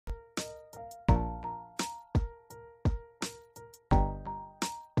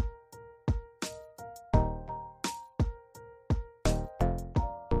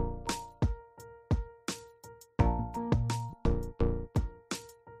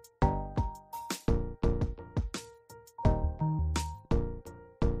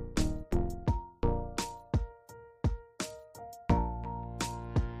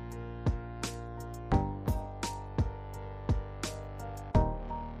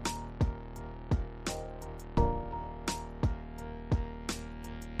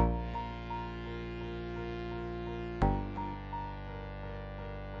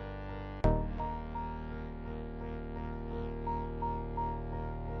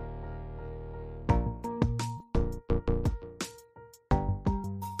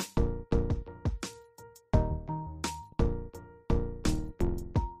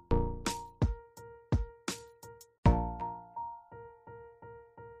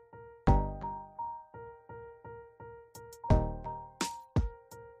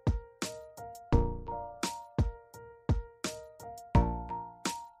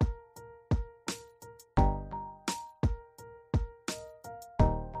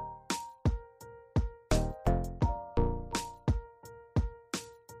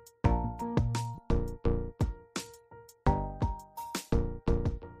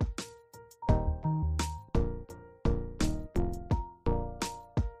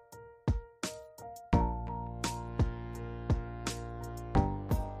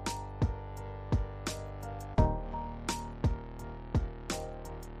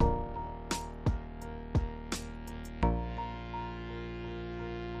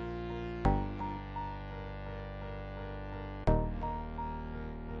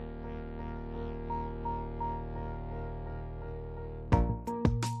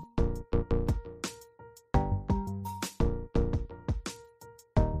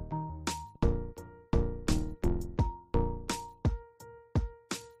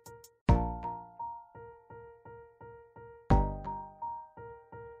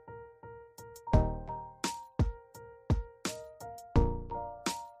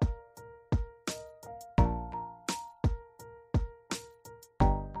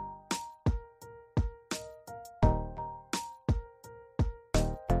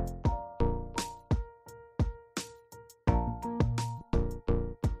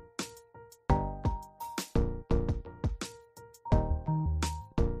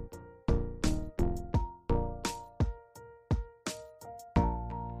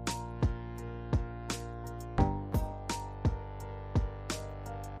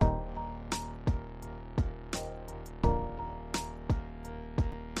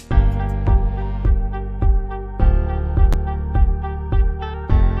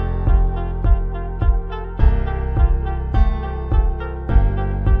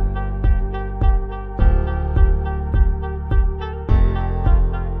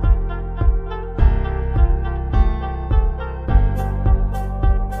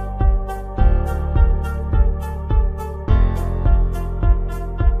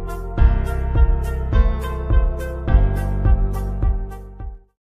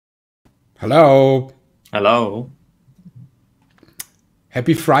Hello. Hello.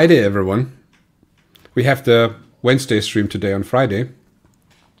 Happy Friday, everyone. We have the Wednesday stream today on Friday.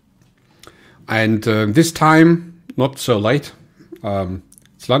 And this time, not so late.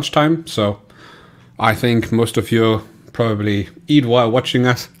 It's lunchtime, so I think most of you probably eat while watching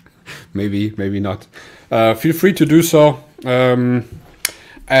us. Maybe not. Feel free to do so.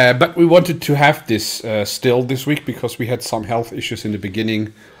 But we wanted to have this still this week because we had some health issues in the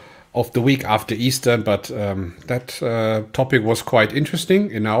beginning of the week after Easter, but that topic was quite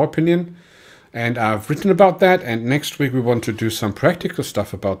interesting in our opinion, and I've written about that, and next week we want to do some practical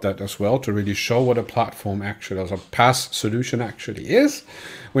stuff about that as well to really show what a platform actually, as a PaaS solution actually is,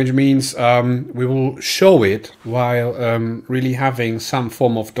 which means we will show it while really having some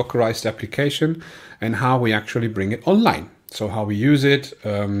form of Dockerized application and how we actually bring it online. So how we use it,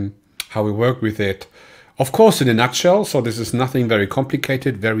 how we work with it. Of course, in a nutshell, so this is nothing very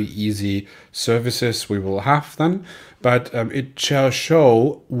complicated, very easy services we will have then, but it shall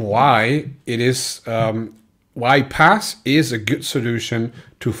show why it is, why PaaS is a good solution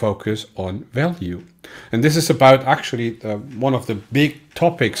to focus on value. And this is about actually one of the big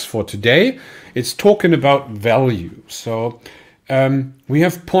topics for today. It's talking about value. So we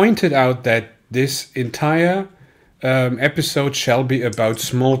have pointed out that this entire episode shall be about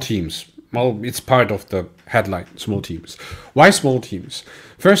small teams. Well, it's part of the headline, small teams. Why small teams?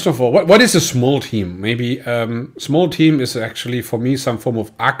 First of all, what is a small team? Maybe small team is actually, for me, some form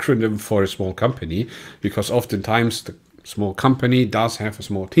of acronym for a small company, because oftentimes the small company does have a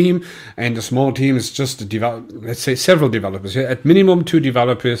small team, and a small team is just let's say several developers. At minimum 2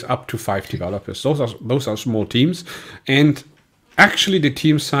 developers, up to 5 developers. Those are small teams, and actually the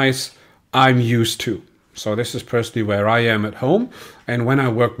team size I'm used to. So this is personally where I am at home. And when I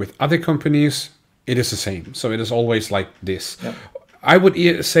work with other companies, it is the same. So it is always like this. Yep. I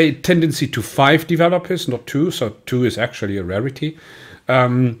would say tendency to 5 developers, not 2. So 2 is actually a rarity.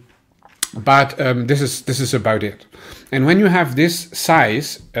 But this is about it. And when you have this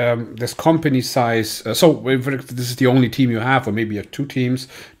size, this company size, so if this is the only team you have, or maybe you have 2 teams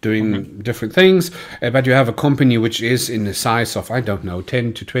doing different things, but you have a company which is in the size of, I don't know,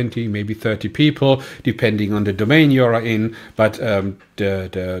 10 to 20, maybe 30 people, depending on the domain you're in. But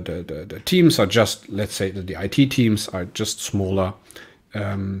the teams are just, let's say that the IT teams are just smaller.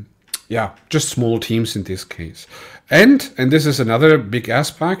 Just small teams in this case. And this is another big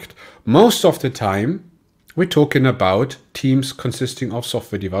aspect, most of the time we're talking about teams consisting of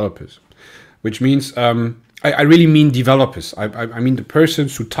software developers, which means I really mean developers. I mean the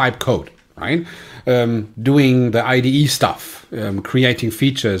persons who type code, right? Doing the IDE stuff, creating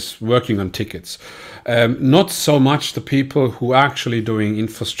features, working on tickets. Not so much the people who are actually doing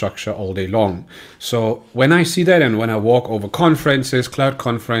infrastructure all day long. So when I see that, and when I walk over conferences, cloud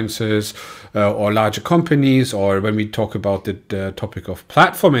conferences, or larger companies, or when we talk about the topic of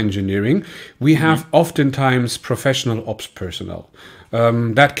platform engineering, we have oftentimes professional ops personnel.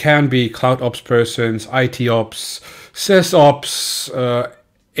 That can be cloud ops persons, IT ops, SysOps ops,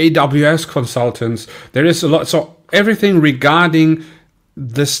 AWS consultants. There is a lot. So everything regarding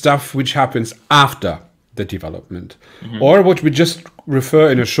the stuff which happens after the development, or what we just refer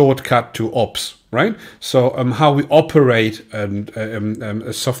in a shortcut to ops, right? So how we operate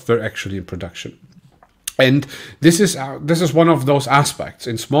a software actually in production. And this is one of those aspects.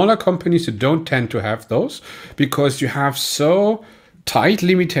 In smaller companies, you don't tend to have those because you have so tight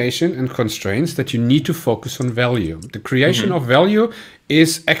limitation and constraints that you need to focus on value. The creation of value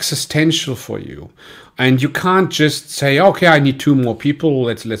is existential for you. And you can't just say, okay, I need 2 more people.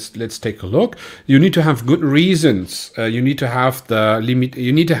 Let's take a look. You need to have good reasons. You need to have the limit.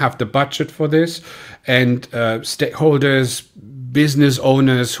 You need to have the budget for this, and stakeholders, business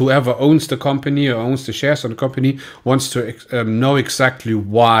owners, whoever owns the company or owns the shares on the company wants to know exactly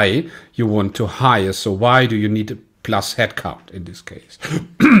why you want to hire. So why do you need a plus headcount in this case?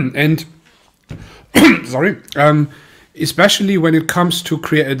 And sorry. Especially when it comes to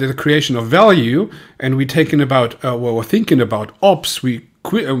the creation of value, and we're thinking about ops, we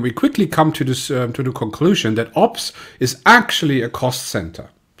quickly come to this to the conclusion that ops is actually a cost center.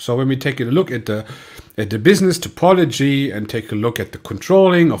 So when we take a look at the business topology and take a look at the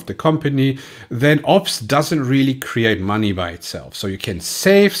controlling of the company, then ops doesn't really create money by itself. So you can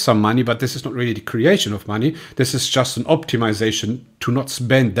save some money, but this is not really the creation of money. This is just an optimization to not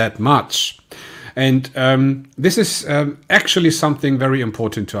spend that much. And this is actually something very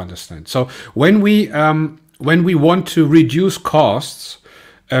important to understand. So when we want to reduce costs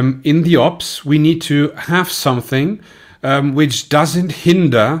in the ops, we need to have something which doesn't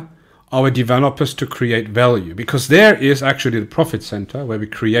hinder our developers to create value, because there is actually the profit center where we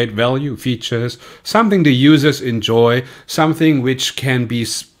create value, features, something the users enjoy, something which can be,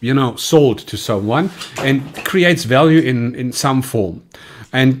 you know, sold to someone and creates value in some form.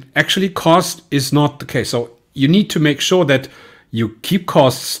 And actually cost is not the case. So you need to make sure that you keep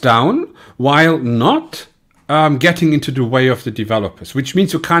costs down while not getting into the way of the developers, which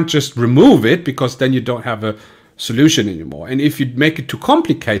means you can't just remove it, because then you don't have a solution anymore. And if you make it too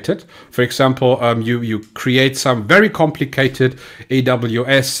complicated, for example, you create some very complicated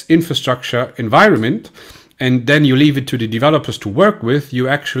AWS infrastructure environment, and then you leave it to the developers to work with, you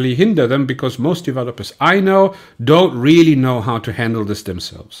actually hinder them, because most developers I know don't really know how to handle this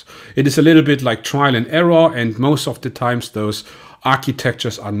themselves. It is a little bit like trial and error, and most of the times those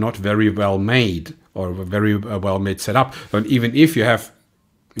architectures are not very well made, or very well made set up. And even if you have,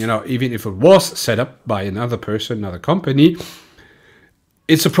 you know, even if it was set up by another person, another company,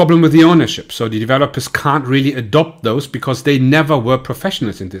 it's a problem with the ownership. So the developers can't really adopt those, because they never were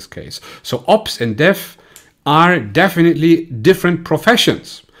professionals in this case. So ops and dev are definitely different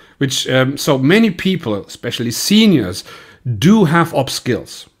professions, which so many people, especially seniors, do have ops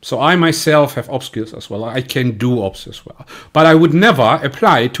skills. So I myself have ops skills as well. I can do ops as well, but I would never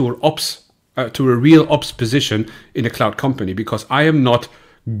apply to an ops to a real ops position in a cloud company, because I am not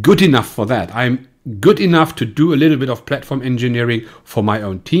good enough for that. I'm good enough to do a little bit of platform engineering for my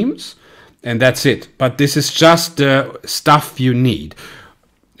own teams, and that's it. But this is just the stuff you need.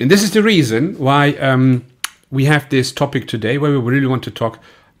 And this is the reason why we have this topic today, where we really want to talk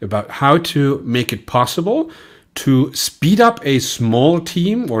about how to make it possible to speed up a small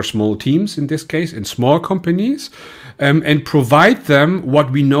team, or small teams in this case, in small companies, and provide them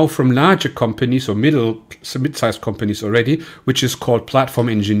what we know from larger companies or mid-sized companies already, which is called platform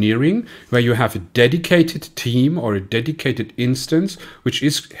engineering, where you have a dedicated team or a dedicated instance, which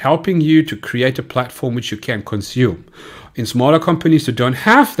is helping you to create a platform which you can consume. In smaller companies, you don't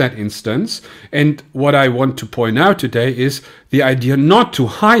have that instance. And what I want to point out today is the idea not to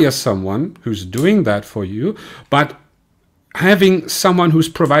hire someone who's doing that for you, but having someone who's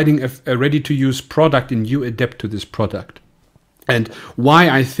providing a ready-to-use product and you adapt to this product. And why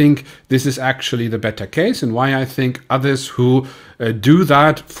I think this is actually the better case, and why I think others who do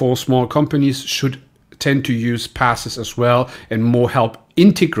that for small companies should tend to use PaaSes as well, and more help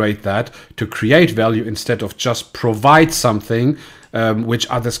integrate that to create value instead of just provide something which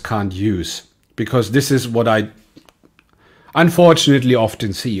others can't use. Because this is what I unfortunately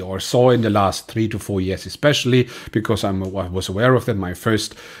often see, or saw in the last 3 to 4 years, especially because I was aware of that. My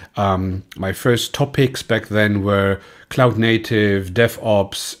first topics back then were cloud native,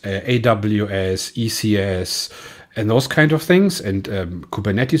 DevOps, AWS, ECS, and those kind of things, and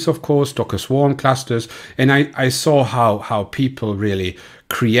Kubernetes, of course, Docker Swarm clusters. And I saw how people really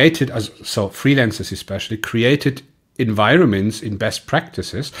created, so freelancers especially, created environments in best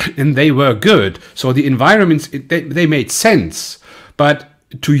practices, and they were good. So the environments, they made sense, but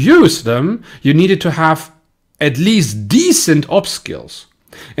to use them, you needed to have at least decent ops skills.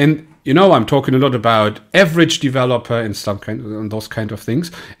 And you know, I'm talking a lot about average developer and those kind of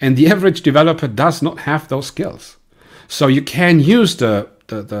things, and the average developer does not have those skills. So you can use the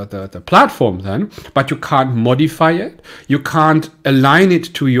platform then, but you can't modify it, you can't align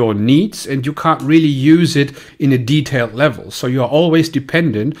it to your needs, and you can't really use it in a detailed level. So you are always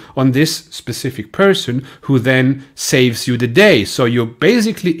dependent on this specific person who then saves you the day. So you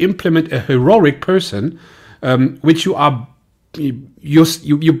basically implement a heroic person, which you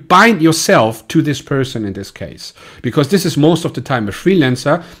bind yourself to this person in this case, because this is most of the time a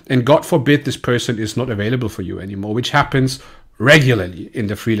freelancer, and God forbid this person is not available for you anymore, which happens regularly in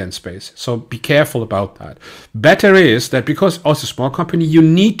the freelance space. So be careful about that. Better is that, because as a small company, you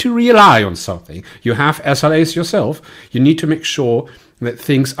need to rely on something. You have SLAs yourself. You need to make sure that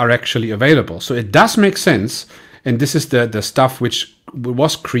things are actually available. So it does make sense. And this is the stuff which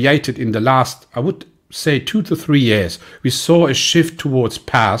was created in the last, I would say, 2 to 3 years. We saw a shift towards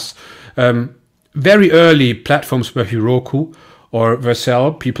PaaS. Very early platforms were Heroku or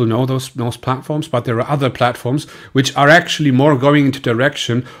Vercel. People know those platforms, but there are other platforms which are actually more going into the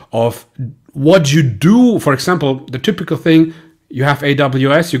direction of what you do. For example, the typical thing, you have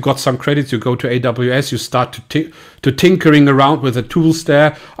AWS, you got some credits, you go to AWS, you start to tinkering around with the tools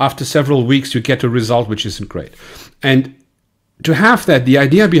there. After several weeks, you get a result which isn't great. And to have that, the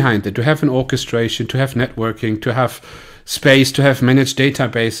idea behind it, to have an orchestration, to have networking, to have space, to have managed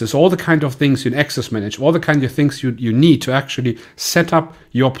databases, all the kind of things in access manage, all the kind of things you need to actually set up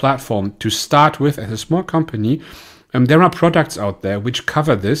your platform to start with as a small company. There are products out there which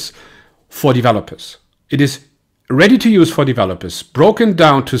cover this for developers. It is ready to use for developers, broken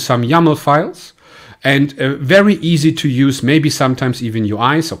down to some YAML files, and very easy to use, maybe sometimes even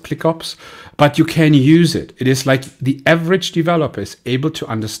UIs or ClickOps, but you can use it. It is like the average developer is able to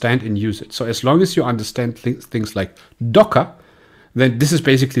understand and use it. So as long as you understand things like Docker, then this is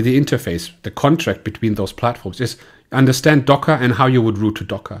basically the interface, the contract between those platforms is understand Docker and how you would route to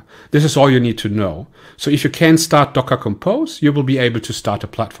Docker. This is all you need to know. So if you can start Docker Compose, you will be able to start a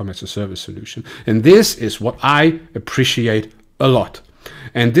platform as a service solution. And this is what I appreciate a lot.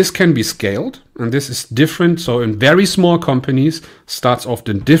 And this can be scaled, and this is different. So in very small companies, starts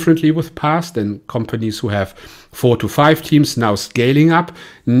often differently with PaaS than companies who have 4 to 5 teams now scaling up.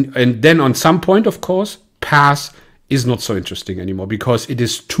 And then on some point, of course, PaaS is not so interesting anymore because it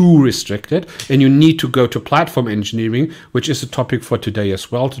is too restricted, and you need to go to platform engineering, which is a topic for today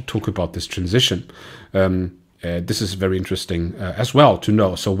as well, to talk about this transition. This is very interesting as well to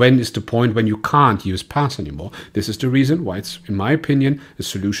know. So when is the point when you can't use PaaS anymore? This is the reason why it's, in my opinion, a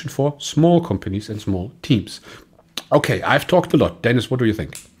solution for small companies and small teams. Okay, I've talked a lot. Dennis, what do you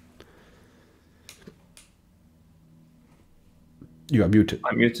think? You are muted.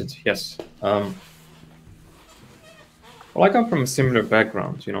 I'm muted, yes. Well, I come from a similar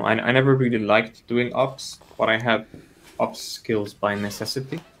background. You know, I never really liked doing ops, but I had ops skills by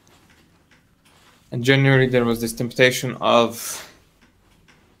necessity. And generally, there was this temptation of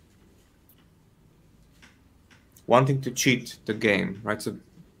wanting to cheat the game, right? So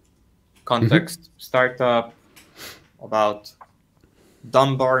context, startup, about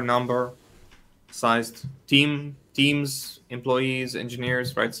Dunbar number, sized teams, employees,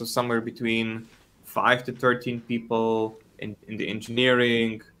 engineers, right? So somewhere between 5 to 13 people in the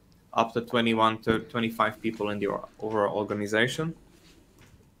engineering, up to 21 to 25 people in the overall organization.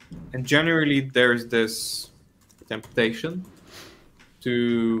 And generally, there's this temptation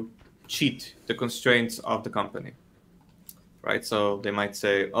to cheat the constraints of the company, right? So they might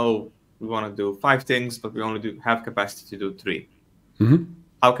say, oh, we want to do 5 things, but we only have capacity to do 3. Mm-hmm.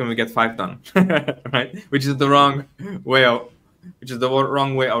 How can we get 5 done? Right? Which is the wrong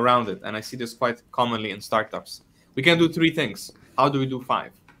way around it. And I see this quite commonly in startups. We can do 3 things. How do we do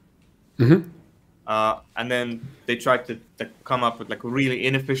 5? Mm-hmm. And then they try to come up with like really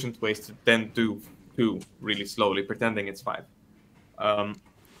inefficient ways to then do 2 really slowly, pretending it's 5.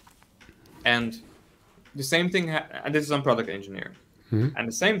 And the same thing, and this is on product engineering. Mm-hmm. And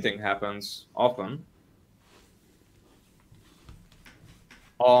the same thing happens often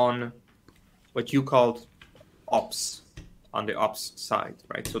on what you called ops, on the ops side,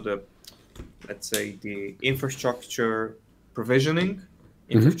 right? So let's say the infrastructure provisioning,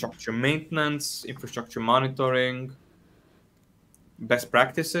 infrastructure maintenance, infrastructure monitoring, best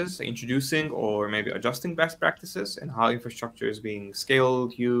practices, introducing or maybe adjusting best practices and how infrastructure is being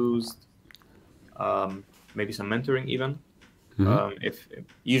scaled, used, maybe some mentoring even. If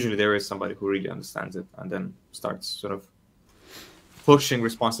usually there is somebody who really understands it and then starts sort of pushing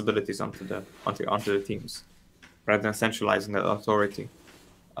responsibilities onto the teams rather than centralizing that authority.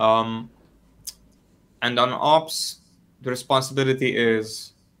 And on ops, the responsibility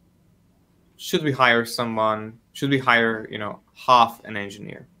is, should we hire someone? Should we hire, half an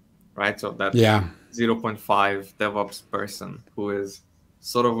engineer, right? So that's 0.5 DevOps person who is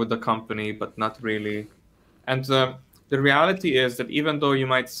sort of with the company, but not really. And the reality is that even though you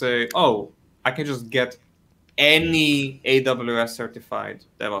might say, oh, I can just get any AWS certified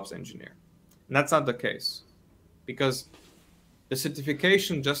DevOps engineer. And that's not the case, because the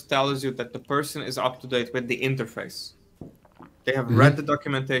certification just tells you that the person is up to date with the interface. They have read the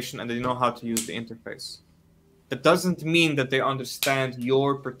documentation and they know how to use the interface. That doesn't mean that they understand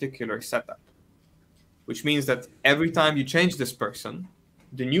your particular setup, which means that every time you change this person,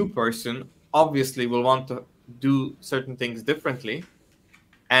 the new person obviously will want to do certain things differently.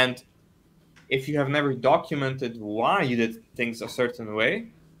 And if you have never documented why you did things a certain way,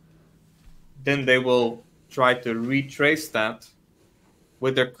 then they will try to retrace that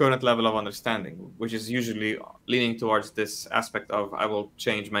with their current level of understanding, which is usually leaning towards this aspect of, I will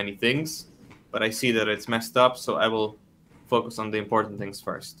change many things, but I see that it's messed up, so I will focus on the important things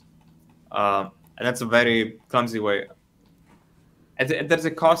first. And that's a very clumsy way. And there's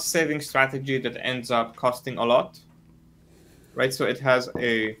a cost-saving strategy that ends up costing a lot, right? So it has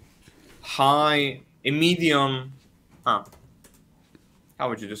a medium, how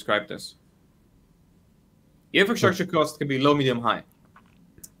would you describe this? The infrastructure cost can be low, medium, high.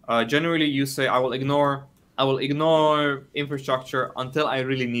 Generally, you say, I will ignore infrastructure until I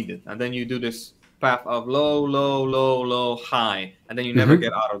really need it. And then you do this path of low, low, low, low, high. And then you never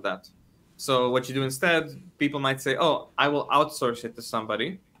get out of that. So what you do instead, people might say, oh, I will outsource it to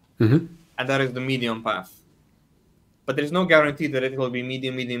somebody. And that is the medium path. but there's no guarantee that it will be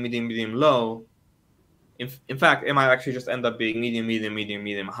medium, medium, medium, medium, low. In fact, it might actually just end up being medium, medium, medium,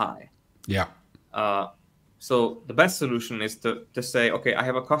 medium, high. Yeah. So the best solution is to say, okay, I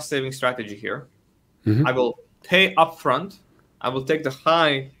have a cost-saving strategy here. Mm-hmm. I will pay upfront. I will take the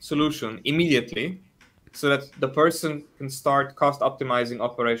high solution immediately, so that the person can start cost optimizing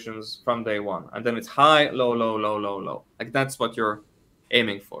operations from day one. And then it's high, low, low, low, low, low. Like that's what you're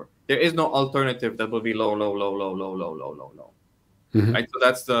aiming for. There is no alternative that will be low, low, low, low, low, low, low, low, low. Mm-hmm. Right.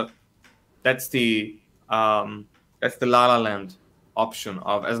 So that's the La La Land option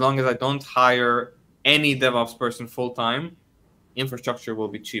of, as long as I don't hire any DevOps person full time, infrastructure will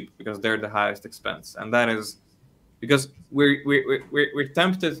be cheap because they're the highest expense. And that is because we're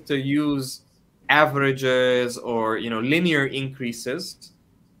tempted to use averages or linear increases,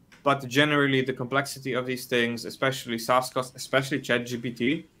 but generally the complexity of these things, especially SaaS costs, especially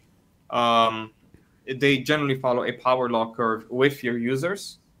ChatGPT, they generally follow a power law curve with your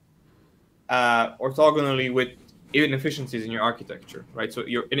users, orthogonally with inefficiencies in your architecture, right? So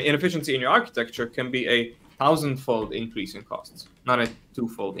your inefficiency in your architecture can be a 1,000-fold increase in costs, not a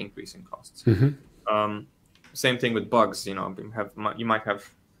 2-fold increase in costs. Mm-hmm. Same thing with bugs. You might have,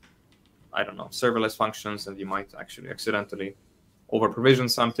 I don't know, serverless functions, and you might actually accidentally over provision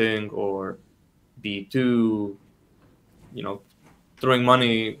something or be too, throwing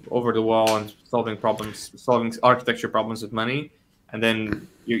money over the wall and solving architecture problems with money, and then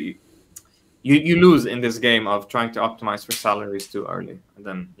you lose in this game of trying to optimize for salaries too early, and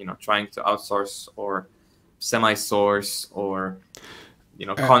then trying to outsource or semi-source or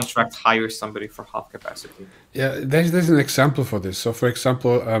contract hire somebody for half capacity. Yeah, there's an example for this. So for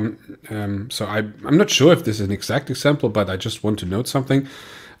example, so I'm not sure if this is an exact example, but I just want to note something.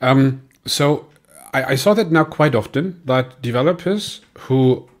 So I saw that now quite often, that developers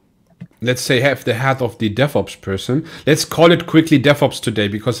who, let's say, have the hat of the DevOps person. Let's call it quickly DevOps today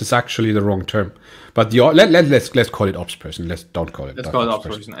because it's actually the wrong term. But let's call it Ops person. Let's call it Ops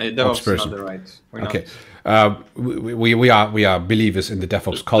person. DevOps is not the right. Okay. We are believers in the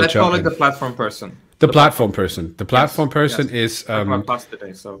DevOps culture. Let's call it the platform person. The platform person. The platform person is PaaS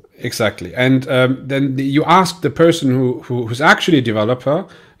today. So exactly. And then you ask the person who's actually a developer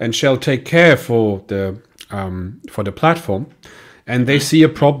and shall take care for the platform. And they see a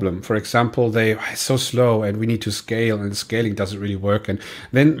problem. For example, it's so slow and we need to scale, and scaling doesn't really work. And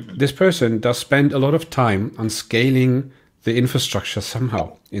then this person does spend a lot of time on scaling the infrastructure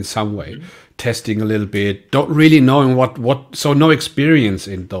somehow, in some way, testing a little bit, don't really knowing so no experience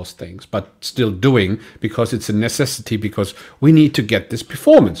in those things, but still doing because it's a necessity, because we need to get this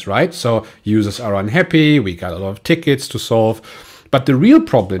performance, right? So users are unhappy, we got a lot of tickets to solve. But the real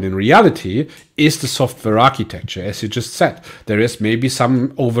problem in reality is the software architecture, as you just said. There is maybe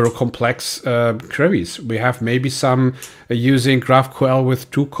some over complex queries. We have maybe some using GraphQL with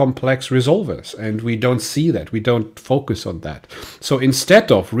too complex resolvers, and we don't see that. We don't focus on that. So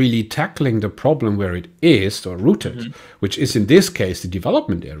instead of really tackling the problem where it is or rooted, which is in this case the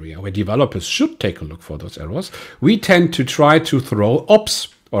development area, where developers should take a look for those errors, we tend to try to throw ops,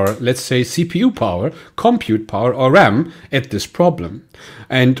 or let's say CPU power, compute power, or RAM at this problem.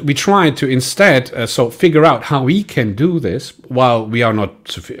 And we try to instead figure out how we can do this while we are not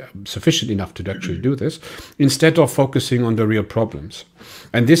sufficient enough to actually do this, instead of focusing on the real problems.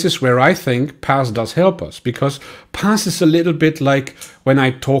 And this is where I think PaaS does help us, because PaaS is a little bit like when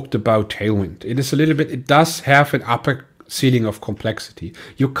I talked about Tailwind. It does have an upper ceiling of complexity.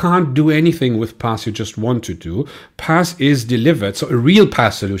 You can't do anything with PaaS you just want to do. PaaS is delivered, so a real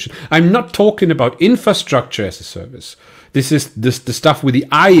PaaS solution. I'm not talking about infrastructure as a service. This is the stuff with the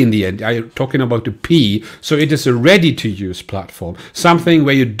I in the end. I'm talking about the P, so it is a ready-to-use platform. Something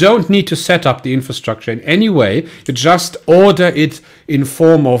where you don't need to set up the infrastructure in any way. You just order it in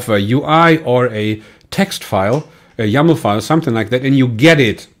form of a UI or a text file, a YAML file, something like that, and you get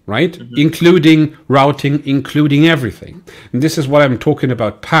it, right? Including routing, including everything. And this is what I'm talking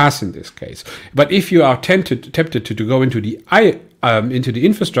about PaaS in this case. But if you are tempted to go into the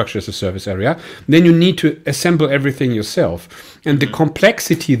infrastructure as a service area, then you need to assemble everything yourself. And the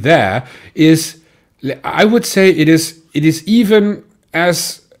complexity there is, I would say, it is even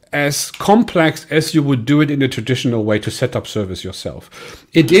as complex as you would do it in a traditional way to set up service yourself.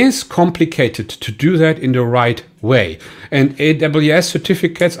 It is complicated to do that in the right way. And AWS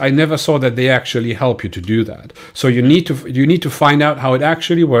certificates, I never saw that they actually help you to do that. So you need to find out how it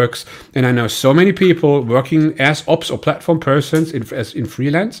actually works. And I know so many people working as ops or platform persons in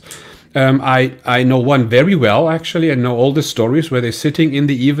freelance. I know one very well, actually, and know all the stories where they're sitting in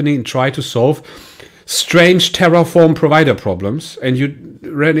the evening and try to solve strange Terraform provider problems, and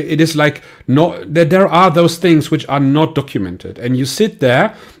it is like there are those things which are not documented, and you sit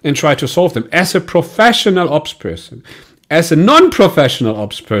there and try to solve them as a professional ops person. As a non-professional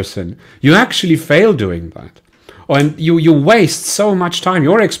ops person, you actually fail doing that, and you waste so much time.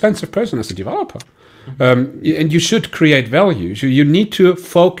 You're an expensive person as a developer. And you should create value. You need to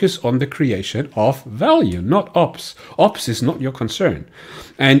focus on the creation of value, not ops. Ops is not your concern.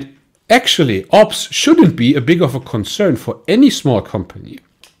 And actually, ops shouldn't be a big of a concern for any small company,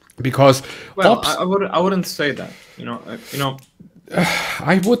 because ops, I wouldn't say that.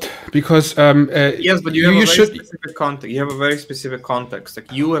 I would, because yes, but you have a very specific context. You have a very specific context.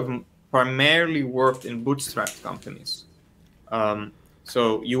 Like, you have primarily worked in bootstrapped companies.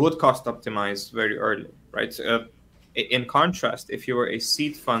 So you would cost optimize very early, right? So, in contrast, if you were a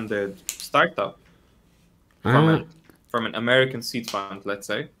seed-funded startup from an American seed fund, let's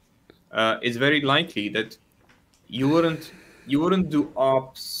say, it's very likely that you wouldn't do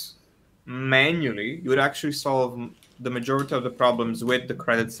ops manually. You would actually solve the majority of the problems with the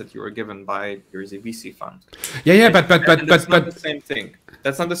credits that you were given by your VC fund. But that's not the same thing.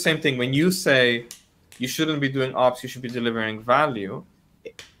 That's not the same thing. When you say you shouldn't be doing ops, you should be delivering value,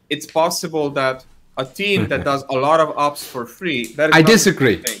 it's possible that a team that does a lot of ops for free, I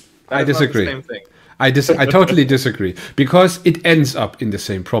disagree. I disagree. I totally disagree, because it ends up in the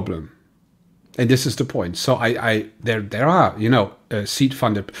same problem. And this is the point. So there are, seed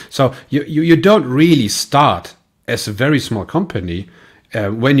funded. So you don't really start as a very small company.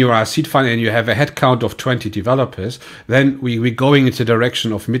 When you are a seed fund and you have a headcount of 20 developers, then we're going into the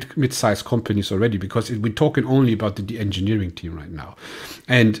direction of mid-sized companies already, because we're talking only about the engineering team right now.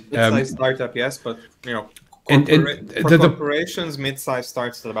 And mid-sized startup, yes, but corporations, mid-sized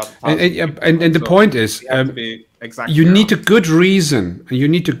starts at about 1,000. And the point is, you need a good reason. You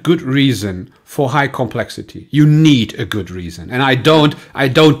need a good reason for high complexity. You need a good reason, and I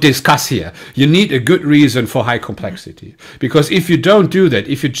don't discuss here. You need a good reason for high complexity, because if you don't do that,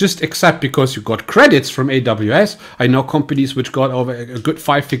 if you just accept because you got credits from AWS, I know companies which got over a good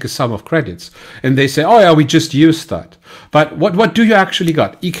 5-figure sum of credits, and they say, oh yeah, we just used that. But what do you actually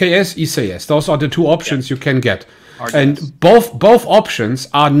got? EKS, ECS. Those are the two options you can get. And both options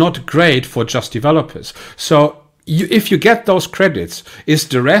are not great for just developers. So if you get those credits, is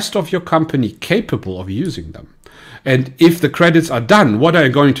the rest of your company capable of using them? And if the credits are done, what are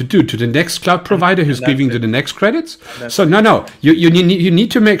you going to do to the next cloud provider who's giving you the next credits? So no, you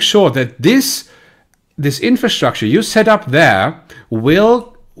need to make sure that this infrastructure you set up there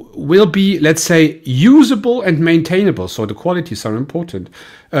will be, let's say, usable and maintainable. So the qualities are important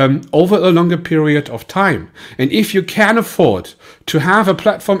over a longer period of time. And if you can afford to have a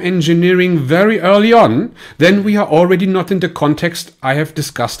platform engineering very early on, then we are already not in the context I have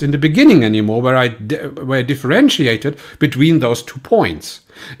discussed in the beginning anymore, where I differentiated between those 2 points.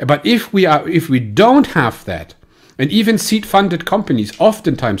 But if we don't have that, and even seed-funded companies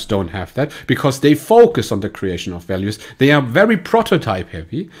oftentimes don't have that, because they focus on the creation of values. They are very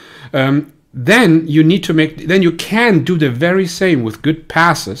prototype-heavy. Then you can do the very same with good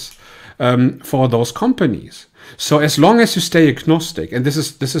PaaSes for those companies. So as long as you stay agnostic, and this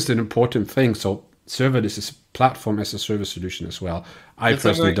is an important thing. So serverless is a platform as a service solution as well. I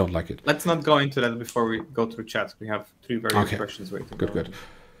personally don't like it. Let's not go into that before we go through chat. We have 3 very good questions waiting. Good.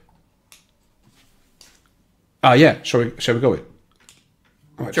 Yeah, shall we go with?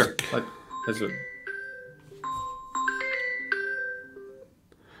 Right. Sure. Let's do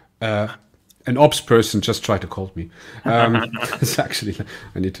it. An ops person just tried to call me. It's actually,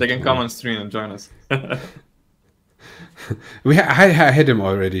 I need to. They can come on stream and join us. I had him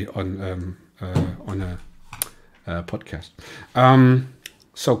already on a podcast.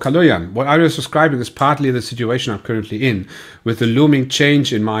 So, Kaloyan, what I was describing is partly the situation I'm currently in. With the looming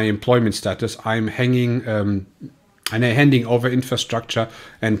change in my employment status, I'm handing over infrastructure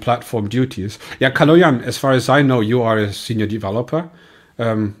and platform duties. Yeah, Kaloyan, as far as I know, you are a senior developer,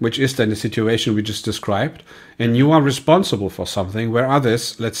 which is then the situation we just described. And you are responsible for something where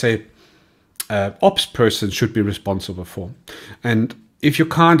others, let's say, ops person should be responsible for. And if you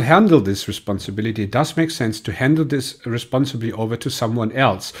can't handle this responsibility, it does make sense to handle this responsibly over to someone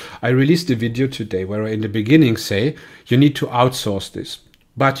else. I released a video today where I in the beginning say you need to outsource this,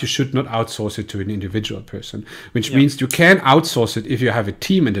 but you should not outsource it to an individual person, which means you can outsource it if you have a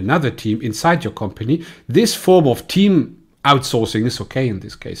team and another team inside your company. This form of team outsourcing is okay in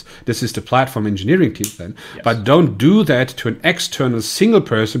this case. This is the platform engineering team then. Yes. But don't do that to an external single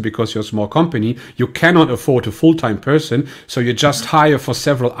person because you're a small company. You cannot afford a full-time person. So you just hire for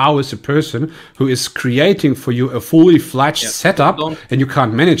several hours a person who is creating for you a fully fledged setup, and you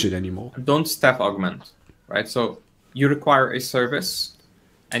can't manage it anymore. Don't staff augment, right? So you require a service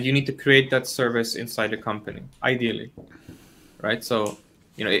and you need to create that service inside the company, ideally, right? So,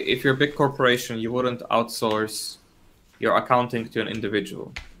 you know, if you're a big corporation, you wouldn't outsource your accounting to an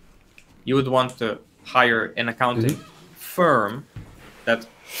individual. You would want to hire an accounting firm that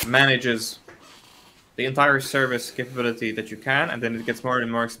manages the entire service capability that you can, and then it gets more and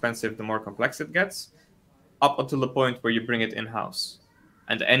more expensive the more complex it gets, up until the point where you bring it in-house.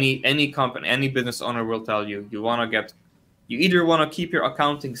 And any company, any business owner will tell you, you either want to keep your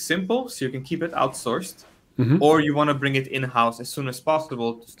accounting simple so you can keep it outsourced, or you want to bring it in-house as soon as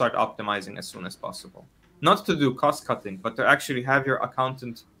possible to start optimizing as soon as possible. Not to do cost cutting, but to actually have your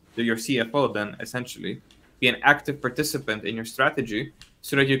accountant, your CFO then essentially, be an active participant in your strategy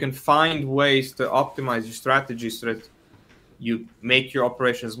so that you can find ways to optimize your strategy so that you make your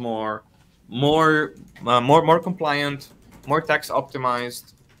operations more compliant, more tax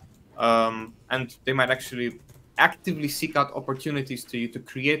optimized, and they might actually actively seek out opportunities to you to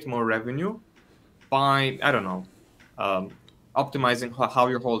create more revenue by, I don't know, optimizing how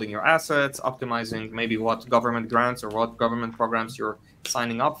you're holding your assets, optimizing maybe what government grants or what government programs you're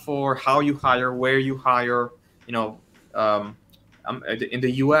signing up for, how you hire, where you hire. You know, in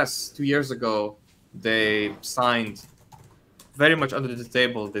the US 2 years ago, they signed very much under the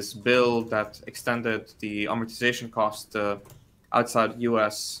table this bill that extended the amortization cost to outside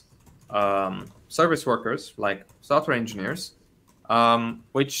US service workers like software engineers,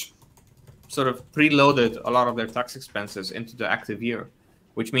 which sort of preloaded a lot of their tax expenses into the active year,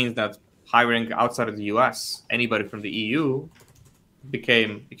 which means that hiring outside of the US, anybody from the EU,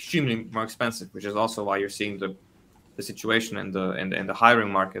 became extremely more expensive, which is also why you're seeing the situation in the hiring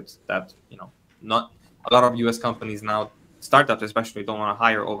market that, you know, not a lot of US companies now, startups especially, don't want to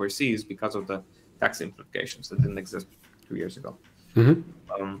hire overseas because of the tax implications that didn't exist 2 years ago.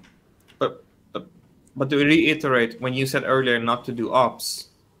 But to reiterate, when you said earlier not to do ops,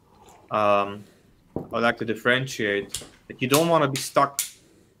 I'd like to differentiate that you don't want to be stuck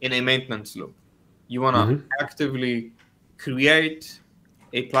in a maintenance loop. You want to actively create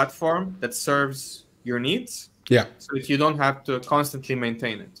a platform that serves your needs, so that you don't have to constantly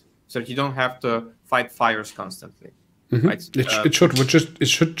maintain it, so that you don't have to fight fires constantly. Right? It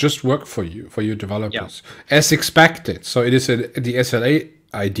should just work for you, for your developers, as expected. So it is the SLA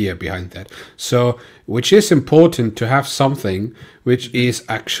idea behind that. So, which is important to have something which is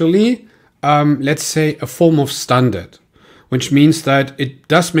actually, let's say, a form of standard, which means that it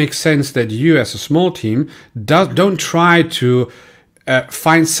does make sense that you as a small team don't try to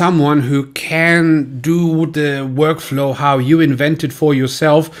find someone who can do the workflow how you invented for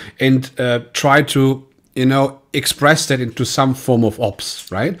yourself and try to, you know, express that into some form of ops,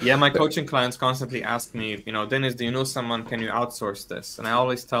 right? Yeah, my coaching clients constantly ask me, you know, Dennis, do you know someone? Can you outsource this? And I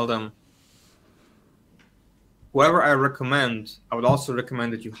always tell them, whoever I recommend, I would also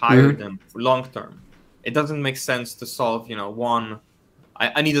recommend that you hire them for long term. It doesn't make sense to solve, you know,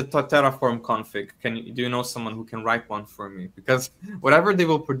 I need a Terraform config. Do you know someone who can write one for me? Because whatever they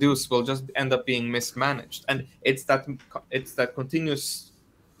will produce will just end up being mismanaged, and it's that continuous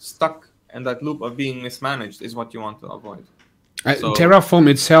stuck and that loop of being mismanaged is what you want to avoid. So, Terraform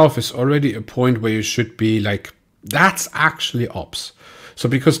itself is already a point where you should be like, that's actually ops. So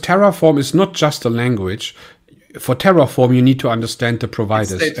because Terraform is not just a language. For Terraform, you need to understand the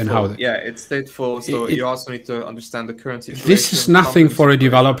providers and how. It's stateful. So you also need to understand the current situation. This is nothing for a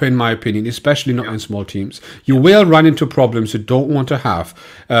developer, in my opinion, especially not in small teams. You will run into problems you don't want to have,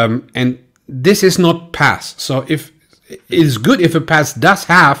 and this is not PaaS. So if it is good if a PaaS does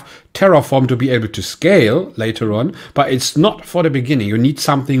have Terraform to be able to scale later on, but it's not for the beginning. You need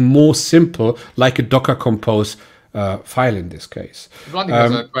something more simple, like a Docker Compose file in this case. Vladimir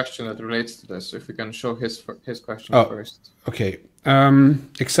has a question that relates to this. If we can show his question first. Okay.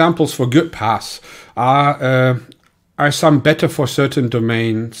 Examples for good PaaS are some better for certain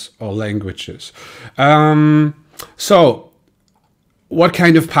domains or languages. So what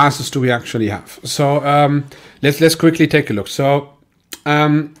kind of PaaSes do we actually have? So let's quickly take a look. So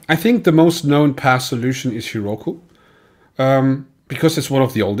I think the most known PaaS solution is Heroku, because it's one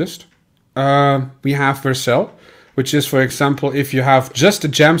of the oldest. We have Vercel, which is, for example, if you have just a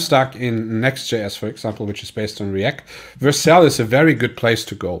Jamstack in Next.js, for example, which is based on React, Vercel is a very good place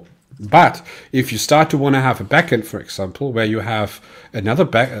to go. But if you start to want to have a backend, for example, where you have another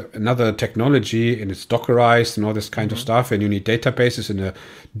technology and it's Dockerized and all this kind of stuff, and you need databases and a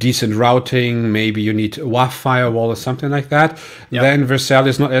decent routing, maybe you need a WAF firewall or something like that, then Vercel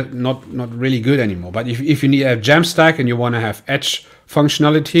is not really good anymore. But if you need a Jamstack and you want to have edge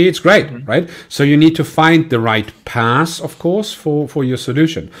functionality, it's great, right? So you need to find the right PaaS, of course, for your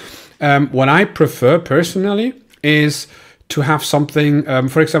solution. What I prefer personally is to have something,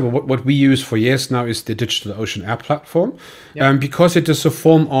 for example, what we use for years now is the DigitalOcean Air Platform, because it is a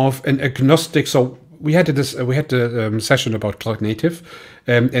form of an agnostic. So we had the session about cloud native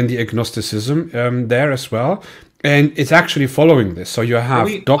and the agnosticism there as well, and it's actually following this. So you have.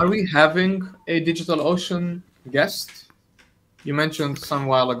 Are we having a DigitalOcean guest? You mentioned some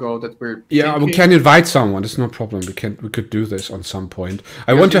while ago that we're thinking. We can invite someone. It's no problem. We could do this on some point.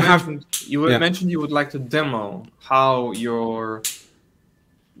 I want to have. You mentioned you would like to demo how your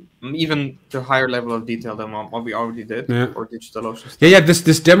even the higher level of detail than what we already did for DigitalOcean stuff. Yeah.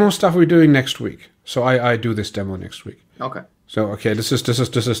 This demo stuff we're doing next week. So I do this demo next week. Okay. So this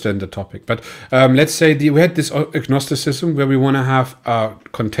is then the topic. But let's say we had this agnosticism where we want to have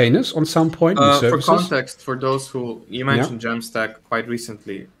containers on some point. For context, for those who you mentioned Jamstack quite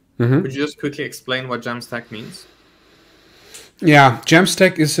recently, could you just quickly explain what Jamstack means? Yeah,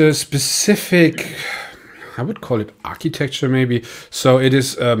 Jamstack is a specific, I would call it architecture maybe. So it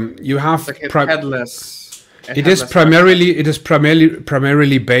is you have headless. It is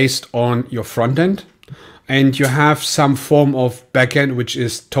primarily based on your front end. And you have some form of backend which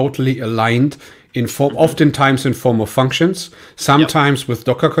is totally aligned in form, oftentimes in form of functions, sometimes with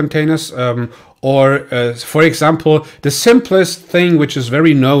Docker containers, or for example, the simplest thing which is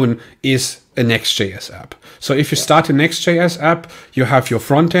very known is a Next.js app. So if you start a Next.js app, you have your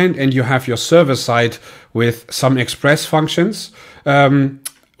front end and you have your server side with some express functions,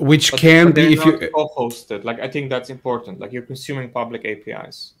 which can be if you co-hosted. Like I think that's important. Like you're consuming public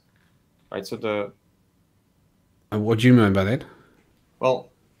APIs, right? So what do you mean by that? Well,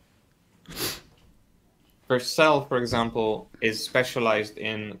 Vercel, for example, is specialized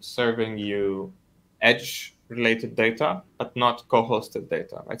in serving you edge-related data, but not co-hosted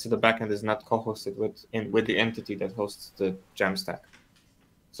data, right? So the backend is not co-hosted with the entity that hosts the Jamstack.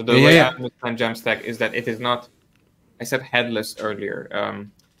 So the way I understand Jamstack is that it is not. I said headless earlier.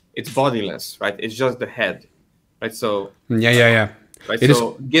 It's bodiless, right? It's just the head, right? So Right,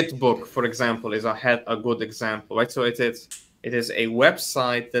 so Gitbook, for example, is a good example, right? So it is a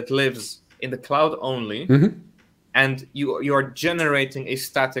website that lives in the cloud only, and you are generating a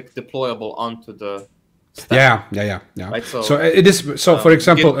static deployable onto the stack. Yeah. Right, so it is. So for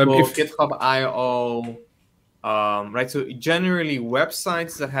example, Gitbook, GitHub IO, right? So generally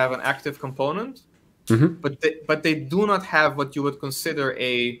websites that have an active component, but they do not have what you would consider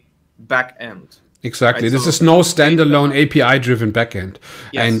a back end. Exactly. Right, this is no standalone API-driven backend,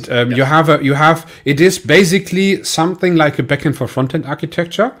 and it is basically something like a backend for front-end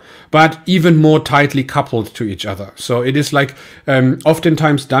architecture, but even more tightly coupled to each other. So it is like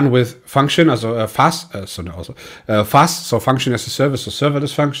oftentimes done with function as a FaaS, FaaS, so function as a service or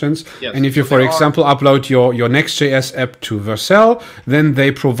serverless functions. Yes. And if you, for example, upload your Next.js app to Vercel, then they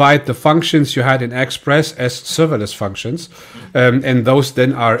provide the functions you had in Express as serverless functions, and those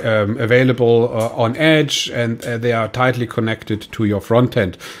then are available on Edge, and they are tightly connected to your front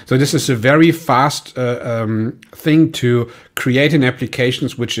end. So this is a very fast thing to create an application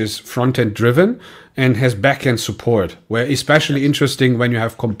which is front end driven and has back end support, where especially interesting when you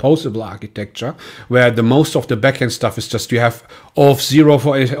have composable architecture, where the most of the back end stuff is just you have Auth0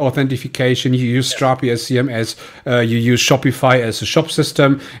 for authentication, you use Strapi as CMS, you use Shopify as a shop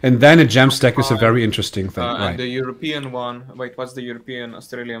system, and then a Jamstack is a very interesting thing. Right. And the European one, wait, what's the European,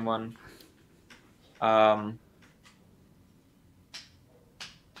 Australian one?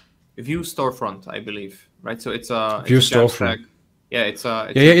 View storefront, I believe, right? So it's a View storefront. Yeah,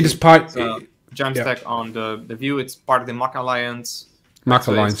 it is part. Jamstack on the View. It's part of the Mac Alliance. Mac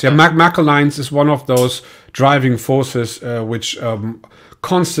Alliance. Mac Alliance is one of those driving forces which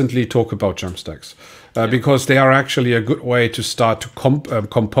constantly talk about Jamstacks. Because they are actually a good way to start to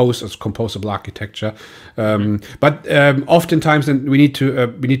compose as composable architecture, but oftentimes, and we need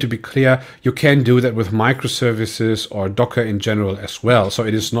to be clear, you can do that with microservices or Docker in general as well. So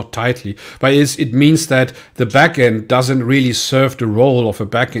it is not tightly, but it means that the backend doesn't really serve the role of a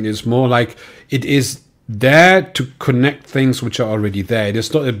backend. It's more like it is there to connect things which are already there. It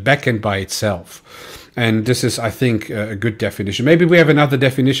is not a backend by itself. And this is, I think, a good definition. Maybe we have another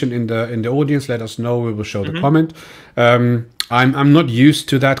definition in the audience. Let us know. We will show the comment. I'm not used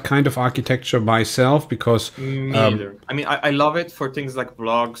to that kind of architecture myself because Me neither. I mean, I love it for things like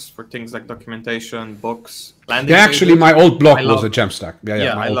blogs, for things like documentation, books, landing yeah, actually, pages. my old I blog was a love, Jamstack. Yeah,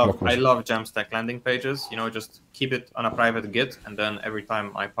 yeah, my old blog I was. love Jamstack landing pages. You know, just keep it on a private Git, and then every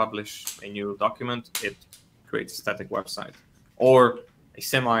time I publish a new document, it creates a static website or a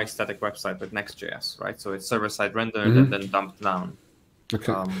semi-static website with Next.js, right? So it's server-side rendered and then dumped down.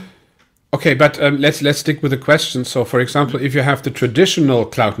 Okay. Um, Okay, but let's stick with the question. So, for example, if you have the traditional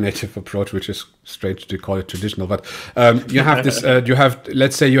cloud native approach, which is strange to call it traditional, but you have this. You have,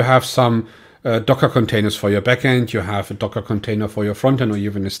 let's say, you have some Docker containers for your backend. You have a Docker container for your frontend, or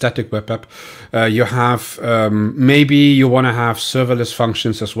even a static web app. You have maybe you want to have serverless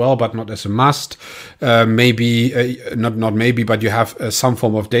functions as well, but not as a must. Maybe not maybe, but you have some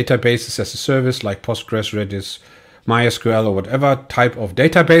form of databases as a service, like Postgres, Redis, MySQL, or whatever type of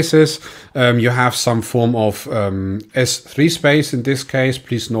databases. You have some form of S3 space in this case.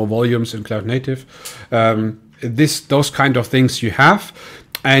 Please no volumes in cloud native. Those kind of things you have.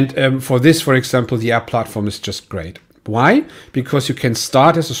 And for this, for example, the app platform is just great. Why? Because you can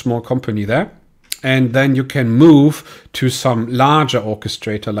start as a small company there, and then you can move to some larger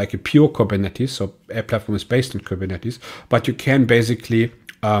orchestrator like a pure Kubernetes. So app platform is based on Kubernetes, but you can basically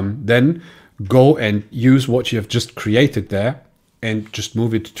then go and use what you have just created there and just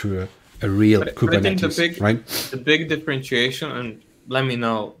move it to a real Kubernetes, I think right? the big differentiation, and let me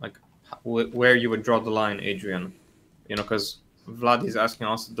know like where you would draw the line, Adrian. You know, because Vlad is asking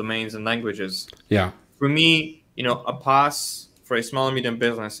also domains and languages. Yeah. For me, you know, a PaaS for a small and medium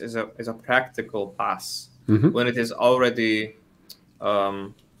business is a practical PaaS when it is already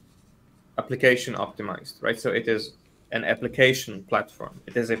application optimized, right? So it is an application platform.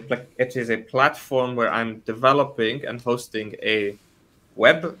 It is a platform where I'm developing and hosting a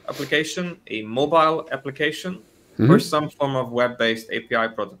web application, a mobile application, or some form of web-based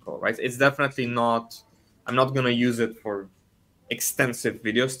API protocol, right? It's definitely not. I'm not going to use it for extensive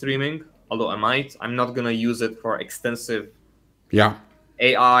video streaming, although I might. I'm not going to use it for extensive AI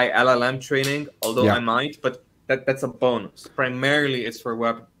LLM training, although I might. But that's a bonus. Primarily, it's for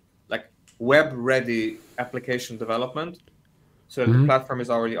web-ready application development, so that the platform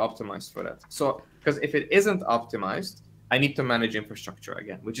is already optimized for that. So, because if it isn't optimized, I need to manage infrastructure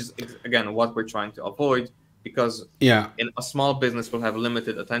again, which is again what we're trying to avoid, because in a small business will have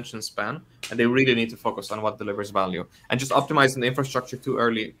limited attention span, and they really need to focus on what delivers value. And just optimizing the infrastructure too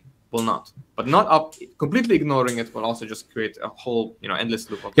early will not. But completely ignoring it will also just create a whole endless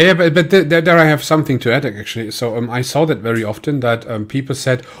loop of but there I have something to add actually. So I saw that very often that people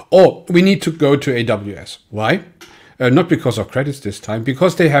said, oh, we need to go to AWS. Why? Not because of credits this time,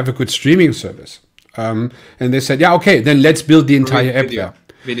 because they have a good streaming service. And they said, yeah, okay, then let's build the entire app there.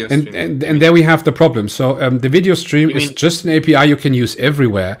 Video and there we have the problem. So the video stream is just an API you can use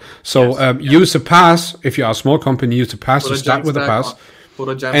everywhere. So use a PaaS. If you are a small company, use a PaaS to start with a PaaS.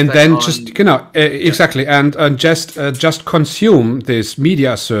 And then just exactly, and just consume this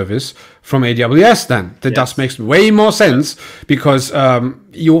media service from AWS. Then that just makes way more sense because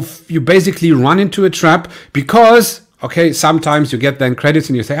you basically run into a trap because sometimes you get then credits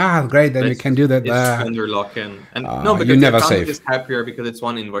and you say great, then we can do that. It's vendor lock-in, and no, because you never the save. is happier because it's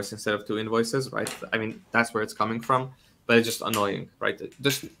one invoice instead of two invoices, right? I mean that's where it's coming from, but it's just annoying, right?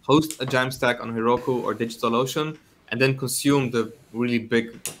 Just host a Jamstack on Heroku or DigitalOcean, and then consume the really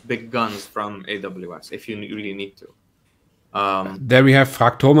big guns from AWS if you really need to. There we have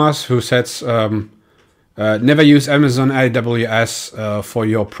Frag Thomas, who says never use Amazon AWS for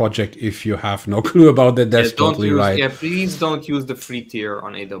your project if you have no clue about that. That's totally right. Yeah, please don't use the free tier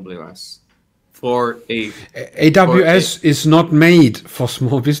on AWS. AWS is not made for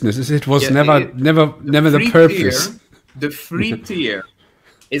small businesses. It was never the purpose. The free tier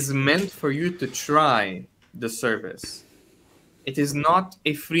is meant for you to try the service. It is not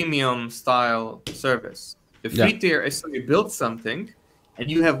a freemium style service. The free tier is so you build something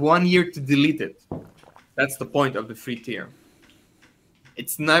and you have 1 year to delete it. That's the point of the free tier.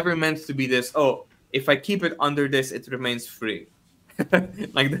 It's never meant to be this, if I keep it under this, it remains free.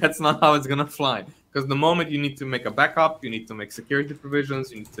 Like that's not how it's gonna fly. Because the moment you need to make a backup, you need to make security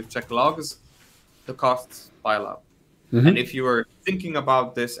provisions, you need to check logs, the costs pile up. And if you were thinking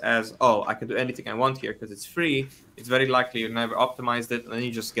about this as, I can do anything I want here because it's free, it's very likely you never optimized it and then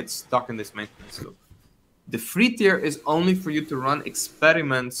you just get stuck in this maintenance loop. The free tier is only for you to run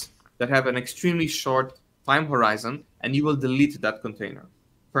experiments that have an extremely short time horizon, and you will delete that container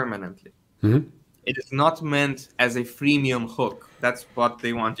permanently. It is not meant as a freemium hook. That's what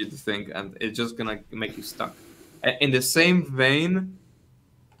they want you to think, and it's just going to make you stuck. In the same vein,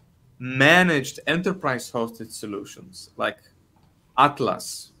 managed enterprise hosted solutions like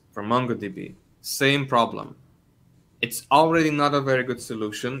Atlas for MongoDB, same problem. It's already not a very good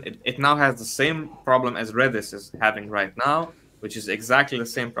solution. It now has the same problem as Redis is having right now, which is exactly the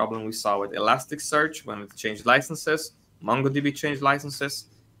same problem we saw with Elasticsearch when it changed licenses. MongoDB changed licenses.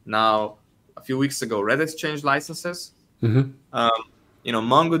 Now, a few weeks ago, Redis changed licenses.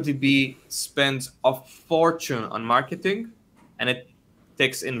 MongoDB spends a fortune on marketing, and it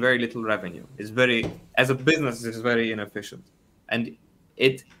takes in very little revenue. As a business, it's very inefficient, and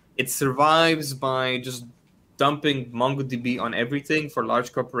it survives by just dumping MongoDB on everything for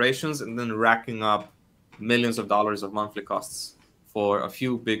large corporations and then racking up millions of dollars of monthly costs for a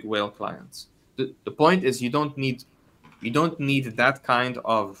few big whale clients. The point is you don't need that kind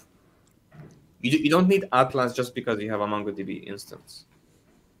of you don't need Atlas just because you have a MongoDB instance.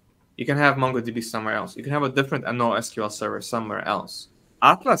 You can have MongoDB somewhere else. You can have a different NoSQL server somewhere else.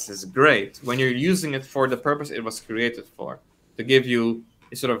 Atlas is great when you're using it for the purpose it was created for, to give you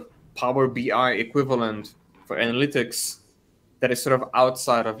a sort of Power BI equivalent for analytics that is sort of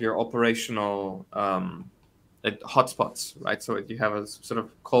outside of your operational hotspots, right? So you have a sort of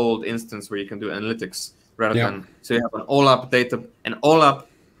cold instance where you can do analytics rather than, so you have an OLAP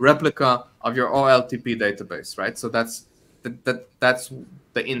replica of your OLTP database, right? So that's the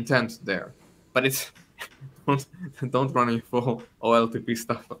intent there. But it's don't run your full OLTP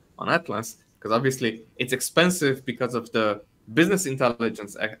stuff on Atlas, because obviously it's expensive because of the business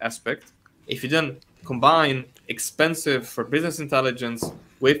intelligence aspect. If you then combine expensive for business intelligence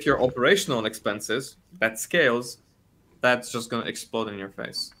with your operational expenses that scales, that's just going to explode in your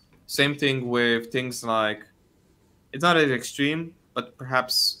face. Same thing with things like, it's not as extreme, but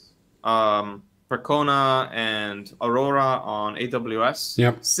perhaps Percona and Aurora on AWS.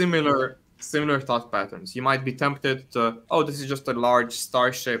 Yep. Similar thought patterns. You might be tempted to, oh, this is just a large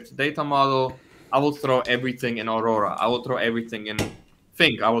star-shaped data model. I will throw everything in Aurora. I will throw everything in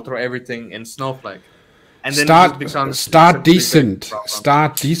Think. I will throw everything in Snowflake. And then start decent.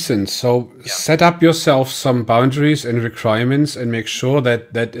 So set up yourself some boundaries and requirements and make sure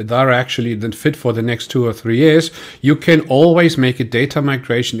that they're actually then fit for the next 2 or 3 years. You can always make a data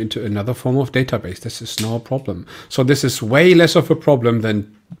migration into another form of database. This is no problem. So this is way less of a problem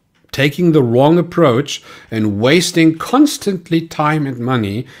than taking the wrong approach and wasting constantly time and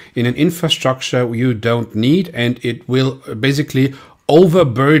money in an infrastructure you don't need, and it will basically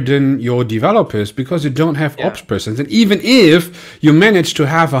overburden your developers because you don't have ops persons. And even if you manage to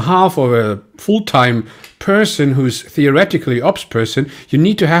have a half or a full-time person who's theoretically ops person, you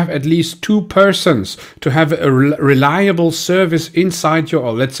need to have at least 2 persons to have a reliable service inside your,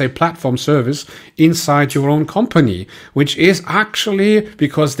 or let's say platform service inside your own company, which is actually,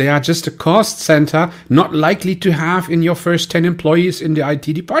 because they are just a cost center, not likely to have in your first 10 employees in the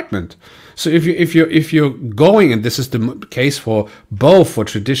IT department. So if you're going, and this is the case for both for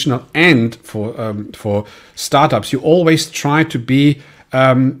traditional and for startups, you always try to be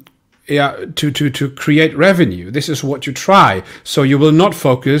to create revenue. This is what you try. So you will not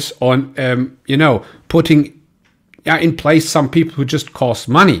focus on putting in place some people who just cost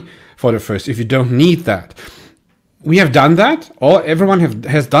money for the first, if you don't need that. We have done that, or everyone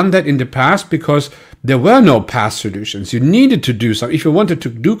has done that in the past, because there were no PaaS solutions. You needed to do something. If you wanted to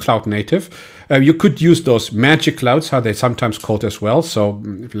do cloud native, you could use those magic clouds, how they sometimes called as well. So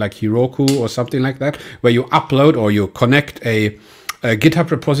like Heroku or something like that, where you upload or you connect a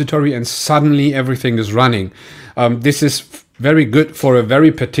GitHub repository and suddenly everything is running. This is very good for a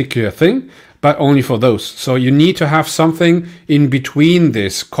very particular thing, but only for those. So you need to have something in between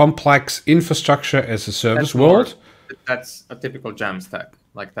this complex infrastructure as a service world. That's a typical Jamstack.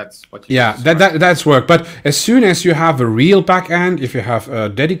 Like that's what you that's work. But as soon as you have a real backend, if you have a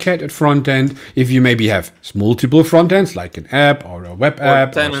dedicated front end, if you maybe have multiple front ends like an app or a web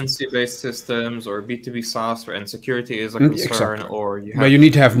app, tenancy-based systems, or B2B SaaS, and security is a concern, exactly. or you have where you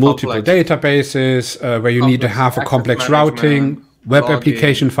need to have multiple databases, where you need to have a complex routing, web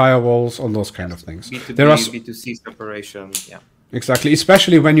application firewalls, all those kind of things. B2B, there are B2C separation, Exactly,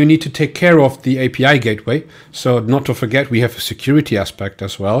 especially when you need to take care of the API gateway. So not to forget, we have a security aspect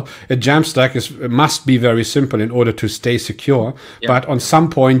as well. A Jamstack must be very simple in order to stay secure. But on some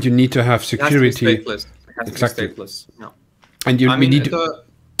point, you need to have security. It has to be stateless. And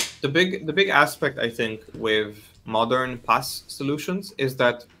the big aspect, I think, with modern PaaS solutions is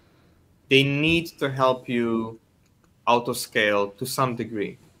that they need to help you auto-scale to some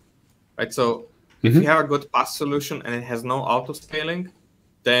degree, right? So if you have a good PaaS solution and it has no auto-scaling,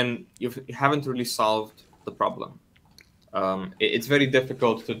 then you haven't really solved the problem. It's very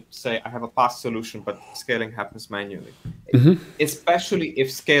difficult to say, I have a PaaS solution, but scaling happens manually. Especially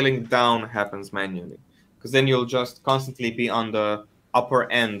if scaling down happens manually. because then you'll just constantly be on the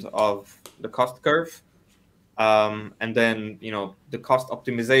upper end of the cost curve. And then, the cost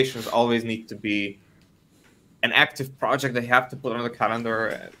optimizations always need to be an active project they have to put on the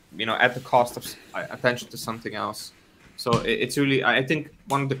calendar, at the cost of attention to something else. So it's really, I think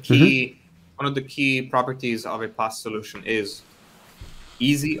one of the key properties of a PaaS solution is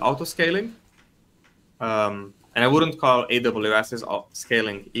easy auto scaling. And I wouldn't call AWS's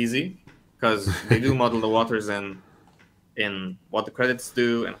scaling easy, because they do model the waters in what the credits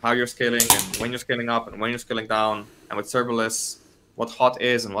do and how you're scaling and when you're scaling up and when you're scaling down, and with serverless, what hot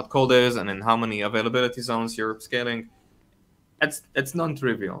is and what cold is, and in how many availability zones you're scaling. It's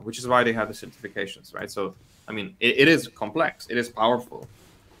non-trivial, which is why they have the certifications, right? So, I mean, it is complex, it is powerful,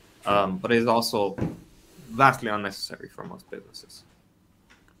 but it is also vastly unnecessary for most businesses.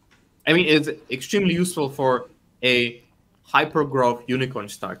 I mean, it's extremely useful for a hyper-growth unicorn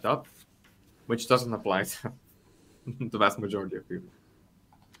startup, which doesn't apply to the vast majority of people.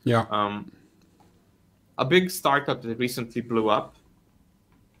 Yeah. A big startup that recently blew up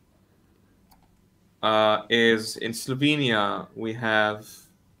is in Slovenia. We have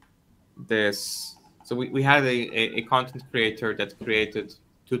this. So we had a content creator that created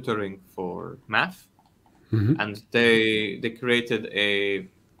tutoring for math, and they created a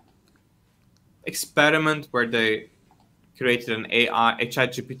experiment where they created an AI, a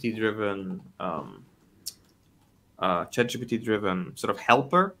ChatGPT driven sort of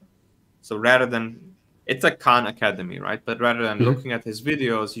helper. So rather than, it's a Khan Academy, right? But rather than looking at his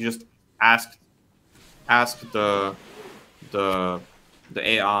videos, you just ask the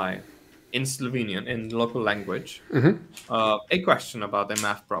AI in Slovenian, in local language, a question about a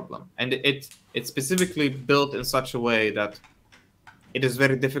math problem, and it's specifically built in such a way that it is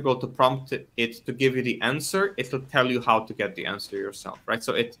very difficult to prompt it to give you the answer. It will tell you how to get the answer yourself, right?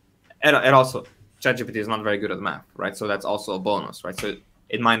 So it also, ChatGPT is not very good at math, right? So that's also a bonus, right? So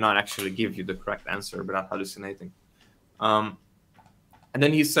it might not actually give you the correct answer without hallucinating. And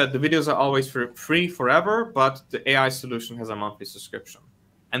then he said the videos are always free forever, but the AI solution has a monthly subscription.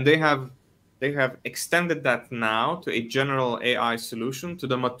 And they have extended that now to a general AI solution, to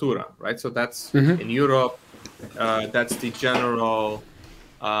the Matura, right? So that's in Europe. That's the general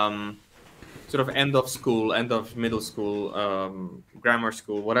sort of end of middle school, grammar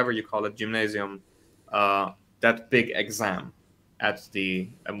school, whatever you call it, gymnasium, that big exam at the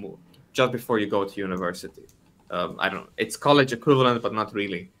just before you go to university. I don't know, it's college equivalent, but not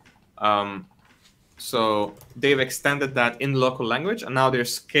really. So they've extended that in local language, and now they're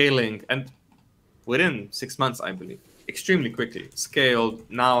scaling, and within 6 months, I believe, extremely quickly, scaled,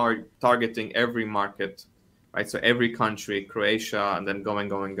 now are targeting every market, right? So every country, Croatia, and then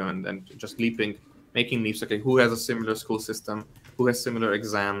going, and just making leaps. Okay, who has a similar school system? Who has similar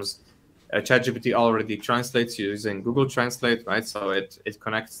exams? ChatGPT already translates using Google Translate, right? So it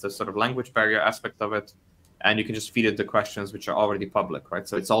connects the sort of language barrier aspect of it, and you can just feed it the questions which are already public, right?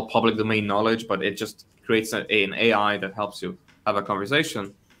 So it's all public domain knowledge, but it just creates an AI that helps you have a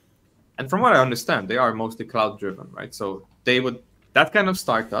conversation. And from what I understand, they are mostly cloud-driven, right? So that kind of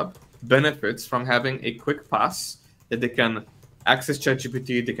startup benefits from having a quick PaaS that they can access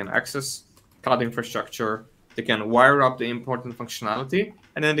ChatGPT, they can access cloud infrastructure, they can wire up the important functionality,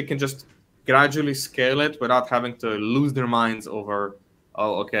 and then they can just gradually scale it without having to lose their minds over,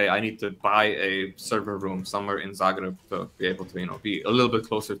 oh, okay, I need to buy a server room somewhere in Zagreb to be able to, be a little bit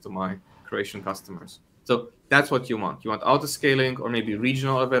closer to my Croatian customers. So that's what you want. You want auto scaling, or maybe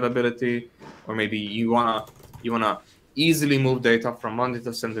regional availability, or maybe you wanna easily move data from one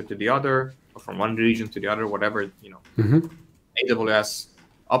data center to the other, or from one region to the other, whatever. AWS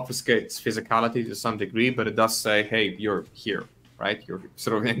obfuscates physicality to some degree, but it does say, hey, you're here, right? You're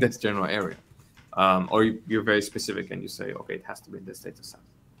sort of in this general area. Or you're very specific and you say, okay, it has to be in this data set.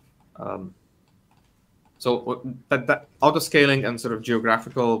 So that auto scaling and sort of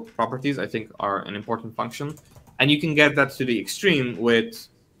geographical properties, I think, are an important function. And you can get that to the extreme with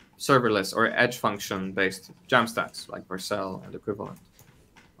serverless or edge function based Jamstacks like Vercel and equivalent.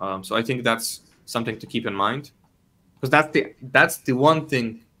 So I think that's something to keep in mind, because that's the one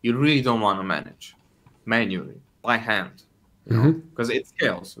thing you really don't want to manage manually by hand, because it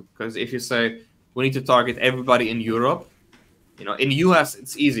scales. Because if you say we need to target everybody in Europe, in the US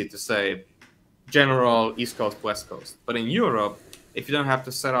it's easy to say general East Coast, West Coast. But in Europe, if you don't have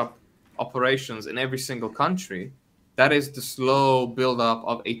to set up operations in every single country, that is the slow build-up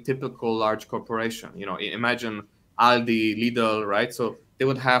of a typical large corporation. Imagine Aldi, Lidl, right? So they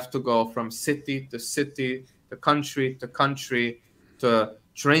would have to go from city to city, to country, to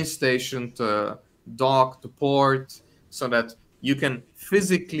train station, to dock, to port, so that you can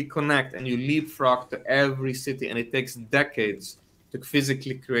physically connect and you leapfrog to every city, and it takes decades to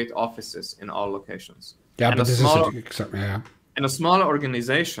physically create offices in all locations. Yeah, and but this is yeah. And a smaller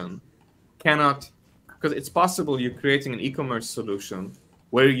organization cannot, because it's possible you're creating an e-commerce solution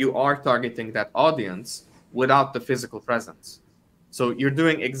where you are targeting that audience without the physical presence. So you're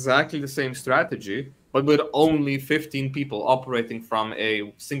doing exactly the same strategy, but with only 15 people operating from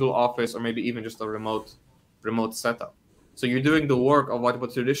a single office or maybe even just a remote setup. So you're doing the work of what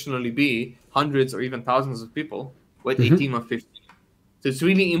would traditionally be hundreds or even thousands of people with a team of 15. So it's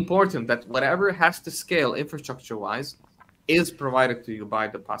really important that whatever has to scale infrastructure-wise is provided to you by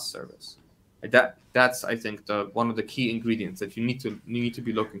the PaaS service. That's I think one of the key ingredients that you need to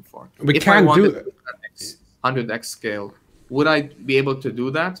be looking for. If I wanted to do that 100x scale, would I be able to do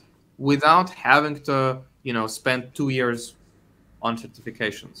that without having to, spend 2 years on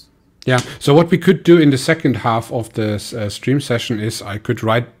certifications? Yeah. So what we could do in the second half of the stream session is I could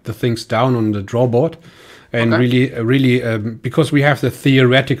write the things down on the drawboard. And really, because we have the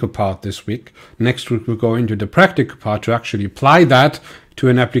theoretical part this week, next week we'll go into the practical part to actually apply that to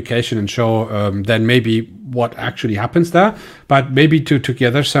an application and show then maybe what actually happens there, but maybe to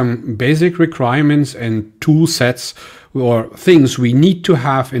together some basic requirements and tool sets or things we need to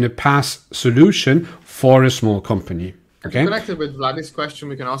have in a PaaS solution for a small company. Okay. Connected with Vlad's question,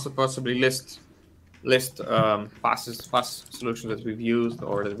 we can also possibly list PaaS solutions that we've used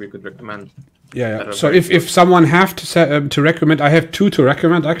or that we could recommend. Yeah. So if someone have to recommend, I have two to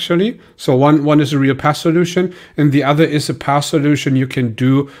recommend actually. So one is a real PaaS solution, and the other is a PaaS solution you can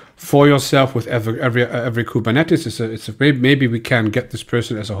do for yourself with every Kubernetes. It's a maybe we can get this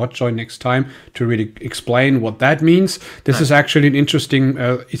person as a hot join next time to really explain what that means. This is actually an interesting,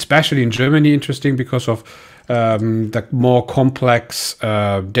 especially in Germany, interesting because of the more complex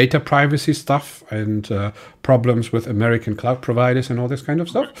data privacy stuff and problems with American cloud providers and all this kind of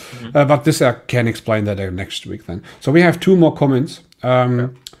stuff. But this I can explain that next week then. So we have two more comments.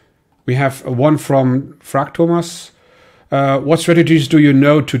 We have one from Frag Thomas. What strategies do you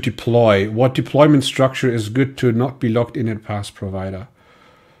know to deploy? What deployment structure is good to not be locked in a PaaS provider?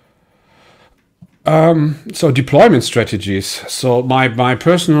 So deployment strategies. So my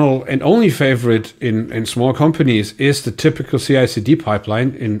personal and only favorite in small companies is the typical CI/CD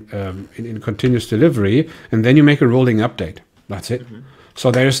pipeline in continuous delivery, and then you make a rolling update. That's it. So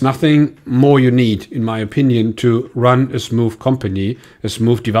there's nothing more you need, in my opinion, to run a smooth company, a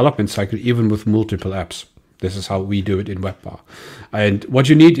smooth development cycle, even with multiple apps. This is how we do it in WebPar. And what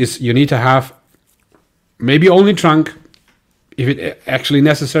you need is you need to have maybe only trunk. If it actually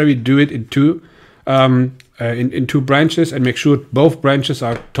necessary, do it in two. In two branches and make sure both branches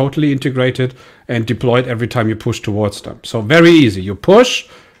are totally integrated and deployed every time you push towards them. So very easy. You push,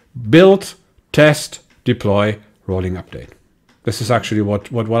 build, test, deploy, rolling update. This is actually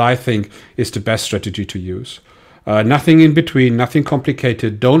what I think is the best strategy to use. Nothing in between, nothing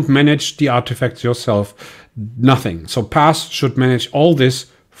complicated. Don't manage the artifacts yourself. Nothing. So PaaS should manage all this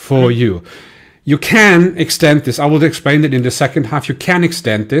for you. You can extend this. I will explain it in the second half. You can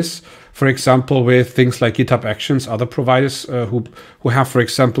extend this, for example, with things like GitHub Actions, other providers who have, for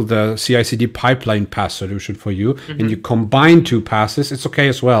example, the CI/CD pipeline PaaS solution for you, and you combine two PaaSes. It's okay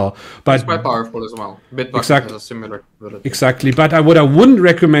as well. But it's quite powerful as well. Bitbucket has a similar ability. Exactly. But what I wouldn't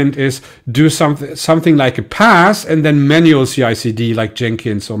recommend is do something like a PaaS and then manual CI/CD like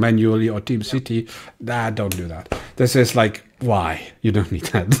Jenkins or manually or TeamCity. Nah, don't do that. This is like, why? You don't need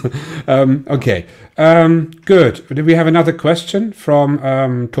that. Okay. Good. Do we have another question from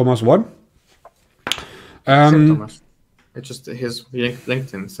Thomas 1? Thomas. It's just his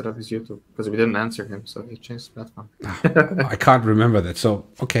LinkedIn instead of his YouTube because we didn't answer him, so he changed the platform. I can't remember that. So,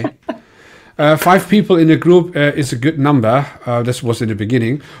 okay. 5 people in a group is a good number. This was in the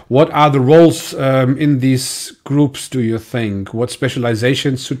beginning. What are the roles in these groups, do you think? What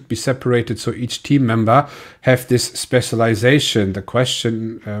specializations should be separated so each team member have this specialization? The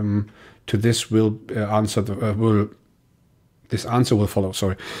question to this will answer this answer will follow.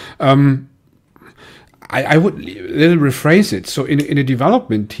 Sorry. I would little rephrase it. So in a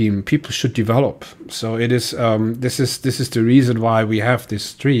development team, people should develop. So it is this is the reason why we have this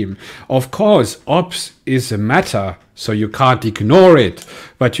stream. Of course, ops is a matter, so you can't ignore it,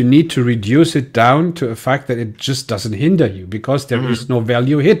 but you need to reduce it down to a fact that it just doesn't hinder you because there is no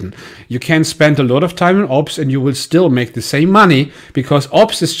value hidden. You can spend a lot of time in ops and you will still make the same money because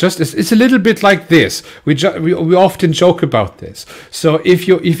ops is just it's a little bit like this. We often joke about this. So if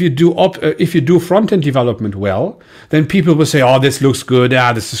you do front end development well, then people will say, oh, this looks good.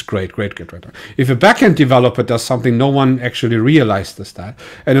 Yeah, this is great. If a backend developer does something, no one actually realizes that.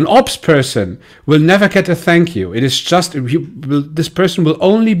 And an ops person will never get a thank you. It is just this person will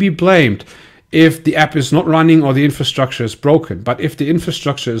only be blamed if the app is not running or the infrastructure is broken. But if the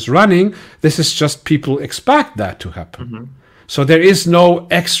infrastructure is running, this is just people expect that to happen. So there is no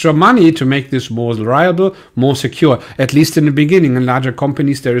extra money to make this more reliable, more secure, at least in the beginning. In larger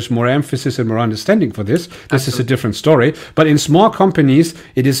companies, there is more emphasis and more understanding for this. This is a different story. But in small companies,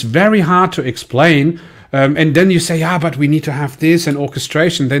 it is very hard to explain. And then you say, yeah, but we need to have this and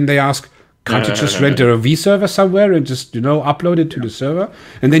orchestration. Then they ask, can't you just rent a V server somewhere and just, upload it to the server?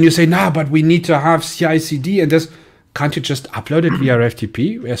 And then you say, nah, but we need to have CI/CD and this. Can't you just upload it via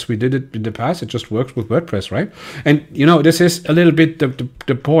FTP as we did it in the past? It just works with WordPress, right? And, this is a little bit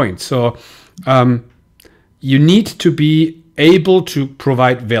the point. So you need to be able to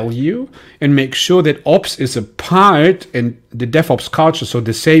provide value and make sure that ops is a part in the DevOps culture, so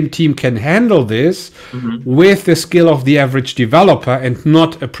the same team can handle this with the skill of the average developer and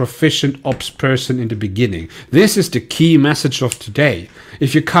not a proficient ops person in the beginning. This is the key message of today.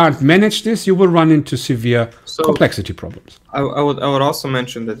 If you can't manage this, you will run into severe complexity problems. I would also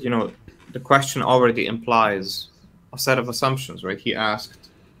mention that the question already implies a set of assumptions, right? He asked,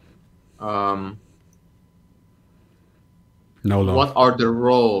 what are the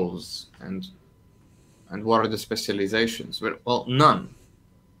roles and what are the specializations? Well, none,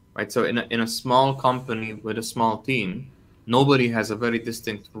 right? So in a small company with a small team, nobody has a very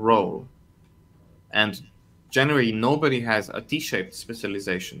distinct role, and generally nobody has a T-shaped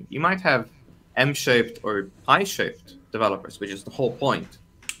specialization. You might have M-shaped or I-shaped developers, which is the whole point.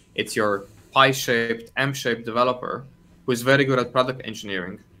 It's your pi-shaped, M-shaped developer who is very good at product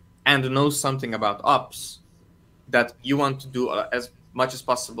engineering and knows something about ops, that you want to do as much as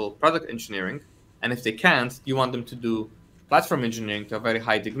possible product engineering, and if they can't, you want them to do platform engineering to a very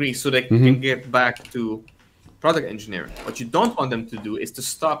high degree so they can get back to product engineering. What you don't want them to do is to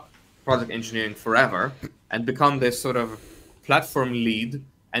stop product engineering forever and become this sort of platform lead,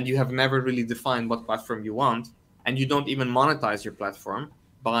 and you have never really defined what platform you want, and you don't even monetize your platform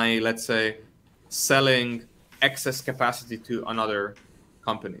by, let's say, selling excess capacity to another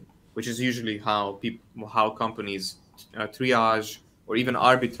company, which is usually how companies triage or even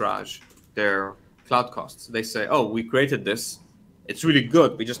arbitrage their cloud costs. They say, oh, we created this, it's really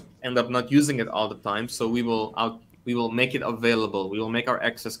good, we just end up not using it all the time, so we will make it available, we will make our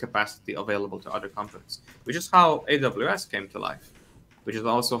excess capacity available to other companies, which is how AWS came to life, which is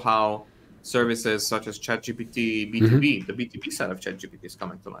also how services such as ChatGPT, B2B, the B2B side of ChatGPT is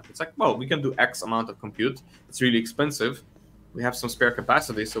coming to life. It's like, well, we can do X amount of compute, it's really expensive, we have some spare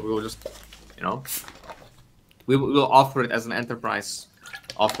capacity, so we will just, we will offer it as an enterprise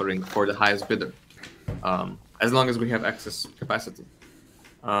offering for the highest bidder, as long as we have excess capacity.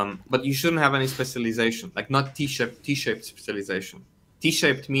 But you shouldn't have any specialization, like not T-shaped specialization.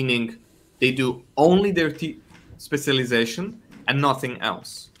 T-shaped meaning they do only their specialization and nothing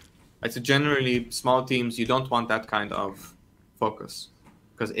else. Right? So generally, small teams, you don't want that kind of focus,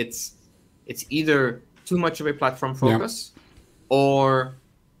 because it's either too much of a platform focus, or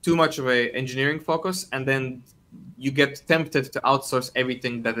too much of a engineering focus, and then you get tempted to outsource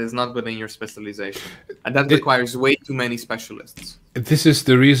everything that is not within your specialization, and that requires way too many specialists. This is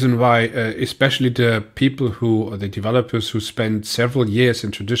the reason why, especially the developers who spend several years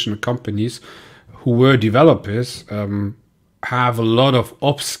in traditional companies, who were developers, have a lot of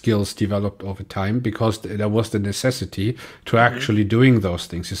ops skills developed over time, because there was the necessity to actually doing those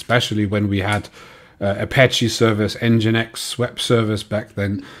things, especially when we had Apache servers, Nginx web servers back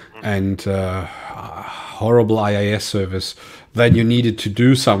then, and horrible IIS servers. Then you needed to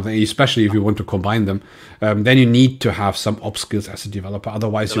do something, especially if you want to combine them. Then you need to have some ops skills as a developer.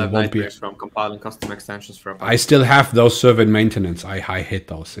 Otherwise, you won't be. From compiling custom extensions for Apache. I still have those server maintenance. I hate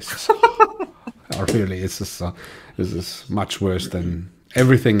those. Really, this is much worse than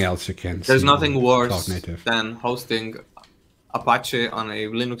everything else you can. There's nothing worse than hosting Apache on a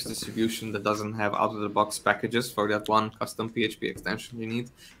Linux distribution that doesn't have out-of-the-box packages for that one custom PHP extension you need.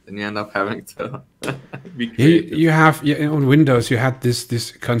 Then you end up having to be creative. You have on Windows, you had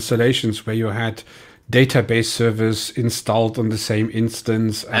these constellations where you had database servers installed on the same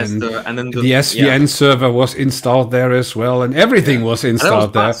instance, and the SVN server was installed there as well, and everything was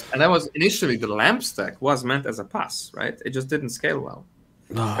installed there. And that was initially the LAMP stack was meant as a PaaS, right? It just didn't scale well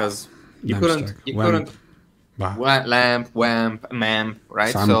because you couldn't LAMP, WAMP, MAMP,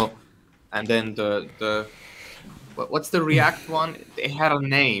 right? SAMP. So, and then the what's the React one? It had a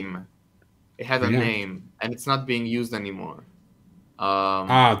name. It had a name, and it's not being used anymore.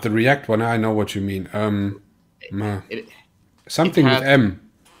 The React one. I know what you mean. Something with M.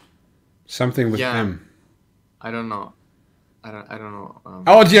 Something with M. I don't know. I don't know.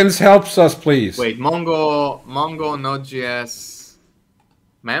 Audience helps us, please. Wait, Mongo Node.js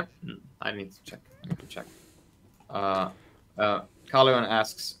map. I need to check. Kaleon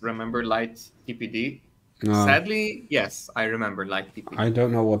asks, remember light TPD? No, Sadly, yes, I remember light TPD. I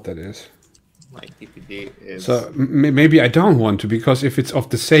don't know what that is. Light TPD is. So maybe I don't want to, because if it's of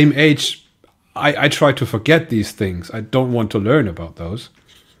the same age, I try to forget these things. I don't want to learn about those.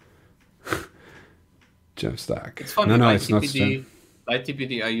 Jamstack. It's funny. No, Light it's not. Light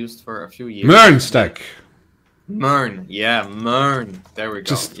TPD I used for a few years. Mern stack. Mern, yeah, Mern. There we go.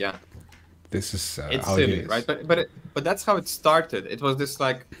 Just- yeah, This is it's how silly, it is. right? But that's how it started. It was this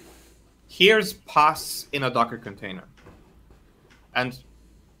like, here's PaaS in a Docker container, and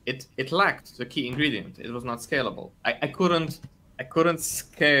it lacked the key ingredient. It was not scalable. I couldn't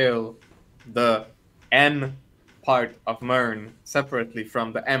scale the N part of Mern separately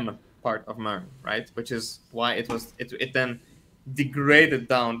from the M part of Mern, right? Which is why it then degraded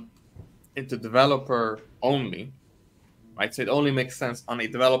down into developer only, right? So it only makes sense on a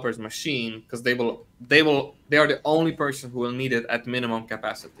developer's machine because they are the only person who will need it at minimum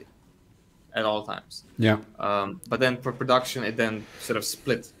capacity at all times. Yeah. But then for production, it then sort of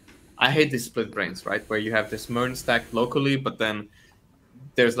split. I hate these split brains, right? Where you have this Mern stack locally, but then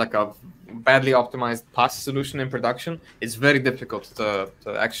there's like a badly optimized PaaS solution in production. It's very difficult to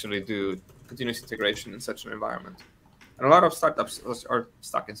actually do continuous integration in such an environment. And a lot of startups are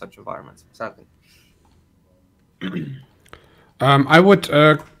stuck in such environments, sadly. I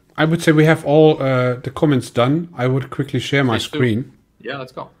would say we have all the comments done. I would quickly share my Stage two. screen. Yeah,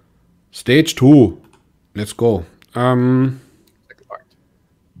 let's go. Stage 2. Let's go. Second part.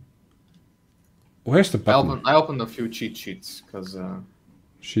 Where's the button? I opened a few cheat sheets because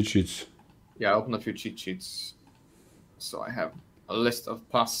Cheat sheets. I opened a few cheat sheets, so I have a list of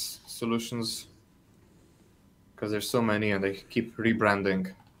PaaS solutions because there's so many and they keep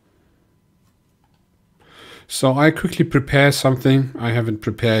rebranding. So I quickly prepare something. I haven't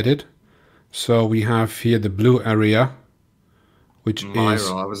prepared it. So we have here the blue area, which is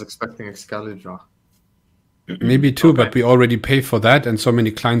I was expecting Excalibur. maybe two, Okay. but we already pay for that, and so many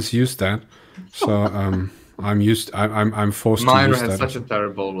clients use that. So I'm forced to Myra use has that. such a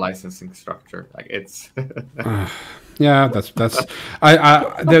terrible licensing structure. Like it's Yeah, that's.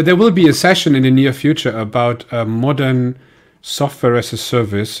 There will be a session in the near future about modern software as a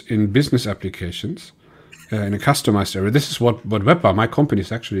service in business applications in a customized area. This is what Webbar, my company,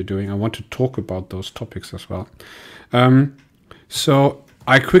 is actually doing. I want to talk about those topics as well. So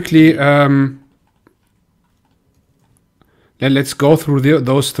I quickly let's go through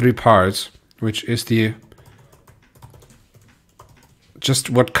those three parts, which is just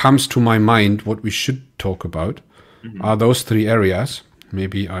what comes to my mind, what we should talk about. Are those three areas.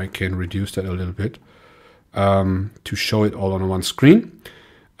 Maybe I can reduce that a little bit to show it all on one screen.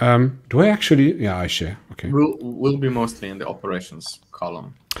 Do I actually? Yeah, I share. Okay. will be mostly in the operations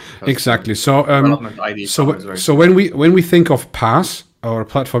column. Exactly. So Development ID column is very so when we think of PaaS or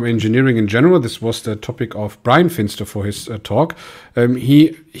platform engineering in general, this was the topic of Brian Finster for his talk.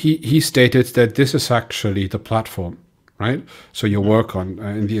 He stated that this is actually the platform, right? So you work on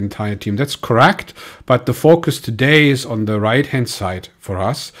in the entire team. That's correct. But the focus today is on the right-hand side for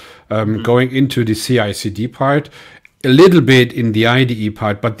us, going into the CI/CD part, a little bit in the IDE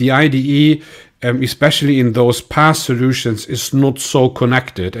part. But the IDE, especially in those PaaS solutions, is not so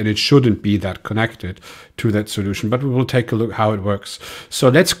connected, and it shouldn't be that connected to that solution. But we will take a look how it works. So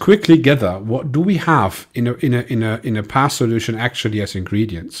let's quickly gather what do we have in a PaaS solution actually as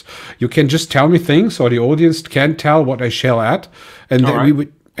ingredients. You can just tell me things, or the audience can tell what I shall add, and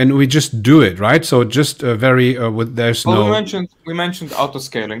then we just do it, right? So just very there's no. We mentioned auto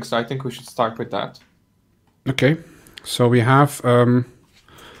scaling, so I think we should start with that. Okay, so we have.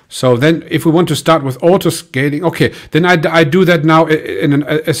 So then if we want to start with auto scaling, okay, then I do that now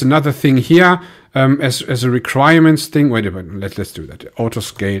as another thing here, as a requirements thing. Wait a minute, let's do that. Auto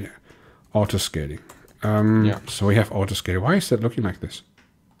scaling. So we have auto scaling. Why is that looking like this?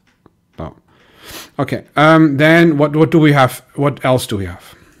 Oh. Okay, then what do we have? What else do we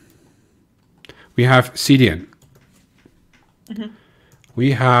have? We have CDN.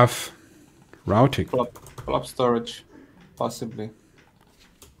 We have routing. Club storage, possibly.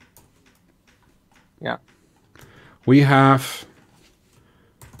 Yeah. We have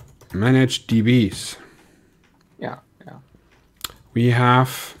managed DBs. Yeah. We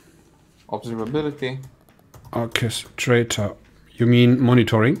have Observability. orchestrator. You mean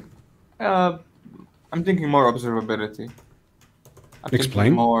monitoring? I'm thinking more observability.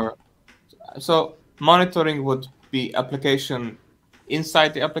 Explain. So monitoring would be application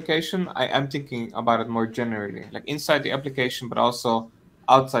inside the application, I'm thinking about it more generally, like inside the application, but also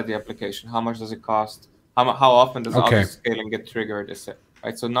outside the application. How much does it cost? How often does Okay. auto-scaling get triggered?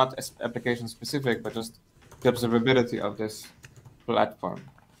 Right? So not application specific, but just the observability of this platform.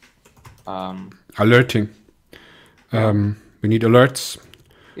 Alerting. We need alerts.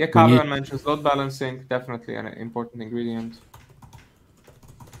 Yeah, Carlo mentions load balancing, definitely an important ingredient.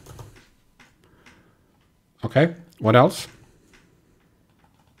 Okay, what else?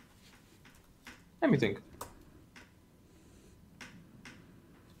 Let me think.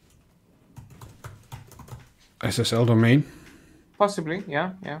 SSL domain? Possibly,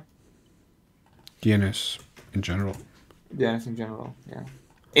 yeah. DNS in general. DNS in general, yeah.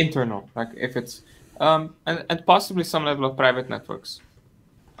 Internal, like if it's and possibly some level of private networks.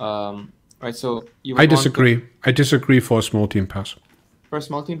 Right, so I disagree. I disagree for a small team PaaS. For a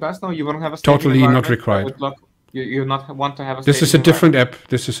small team PaaS, no, you won't have a totally not required. You not want to have a. This is a different app.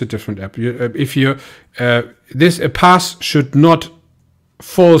 This is a different app. If you this a PaaS should not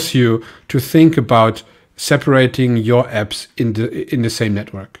force you to think about separating your apps in the same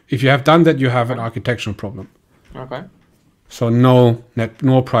network. If you have done that, you have an architectural problem. Okay. So no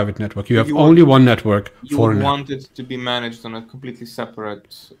private network. You have only one network for an app. You want it to be managed on a completely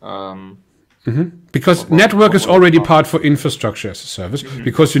separate. Because network is already part for infrastructure as a service,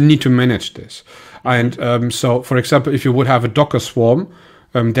 because you need to manage this. And so, for example, if you would have a Docker swarm,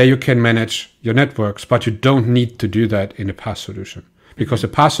 there you can manage your networks, but you don't need to do that in a PaaS solution, because the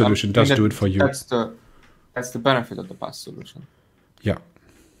PaaS solution does do it for you. That's the benefit of the PaaS solution. Yeah.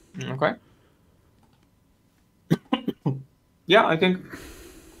 Okay. Yeah, I think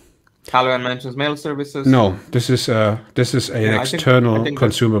Caloran mentions mail services. No, this is an external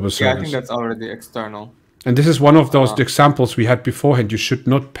consumable service. Yeah, I think that's already external. And this is one of those examples we had beforehand. You should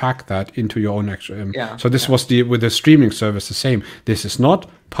not pack that into your own actual. So this was with the streaming service the same. This is not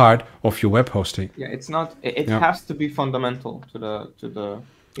part of your web hosting. Yeah, it's not. It has to be fundamental to the.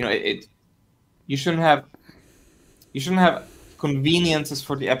 You shouldn't have conveniences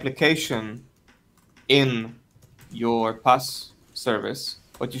for the application in your PaaS service.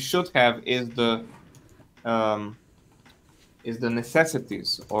 What you should have is the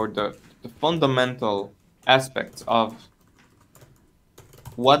necessities or the fundamental aspects of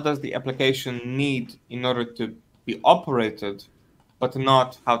what does the application need in order to be operated, but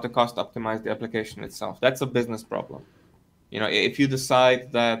not how to cost optimize the application itself. That's a business problem. If you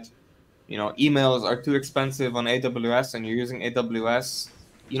decide that emails are too expensive on AWS and you're using AWS,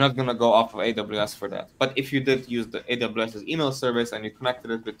 you're not going to go off of AWS for that. But if you did use the AWS's email service and you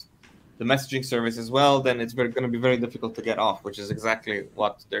connected it with the messaging service as well, then it's going to be very difficult to get off, which is exactly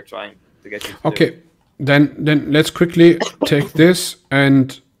what they're trying to get you to do. Then let's quickly take this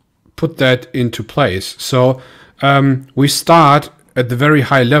and put that into place. So we start at the very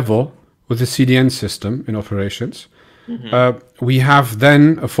high level with the CDN system in operations. We have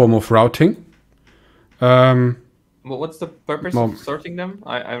then a form of routing. Well, what's the purpose of sorting them?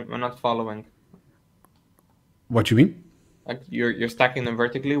 I'm not following. What do you mean? Like you're stacking them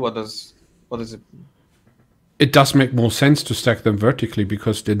vertically. What is it? It does make more sense to stack them vertically,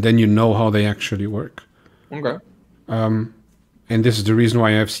 because then you know how they actually work. Okay. And this is the reason why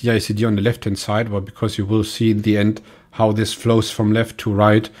I have CI/CD on the left-hand side, well, because you will see in the end how this flows from left to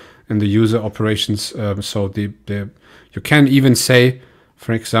right in the user operations. So you can even say,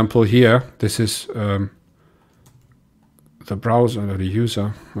 for example, here this is the browser, or the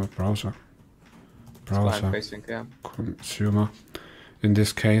user, or browser facing, yeah. Consumer in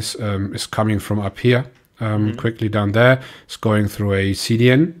this case is coming from up here, quickly down there. It's going through a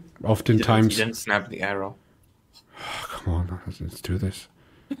CDN. Oftentimes, you didn't snap the arrow. Oh, come on, let's do this.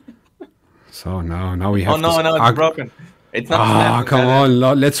 So now we have. Oh no, it's broken. It's not. Ah, come on,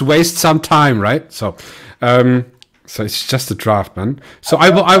 let's waste some time, right? So it's just a draft, man. So I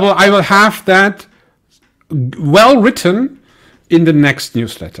will have that well written in the next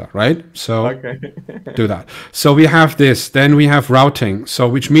newsletter, right? So okay. Do that. So we have this, then we have routing. So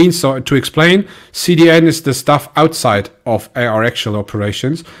which means, so to explain, CDN is the stuff outside of our actual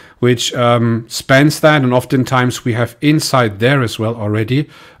operations, which spans that, and oftentimes we have inside there as well already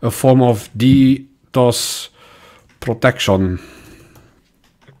a form of DDoS protection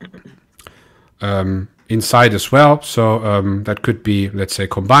inside as well. So that could be, let's say,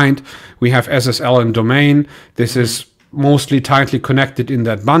 combined. We have SSL and domain. This is mostly tightly connected in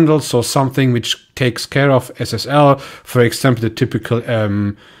that bundle. So something which takes care of SSL, for example, the typical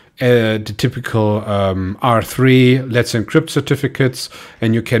R3 Let's Encrypt certificates,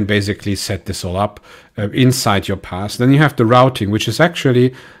 and you can basically set this all up inside your PaaS. Then you have the routing, which is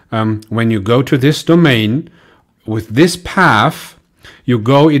actually when you go to this domain with this path, you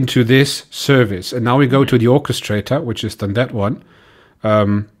go into this service. And now we go to the orchestrator, which is then that one.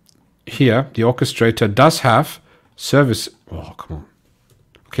 Here, the orchestrator does have service. Oh, come on.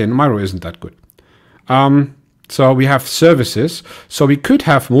 Okay, Miro isn't that good. So we have services. So we could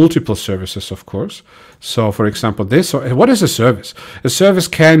have multiple services, of course. So for example, this. So what is a service? A service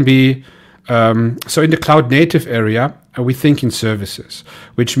can be, so in the cloud native area, we think in services,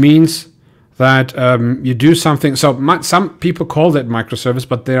 which means that you do something. So some people call that microservice,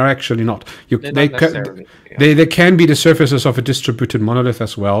 but they are actually not. They can be the services of a distributed monolith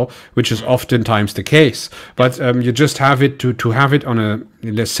as well, which is oftentimes the case. But you just have it to have it on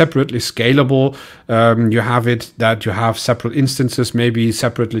a separately scalable. You have it that you have separate instances, maybe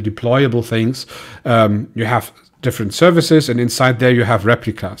separately deployable things. You have different services, and inside there you have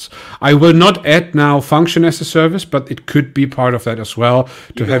replicas. I will not add now function as a service, but it could be part of that as well.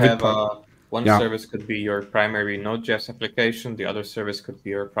 One service could be your primary Node.js application. The other service could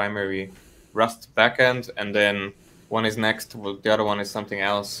be your primary Rust backend, and then one is next. Well, the other one is something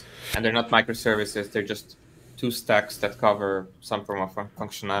else, and they're not microservices. They're just two stacks that cover some form of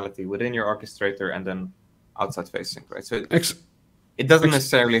functionality within your orchestrator and then outside facing, right? So it doesn't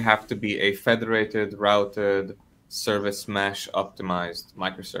necessarily have to be a federated, routed, service mesh optimized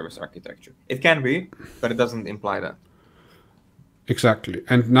microservice architecture. It can be, but it doesn't imply that. Exactly.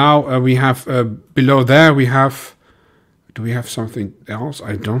 And now we have below there we have. Do we have something else?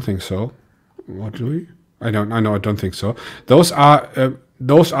 I don't think so. What do we? I don't think so. Those are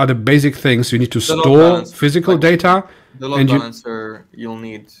the basic things you need to store physical data. The load balancer, you'll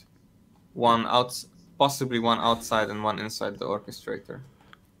need possibly one outside and one inside the orchestrator.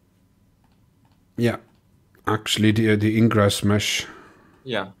 Yeah, actually the ingress mesh.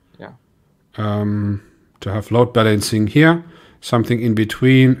 Yeah. To have load balancing here. Something in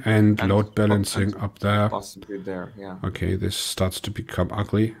between and load balancing up there. Possibly there, yeah. Okay, this starts to become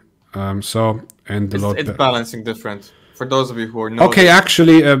ugly. It's balancing different. For those of you who are okay,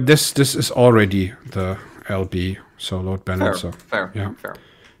 actually, this is already the LB, so load balancer. Fair.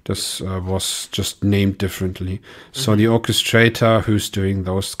 This was just named differently. So the orchestrator who's doing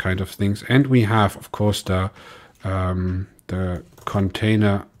those kind of things, and we have, of course, the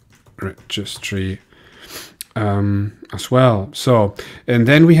container registry. As well. So, and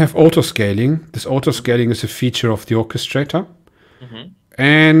then we have auto-scaling. This auto-scaling is a feature of the orchestrator.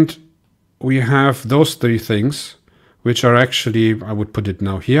 And we have those three things, which are actually, I would put it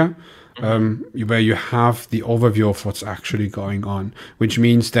now here, where you have the overview of what's actually going on, which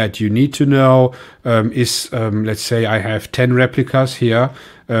means that you need to know, let's say I have 10 replicas here.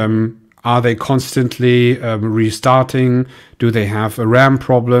 Are they constantly restarting? Do they have a RAM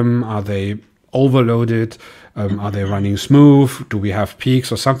problem? Are they overloaded? Are they running smooth? Do we have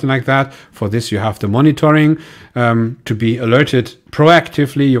peaks or something like that? For this, you have the monitoring to be alerted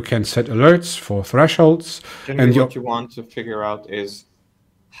proactively. You can set alerts for thresholds. Generally, what you want to figure out is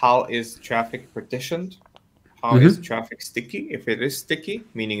how is traffic partitioned? How is traffic sticky? If it is sticky,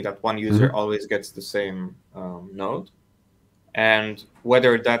 meaning that one user always gets the same node, and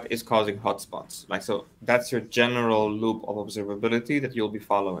whether that is causing hotspots. So that's your general loop of observability that you'll be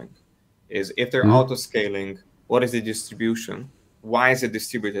following. Is if they're auto-scaling, what is the distribution? Why is it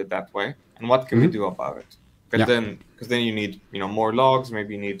distributed that way? And what can we do about it? Because then you need more logs.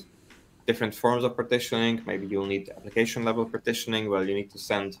 Maybe you need different forms of partitioning. Maybe you'll need application level partitioning. Well, you need to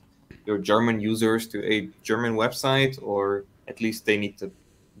send your German users to a German website, or at least they need to,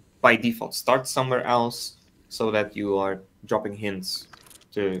 by default, start somewhere else, so that you are dropping hints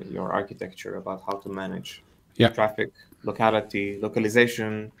to your architecture about how to manage traffic,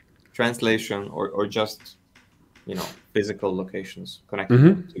 localization, translation, or just physical locations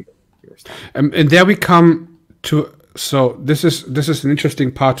connected to your stack. And there we come to. So this is an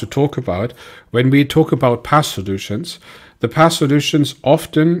interesting part to talk about when we talk about PaaS solutions. The PaaS solutions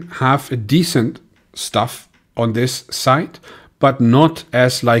often have a decent stuff on this side, but not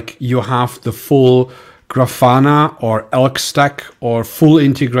as like you have the full Grafana or Elk stack or full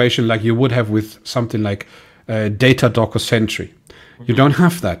integration like you would have with something like Datadog or Sentry. You don't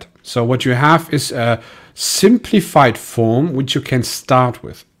have that. So what you have is a simplified form which you can start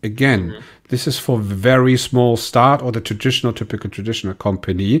with. Again, this is for very small start or the typical traditional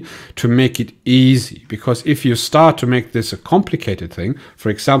company to make it easy. Because if you start to make this a complicated thing, for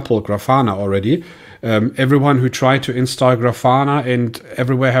example, Grafana already, everyone who tried to install Grafana and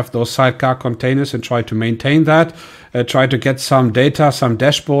everywhere have those sidecar containers and try to maintain that, try to get some data, some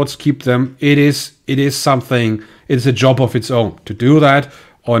dashboards, keep them. It is something. It's a job of its own to do that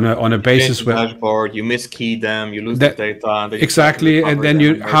on a basis where dashboard, you miskey them, you lose the data. Exactly, and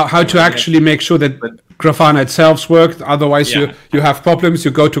then how to actually make sure that Grafana itself worked. Otherwise, Yeah. you have problems.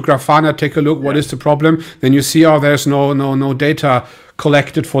 You go to Grafana, take a look. What is the problem? Then you see, oh, there's no data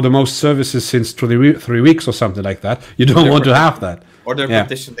collected for the most services since 3 weeks or something like that. You don't want to have that. Or they're Yeah.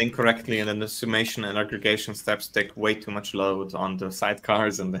 partitioned incorrectly, and then the summation and aggregation steps take way too much load on the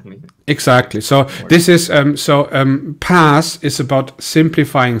sidecars, and then Exactly. So this is PaaS is about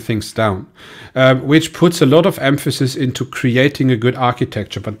simplifying things down, which puts a lot of emphasis into creating a good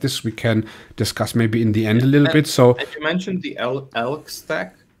architecture. But this we can discuss maybe in the end a little bit. So and you mentioned the ELK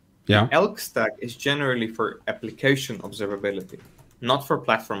stack. yeah, ELK stack is generally for application observability, not for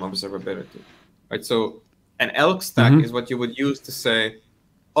platform observability, right? So an ELK stack is what you would use to say,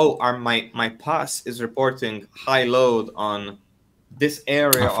 oh, my PaaS is reporting high load on this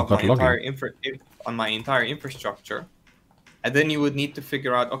area of my entire infrastructure. And then you would need to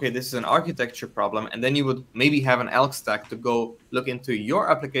figure out, okay, this is an architecture problem. And then you would maybe have an ELK stack to go look into your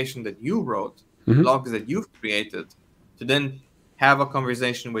application that you wrote, logs that you've created, to then have a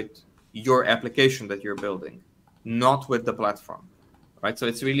conversation with your application that you're building, not with the platform, right? So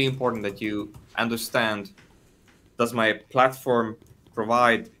it's really important that you understand, does my platform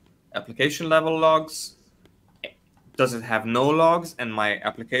provide application level logs? Does it have no logs and my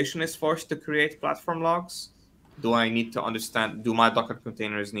application is forced to create platform logs? Do I need to understand, do my Docker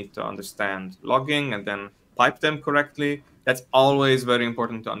containers need to understand logging and then pipe them correctly? That's always very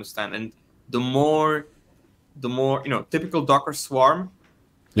important to understand. And the more, typical Docker swarm,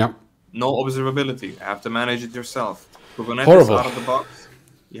 yeah, no observability. You have to manage it yourself. Kubernetes Horrible. out of the box,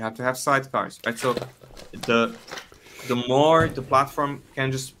 you have to have sidecars, right? So the more the platform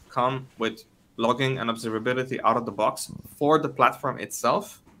can just come with logging and observability out of the box for the platform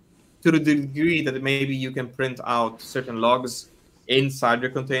itself, to the degree that maybe you can print out certain logs inside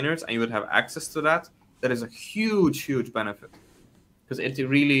your containers and you would have access to that, that is a huge, huge benefit. Because it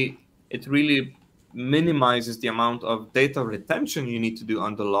really minimizes the amount of data retention you need to do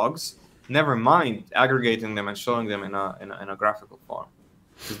on the logs, never mind aggregating them and showing them in a graphical form.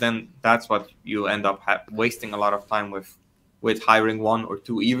 Because then that's what you end up wasting a lot of time with hiring 1 or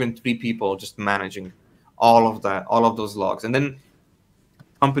 2, even 3 people just managing all of those logs. And then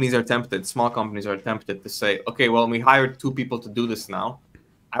small companies are tempted to say, okay, well, we hired 2 people to do this now.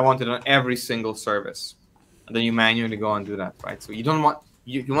 I want it on every single service. And then you manually go and do that, right? So you don't want,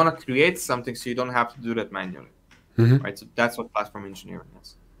 you want to create something so you don't have to do that manually, right? So that's what platform engineering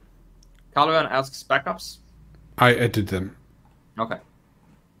is. Caliban asks backups. I added them. Okay.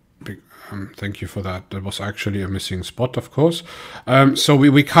 Thank you for that. That was actually a missing spot, of course. So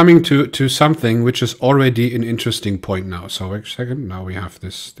we're coming to something which is already an interesting point now. So wait a second. Now we have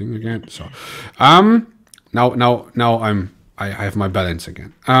this thing again. So now I have my balance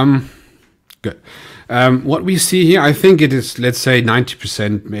again. Good. What we see here, I think it is, let's say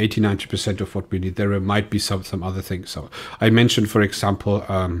 90%, 80-90% of what we need. There might be some other things. So I mentioned, for example,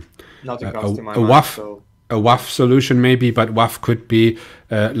 a WAF solution maybe, but WAF could be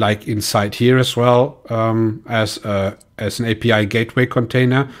like inside here as well, as an API gateway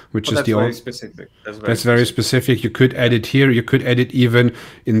container, which is very specific. That's very specific. You could add it here. You could add it even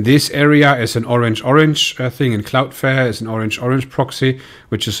in this area as an orange thing in Cloudflare, as an orange proxy,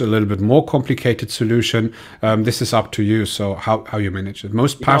 which is a little bit more complicated solution. This is up to you. So how you manage it.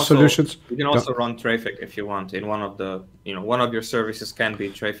 Most PaaS solutions. You can also run Traefik if you want. In one of the, one of your services can be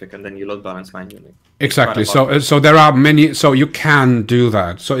Traefik, and then you load balance manually. Exactly. So there are many. So you can do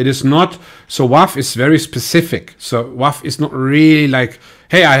that. So it is not. So WAF is very specific. So WAF is not really like,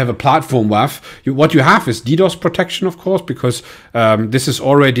 hey, I have a platform WAF. What you have is DDoS protection, of course, because this is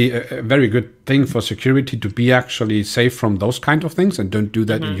already a very good thing for security to be actually safe from those kind of things, and don't do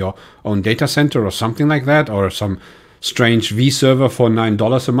that in your own data center or something like that, or some strange V server for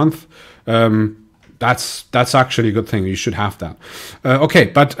 $9 a month. That's actually a good thing. You should have that. Okay,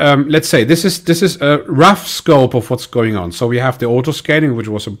 but let's say this is a rough scope of what's going on. So we have the auto scaling, which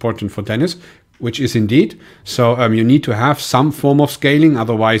was important for Dennis, which is indeed. So you need to have some form of scaling.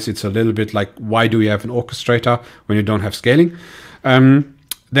 Otherwise, it's a little bit like, why do you have an orchestrator when you don't have scaling?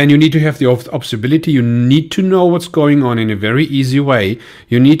 Then you need to have the observability. You need to know what's going on in a very easy way.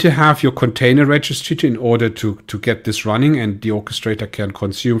 You need to have your container registry in order to get this running, and the orchestrator can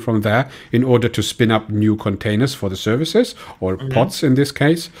consume from there in order to spin up new containers for the services, or pods in this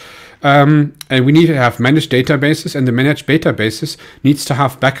case. And we need to have managed databases, and the managed databases needs to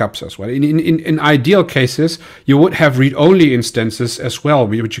have backups as well. In ideal cases, you would have read-only instances as well,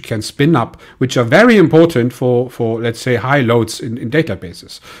 which you can spin up, which are very important for let's say, high loads in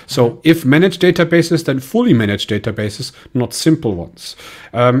databases. So if managed databases, then fully managed databases, not simple ones.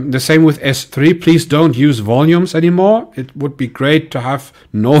 The same with S3. Please don't use volumes anymore. It would be great to have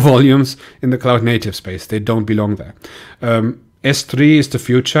no volumes in the cloud native space. They don't belong there. S3 is the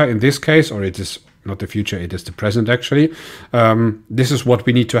future in this case, or it is not the future, it is the present actually. This is what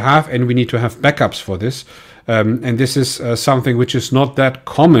we need to have, and we need to have backups for this. And this is something which is not that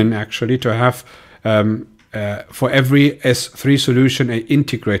common actually to have for every S3 solution an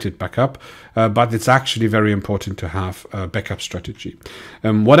integrated backup, but it's actually very important to have a backup strategy.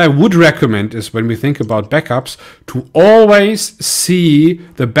 What I would recommend is, when we think about backups, to always see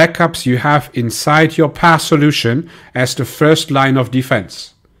the backups you have inside your PaaS solution as the first line of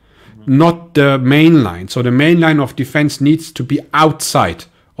defense, not the main line. So the main line of defense needs to be outside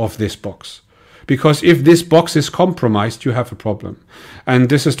of this box. Because if this box is compromised, you have a problem. And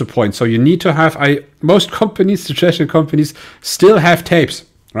this is the point. So you need to have, most companies, traditional companies, still have tapes,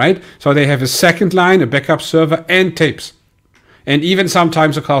 right? So they have a second line, a backup server, and tapes. And even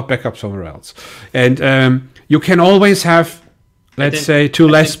sometimes a cloud backup somewhere else. And you can always have, let's say,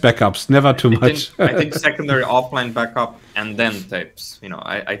 less backups, never too much. I think secondary offline backup and then tapes. You know,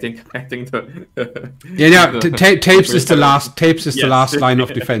 I think the tapes is the last. Tapes is the last line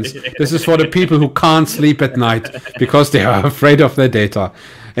of defense. This is for the people who can't sleep at night because they are afraid of their data,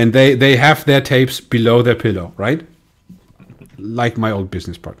 and they have their tapes below their pillow, right? Like my old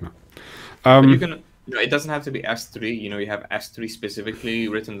business partner. You can. You know, it doesn't have to be S3. You know, you have S3 specifically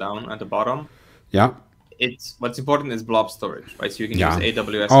written down at the bottom. Yeah. It's what's important is blob storage, right? So you can use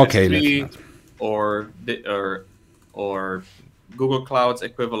AWS S3 or Google Cloud's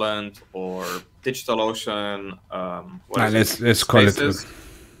equivalent, or DigitalOcean. Let's call it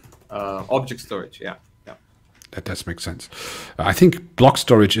object storage. Yeah. That does make sense. I think block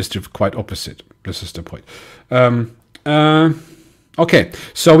storage is the quite opposite. This is the point. Okay,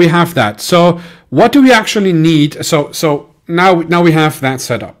 so we have that. So what do we actually need? So now we have that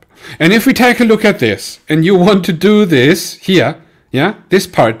set up. And if we take a look at this, and you want to do this here, yeah, this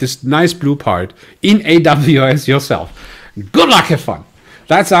part, this nice blue part, in AWS yourself, good luck, have fun.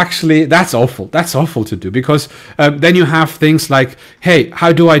 That's awful. That's awful to do, because then you have things like, hey,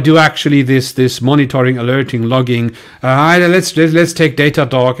 how do I do actually this monitoring, alerting, logging? Let's take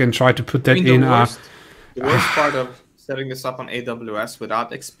Datadog and try to put that in. The worst part of setting this up on AWS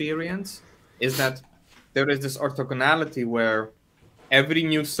without experience is that there is this orthogonality where every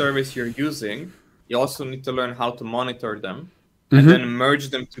new service you're using, you also need to learn how to monitor them and then merge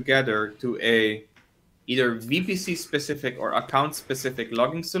them together to a either VPC specific or account specific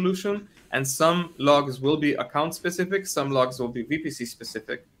logging solution. And some logs will be account specific, some logs will be VPC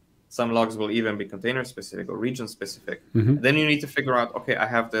specific, some logs will even be container specific or region specific. Then you need to figure out, okay, I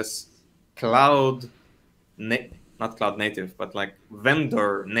have this not cloud native, but like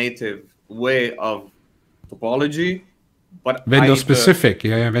vendor native way of topology. But vendor specific,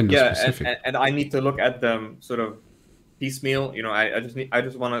 vendor specific, and I need to look at them sort of piecemeal. You know, I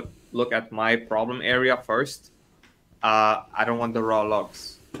just want to look at my problem area first. I don't want the raw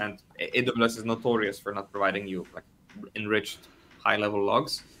logs, and AWS is notorious for not providing you like enriched high-level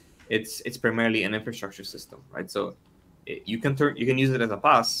logs. It's primarily an infrastructure system, right? So you can use it as a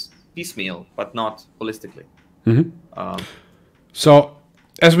PaaS piecemeal, but not holistically. So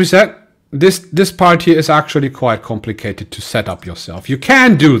as we said, this part here is actually quite complicated to set up yourself. You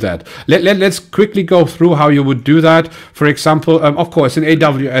can do that. Let's quickly go through how you would do that. For example, of course, in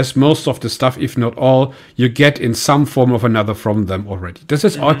AWS, most of the stuff, if not all, you get in some form or another from them already. This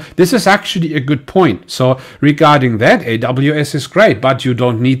is actually a good point. So regarding that, AWS is great, but you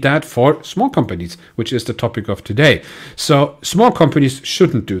don't need that for small companies, which is the topic of today. So small companies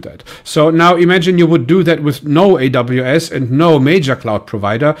shouldn't do that. So now imagine you would do that with no AWS and no major cloud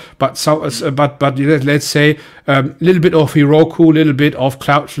provider, but let's say a little bit of Heroku, a little bit of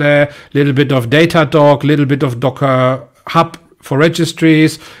Cloudflare, a little bit of Datadog, a little bit of Docker Hub for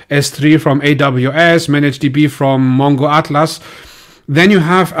registries, S3 from AWS, ManageDB from Mongo Atlas. Then you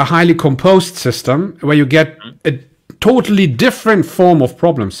have a highly composed system where you get a totally different form of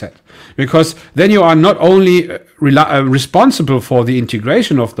problem set, because then you are not only responsible for the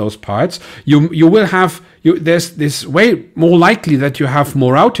integration of those parts, you will have there's this way more likely that you have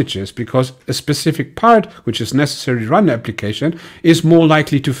more outages, because a specific part which is necessary to run the application is more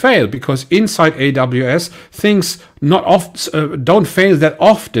likely to fail, because inside AWS things don't fail that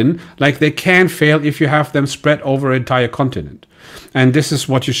often like they can fail if you have them spread over an entire continent. And this is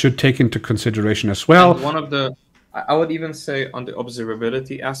what you should take into consideration as well. And one of the, I would even say on the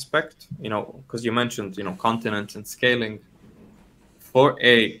observability aspect, because you mentioned, continents and scaling. For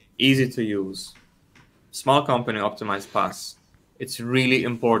a easy to use, small company optimized PaaS, it's really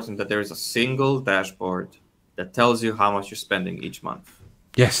important that there is a single dashboard that tells you how much you're spending each month.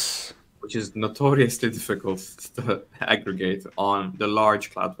 Yes. Which is notoriously difficult to aggregate on the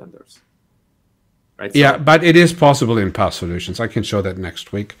large cloud vendors. Right? Yeah, but it is possible in PaaS solutions. I can show that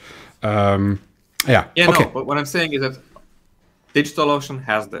next week. Yeah. Yeah, okay. no, but what I'm saying is that DigitalOcean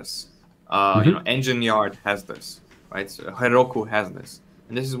has this. Engine Yard has this. Right? So Heroku has this.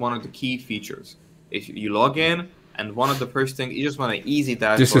 And this is one of the key features. If you log in, and one of the first things, you just want an easy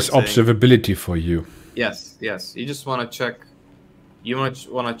dashboard. This is observability for you. Yes, yes. You just want to check. You want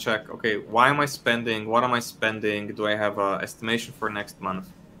to check, okay, why am I spending? What am I spending? Do I have an estimation for next month?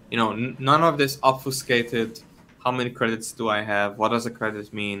 None of this obfuscated. How many credits do I have? What does a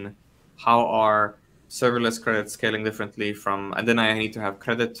credit mean? How are serverless credits scaling differently from, and then I need to have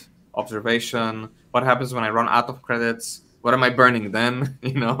credit observation. What happens when I run out of credits? What am I burning then?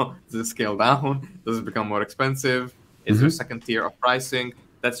 Does it scale down? Does it become more expensive? Is there a second tier of pricing?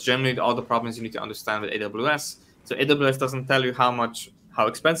 That's generally all the problems you need to understand with AWS. So AWS doesn't tell you how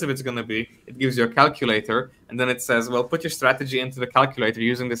expensive it's going to be. It gives you a calculator, and then it says, well, put your strategy into the calculator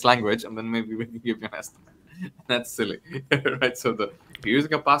using this language, and then maybe we can give you an estimate. That's silly, right? So if you're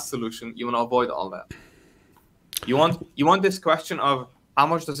using a PaaS solution, you want to avoid all that. You want this question of how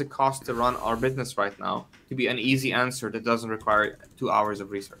much does it cost to run our business right now to be an easy answer that doesn't require 2 hours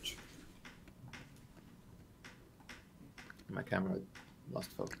of research. My camera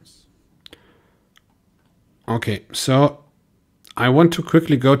lost focus. Okay, so I want to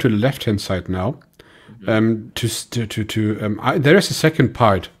quickly go to the left-hand side now. There is a second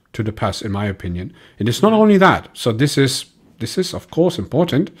part to the PaaS, in my opinion. It is not only that. So this is of course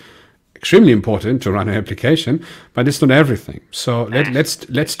important, extremely important to run an application, but it's not everything. So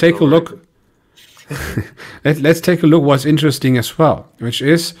let's take a look. let's take a look what's interesting as well, which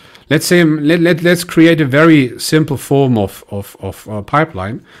is, let's say let's create a very simple form of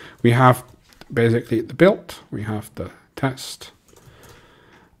pipeline. We have basically the build, we have the test,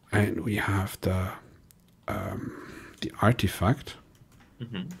 and we have the artifact.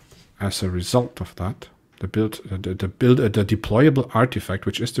 As a result of that, the deployable artifact,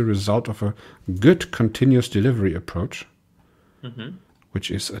 which is the result of a good continuous delivery approach, which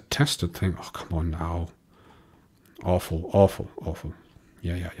is a tested thing. Oh, come on now. Awful.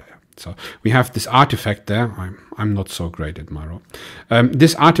 Yeah. So we have this artifact there. I'm not so great at Miro.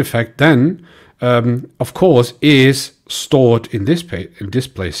 This artifact then, of course, is stored in this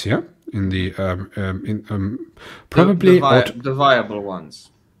place here, in the probably the viable ones.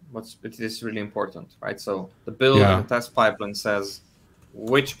 It is really important, right? So the build and the test pipeline says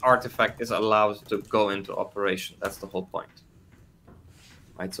which artifact is allowed to go into operation. That's the whole point.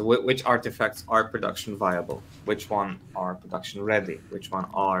 Right, so which artifacts are production viable, which one are production ready, which one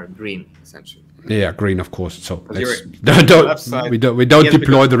are green, essentially. Yeah, green, of course. So we don't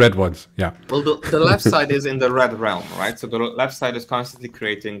deploy the red ones. Yeah. Well, the left side is in the red realm, right? So the left side is constantly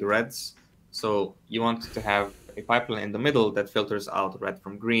creating the reds. So you want to have a pipeline in the middle that filters out red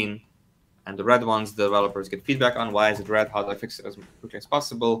from green, and the red ones the developers get feedback on. Why is it red? How do I fix it as quickly as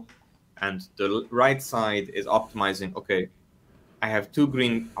possible? And the right side is optimizing. Okay, I have 2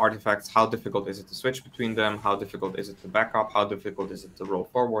 green artifacts. How difficult is it to switch between them? How difficult is it to back up? How difficult is it to roll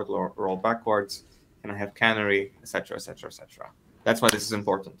forward or roll backwards? Can I have canary, etc., etc., etc.? That's why this is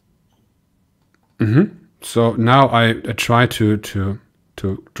important. So now I try to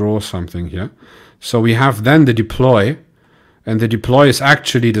draw something here. So we have then the deploy, and the deploy is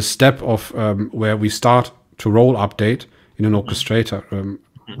actually the step of where we start to roll update in an orchestrator.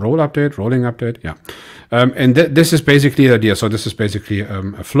 Rolling update, yeah. And this is basically the idea. So this is basically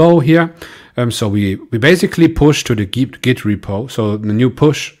a flow here. So we basically push to the Git repo. So the new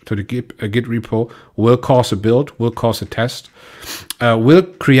push to the Git repo will cause a build, will cause a test, will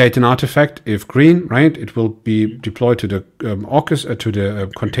create an artifact if green, right? It will be deployed to the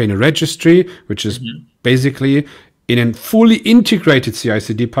container registry, which is basically in a fully integrated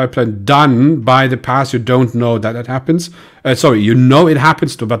CI/CD pipeline done by the PaaS. You don't know that it happens. You know it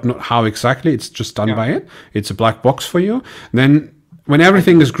happens, but not how exactly. It's just done by it. It's a black box for you. Then when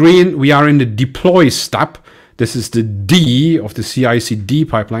everything is green, we are in the deploy step. This is the D of the CI/CD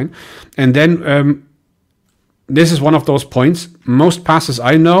pipeline. And then this is one of those points. Most PaaSes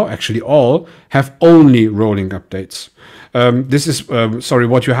I know, actually all, have only rolling updates. This is, sorry,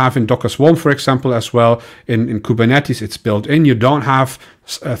 what you have in Docker Swarm, for example, as well. In Kubernetes, it's built in. You don't have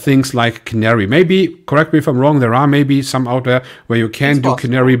things like Canary. Maybe, correct me if I'm wrong, there are maybe some out there where you can do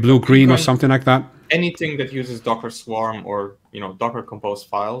Canary blue, green, or something like that. Anything that uses Docker Swarm or Docker Compose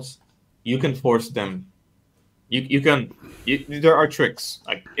files, you can force them. There are tricks.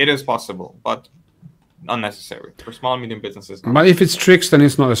 Like, it is possible, but unnecessary for small and medium businesses. But if it's tricks, then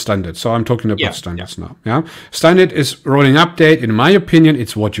it's not a standard. So I'm talking about standards now. Yeah, standard is rolling update. In my opinion,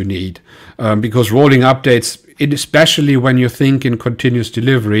 it's what you need, because rolling updates, especially when you think in continuous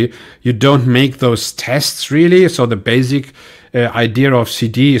delivery, you don't make those tests really. So the basic idea of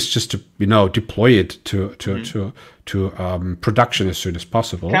CD is just to deploy it to production as soon as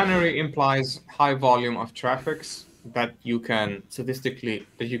possible. Canary implies high volume of traffics that you can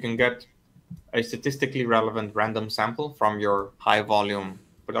get a statistically relevant random sample from your high volume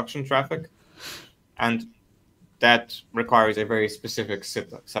production traffic, and that requires a very specific set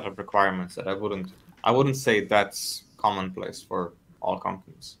of requirements that I wouldn't say that's commonplace for all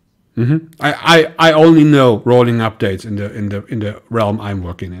companies. I only know rolling updates in the realm I'm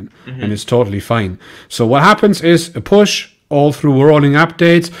working in, and it's totally fine. So what happens is a push all through rolling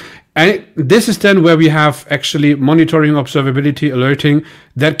updates. And this is then where we have actually monitoring, observability, alerting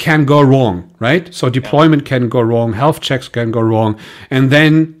that can go wrong, right? So deployment can go wrong, health checks can go wrong. And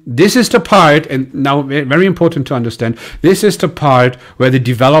then this is the part, and now very important to understand, this is the part where the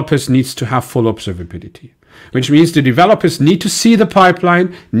developers needs to have full observability, which means the developers need to see the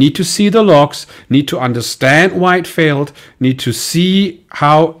pipeline, need to see the logs, need to understand why it failed, need to see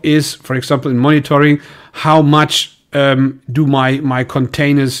how is, for example, in monitoring, how much do my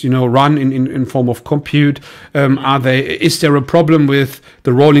containers run in form of compute? Is there a problem with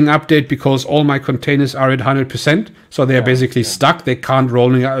the rolling update because all my containers are at 100%, so they are basically stuck, they can't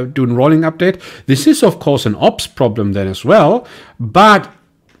do a rolling update? This is of course an ops problem then as well, but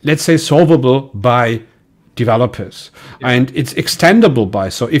let's say solvable by developers, and it's extendable by,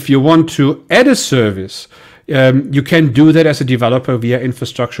 so if you want to add a service, you can do that as a developer via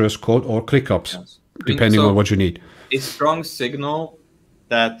infrastructure as code or ClickOps, depending on what you need. A strong signal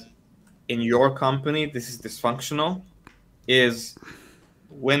that in your company this is dysfunctional is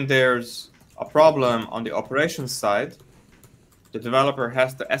when there's a problem on the operations side, the developer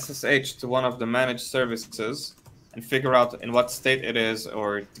has to SSH to one of the managed services and figure out in what state it is,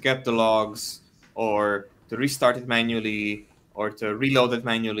 or to get the logs, or to restart it manually, or to reload it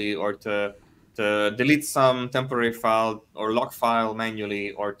manually, or to delete some temporary file or log file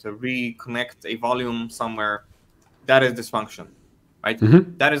manually, or to reconnect a volume somewhere. That is dysfunction, right?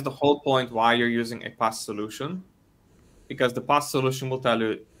 That is the whole point why you're using a PaaS solution, because the PaaS solution will tell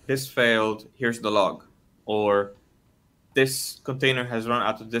you this failed, here's the log, or this container has run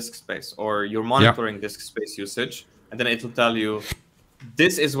out of disk space, or you're monitoring disk space usage, and then it will tell you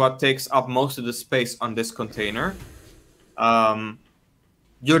this is what takes up most of the space on this container.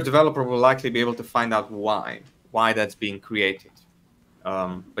 Your developer will likely be able to find out why that's being created.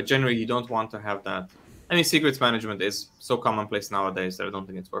 But generally, you don't want to have that. I mean, secrets management is so commonplace nowadays that I don't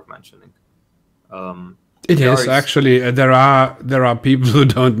think it's worth mentioning. It is actually. There are people who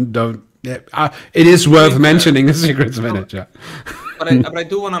don't. It is worth mentioning a secrets manager. But I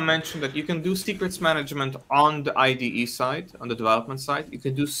do want to mention that you can do secrets management on the IDE side, on the development side. You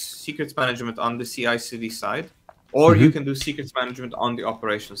can do secrets management on the CI/CD side, or you can do secrets management on the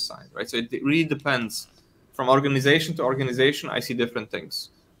operations side, right? So it really depends. From organization to organization, I see different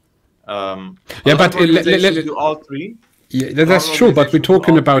things. But let's do all three. Yeah, that's true. But we're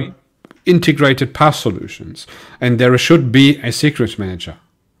talking about integrated PaaS solutions, and there should be a secrets manager.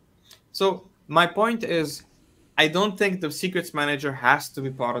 So my point is, I don't think the secrets manager has to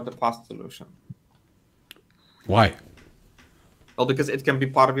be part of the PaaS solution. Why? Well, because it can be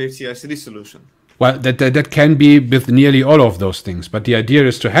part of your CI/CD solution. Well, that can be with nearly all of those things, but the idea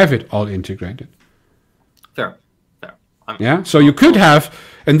is to have it all integrated. Fair. So you could have,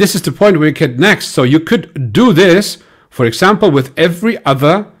 and this is the point we get next. So you could do this, for example, with every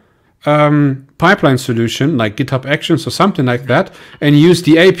other pipeline solution like GitHub Actions or something like that, and use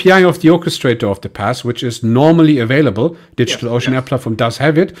the API of the orchestrator of the PaaS, which is normally available. DigitalOcean App Platform does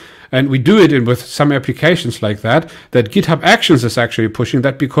have it, and we do it with some applications like that. That GitHub Actions is actually pushing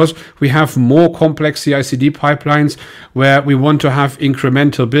that because we have more complex CI/CD pipelines where we want to have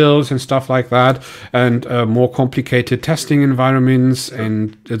incremental builds and stuff like that, and more complicated testing environments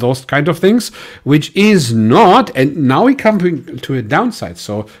and those kind of things, which is not. And now we come to a downside.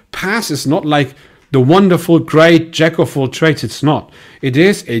 So PaaS is not like the wonderful, great jack of all trades. It's not. It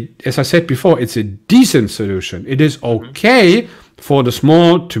is, as I said before, it's a decent solution. It is okay for the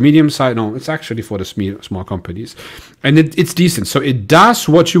small to medium size. No, it's actually for the small companies, and it's decent. So it does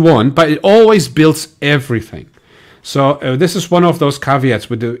what you want, but it always builds everything. So this is one of those caveats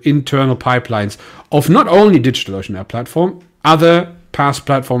with the internal pipelines of not only DigitalOcean App Platform, other PaaS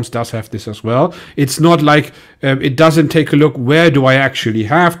platforms does have this as well. It's not like it doesn't take a look, where do I actually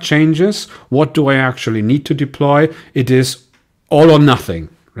have changes? What do I actually need to deploy? It is all or nothing,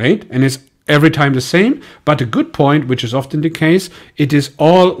 right? And it's every time the same. But a good point, which is often the case, it is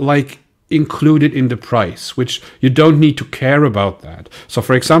all like included in the price, which you don't need to care about that. So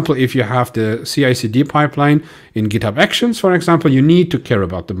for example, if you have the CI/CD pipeline in GitHub Actions, for example, you need to care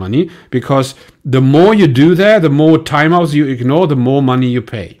about the money, because the more you do there, the more timeouts you ignore, the more money you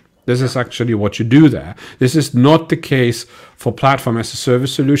pay. This is actually what you do there. This is not the case for platform as a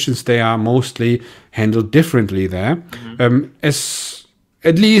service solutions. They are mostly handled differently there, as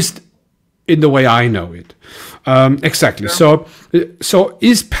at least in the way I know it. Exactly. So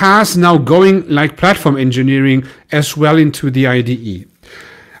is PaaS now going like platform engineering as well into the IDE?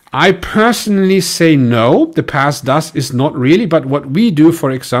 I personally say no. The PaaS does is not really. But what we do,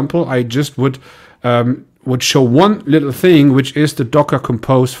 for example, I just would show one little thing, which is the Docker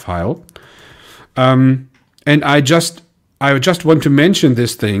Compose file, and I just want to mention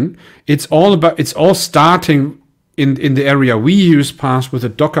this thing. It's all starting in the area we use PaaS with a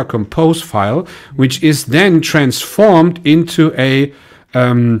Docker Compose file, which is then transformed into a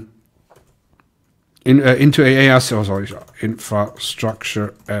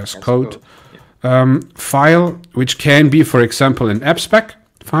infrastructure as code file, which can be, for example, an AppSpec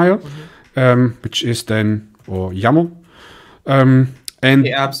file, which is then, or YAML, and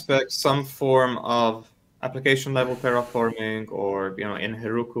the AppSpec, some form of application level terraforming, or in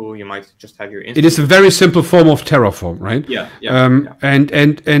Heroku you might just have your instance. It is a very simple form of Terraform, right?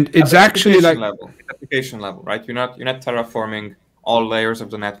 And it's actually like application level, right? You're not terraforming all layers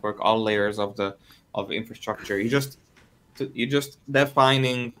of the network, all layers of infrastructure. You're just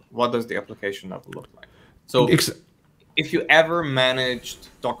defining what does the application level look like. So if you ever managed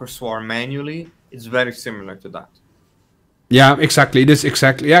Docker Swarm manually, it's very similar to that. Yeah, exactly. It is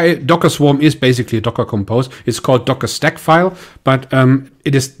exactly. Yeah, Docker Swarm is basically a Docker Compose. It's called Docker Stack file, but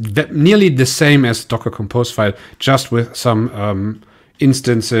it is nearly the same as Docker Compose file, just with some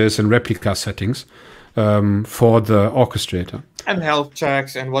instances and replica settings for the orchestrator. And health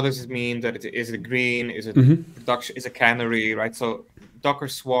checks, and what does it mean? That is it green? Is it production? Is a canary, right? So Docker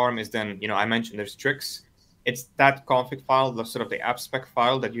Swarm is then, I mentioned there's tricks. It's that config file, the sort of the AppSpec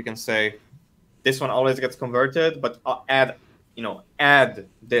file that you can say, this one always gets converted, but I'll add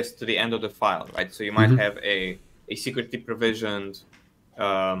this to the end of the file, right? So you might have a secretly provisioned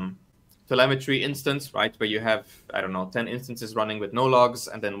telemetry instance, right, where you have, I don't know, 10 instances running with no logs,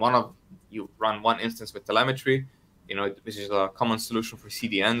 and then you run one instance with telemetry, which is a common solution for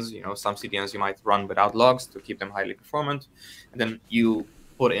CDNs. Some CDNs you might run without logs to keep them highly performant, and then you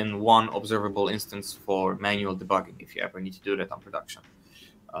put in one observable instance for manual debugging if you ever need to do that on production.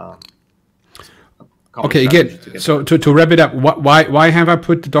 Okay, again, so to wrap it up, why have I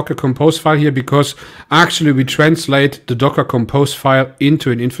put the Docker Compose file here? Because actually we translate the Docker Compose file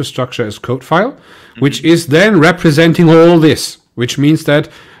into an infrastructure as code file, which is then representing all this, which means that,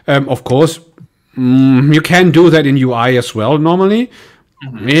 of course, you can do that in UI as well normally.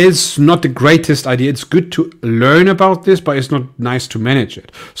 It's not the greatest idea. It's good to learn about this, but it's not nice to manage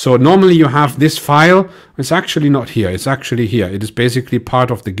it. So normally you have this file. It's actually not here. It's actually here. It is basically part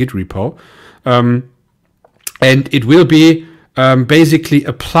of the Git repo. And it will be basically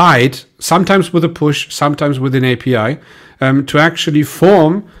applied, sometimes with a push, sometimes with an API, to actually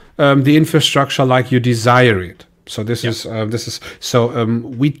form the infrastructure like you desire it. So this is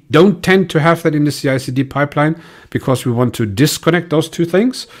we don't tend to have that in the CI/CD pipeline because we want to disconnect those two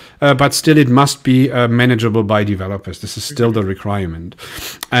things, but still it must be manageable by developers. This is still the requirement,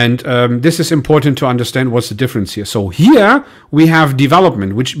 and this is important to understand what's the difference here. So here we have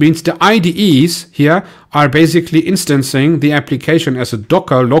development, which means the IDEs here are basically instancing the application as a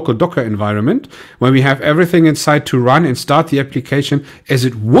local Docker environment, where we have everything inside to run and start the application as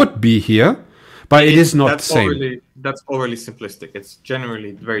it would be here. But it is not the same. That's overly simplistic. It's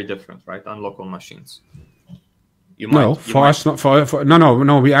generally very different, right, on local machines. No.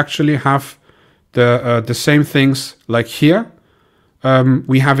 We actually have the same things like here.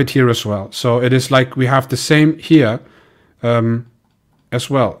 We have it here as well. So it is like we have the same here as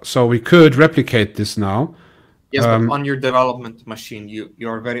well. So we could replicate this now. Yes, but on your development machine,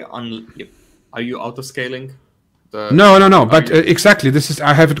 you're very are you auto-scaling? No. But exactly,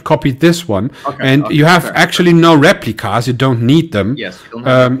 I haven't copied this one, and you have actually no replicas. You don't need them. Yes, you don't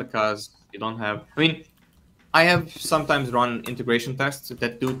have replicas. You don't have. I mean, I have sometimes run integration tests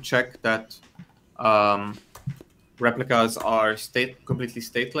that do check that replicas are completely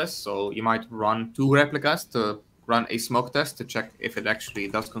stateless. So you might run 2 replicas to run a smoke test to check if it actually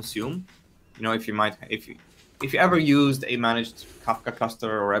does consume. You know, if you ever used a managed Kafka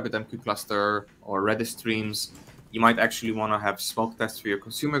cluster or RabbitMQ cluster or Redis streams, you might actually want to have smoke tests for your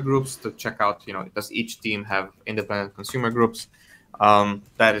consumer groups to check out, you know, does each team have independent consumer groups?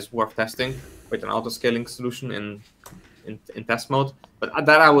 That is worth testing with an auto-scaling solution in test mode. But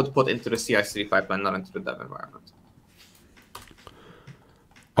that I would put into the CI/CD pipeline, not into the dev environment.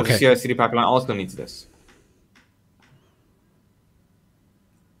 Okay. The CI/CD pipeline also needs this.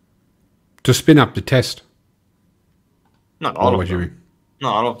 To spin up the test. Not all What of do you them. mean?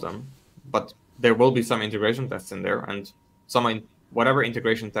 Not all of them. But there will be some integration tests in there, and whatever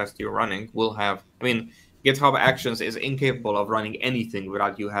integration test you're running will have. I mean, GitHub Actions is incapable of running anything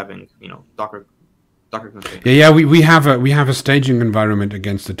without you having, you know, Docker containers. Yeah, we have a staging environment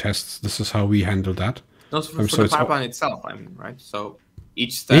against the tests. This is how we handle that. No, for So the it's pipeline itself, I mean, right? So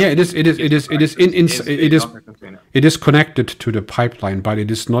each step. Yeah, it is connected to the pipeline, but it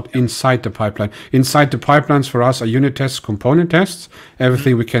is not inside the pipeline. Inside the pipelines for us are unit tests, component tests,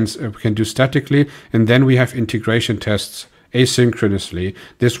 everything we can do statically, and then we have integration tests asynchronously.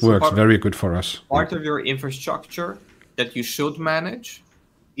 This works very good for us. Part of your infrastructure that you should manage,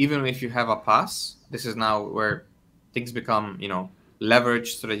 even if you have a PaaS, this is now where things become, you know,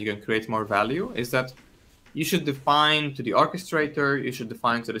 leveraged so that you can create more value, is that you should define to the orchestrator, you should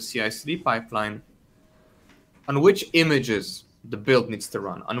define to the CI/CD pipeline on which images the build needs to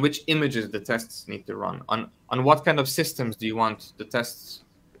run, on which images the tests need to run, on what kind of systems do you want the tests.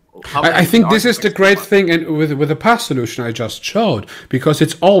 I think this is the great thing, and with the PaaS solution I just showed, because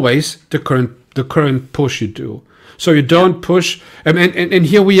it's always the current push you do. So you don't push, and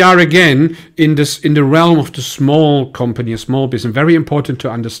here we are again in the realm of the small company, a small business. Very important to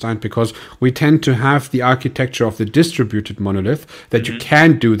understand, because we tend to have the architecture of the distributed monolith that you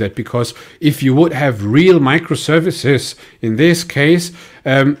can do that, because if you would have real microservices in this case,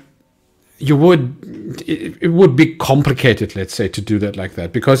 it would be complicated, let's say, to do that like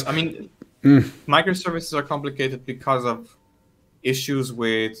that, because I mean, microservices are complicated because of issues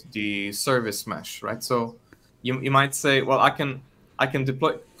with the service mesh, right? So you might say, well, I can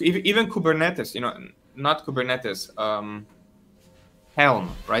deploy even Kubernetes, you know, not Kubernetes, Helm,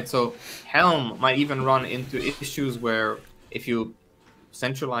 right? So Helm might even run into issues where if you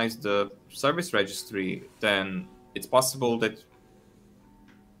centralize the service registry, then it's possible that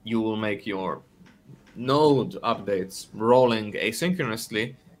you will make your node updates rolling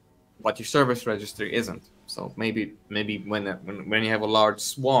asynchronously, but your service registry isn't. So maybe when you have a large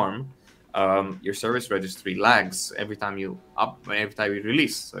swarm, your service registry lags every time you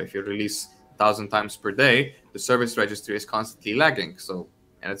release. So if you release 1,000 times per day, the service registry is constantly lagging. So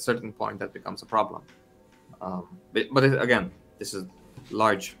at a certain point, that becomes a problem. Again, this is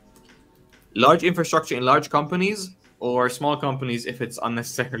large infrastructure in large companies, or small companies if it's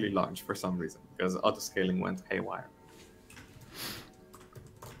unnecessarily large for some reason, because auto-scaling went haywire.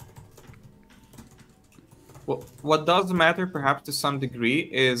 What does matter, perhaps to some degree,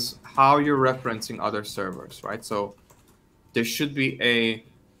 is how you're referencing other servers, right? So there should be a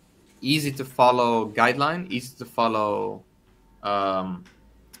easy to follow guideline, easy to follow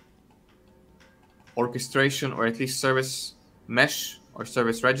orchestration, or at least service mesh or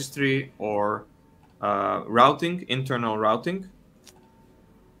service registry, or routing, internal routing,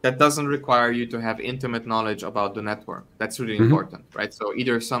 that doesn't require you to have intimate knowledge about the network. That's really important, right? So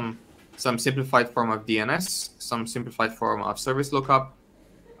either some simplified form of DNS, some simplified form of service lookup.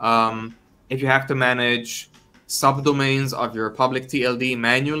 If you have to manage subdomains of your public TLD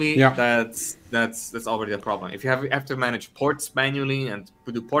manually, that's already a problem. If you have to manage ports manually and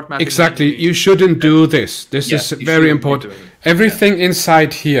do port mapping exactly, you shouldn't do this. This is very important. Everything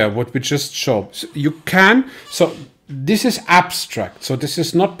inside here, what we just showed, so you can. So this is abstract. So this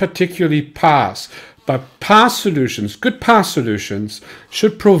is not particularly PaaS. But PaaS solutions, good PaaS solutions,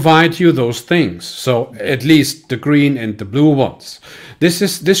 should provide you those things. So at least the green and the blue ones.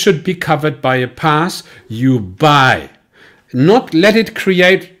 This should be covered by a PaaS you buy, not let it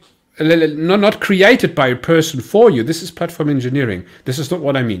create, not created by a person for you. This is platform engineering. This is not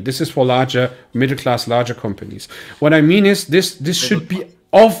what I mean. This is for larger, middle class, larger companies. What I mean is this should be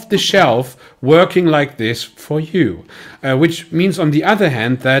off the shelf, working like this for you, which means on the other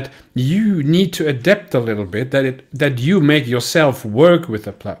hand that you need to adapt a little bit, that you make yourself work with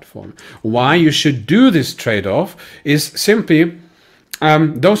the platform. Why you should do this trade-off is simply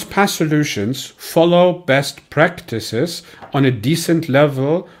those PaaS solutions follow best practices on a decent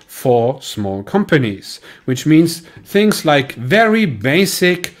level for small companies, which means things like very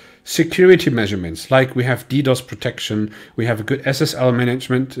basic security measurements, like we have DDoS protection, we have a good SSL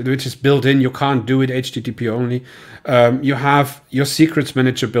management, which is built in. You can't do it HTTP only. You have your secrets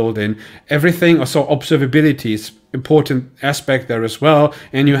manager built in. Everything, also observability is important aspect there as well.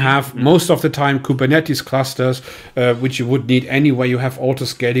 And you have most of the time Kubernetes clusters, which you would need anyway. You have auto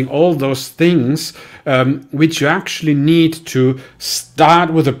scaling, all those things, which you actually need to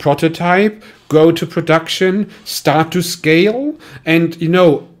start with a prototype, go to production, start to scale, and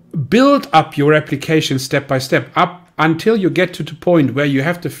build up your application step by step up until you get to the point where you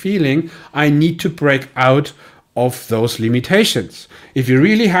have the feeling, I need to break out of those limitations. If you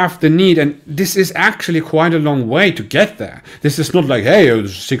really have the need, and this is actually quite a long way to get there. This is not like, hey,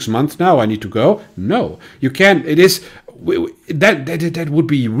 it's 6 months now, I need to go. No, you can. It is that would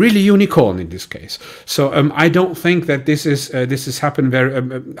be really unicorn in this case. So I don't think that this is happen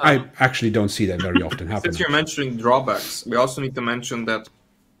very. I actually don't see that very often happen. Since you're mentioning drawbacks, we also need to mention that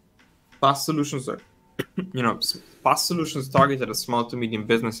PaaS solutions are, PaaS solutions targeted at small to medium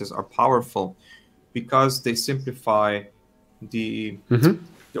businesses are powerful because they simplify the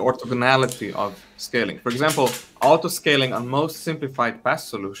orthogonality of scaling. For example, auto scaling on most simplified PaaS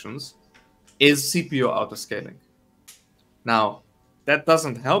solutions is CPU auto scaling. Now, that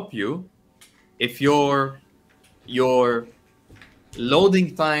doesn't help you if your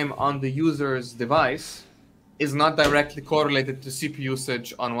loading time on the user's device is not directly correlated to CPU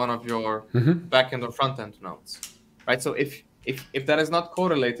usage on one of your backend or front-end nodes, right? So if that is not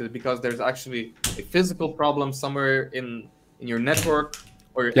correlated because there's actually a physical problem somewhere in your network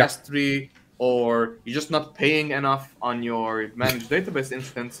or your S3, or you're just not paying enough on your managed database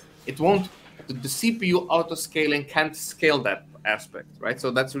instance, it won't. The CPU auto scaling can't scale that aspect, right?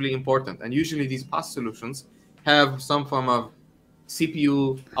 So that's really important. And usually these PaaS solutions have some form of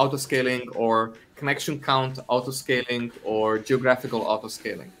CPU auto scaling or connection count auto scaling or geographical auto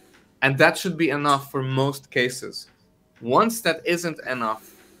scaling. And that should be enough for most cases. Once that isn't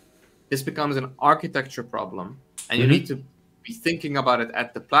enough, this becomes an architecture problem, and you need to be thinking about it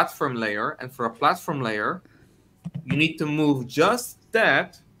at the platform layer. And for a platform layer, you need to move just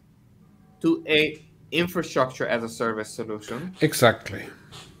that to a infrastructure as a service solution. Exactly.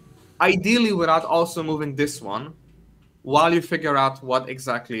 Ideally, without also moving this one, while you figure out what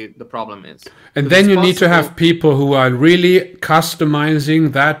exactly the problem is. And then you need to have people who are really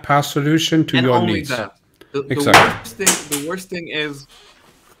customizing that PaaS solution to your needs. That. Exactly. The worst thing is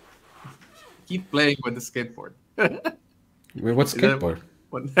keep playing with the skateboard. What skateboard?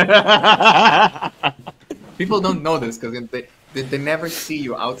 People don't know this because they never see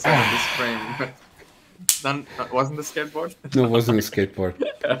you outside of this frame. Wasn't the skateboard? No, it wasn't a skateboard.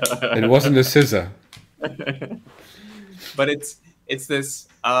 It wasn't a scissor. But it's this.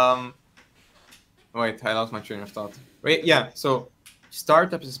 Wait, I lost my train of thought. Wait, yeah. So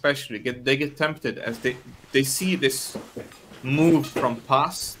startups especially get tempted as they see this move from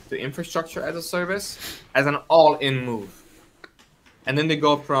PaaS to infrastructure as a service as an all-in move, and then they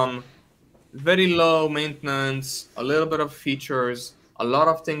go from very low maintenance, a little bit of features, a lot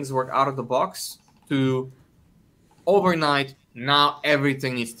of things work out of the box, to overnight now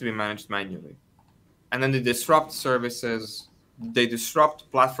everything needs to be managed manually. And then they disrupt services, they disrupt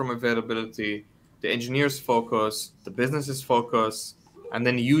platform availability, the engineers focus, the businesses focus, and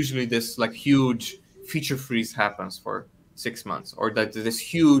then usually this like huge feature freeze happens for 6 months, or that this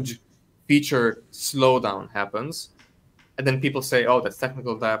huge feature slowdown happens. And then people say, oh, that's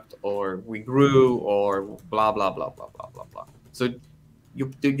technical debt, or we grew, or blah, blah, blah, blah, blah, blah, blah. So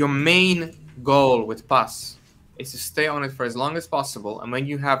your main goal with PaaS is to stay on it for as long as possible. And when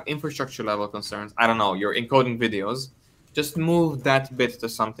you have infrastructure level concerns, I don't know, you're encoding videos, just move that bit to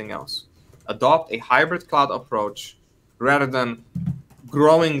something else. Adopt a hybrid cloud approach rather than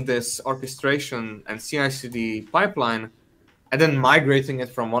growing this orchestration and CI/CD pipeline and then migrating it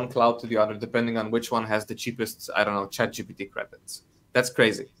from one cloud to the other, depending on which one has the cheapest, I don't know, ChatGPT credits. That's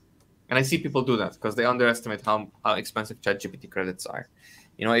crazy. And I see people do that because they underestimate how expensive ChatGPT credits are.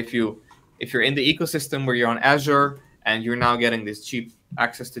 You know, if you're in the ecosystem where you're on Azure and you're now getting this cheap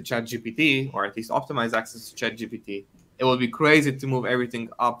access to ChatGPT, or at least optimized access to ChatGPT, it will be crazy to move everything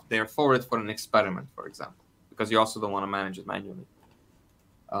up there forward for an experiment, for example, because you also don't want to manage it manually.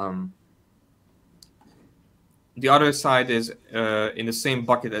 The other side is in the same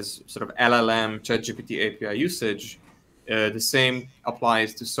bucket as sort of LLM, ChatGPT API usage. The same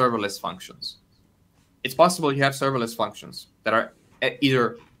applies to serverless functions. It's possible you have serverless functions that are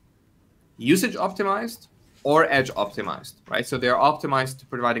either usage optimized or edge optimized, right? So they're optimized to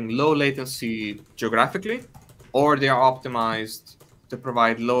providing low latency geographically, or they are optimized to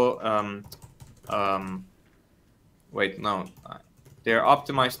provide low, they're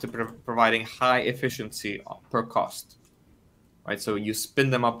optimized to providing high efficiency per cost, right? So you spin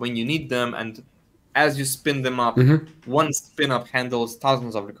them up when you need them, and as you spin them up, one spin up handles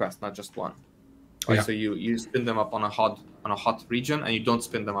thousands of requests, not just one. Right? Yeah. So you spin them up on a hot region, and you don't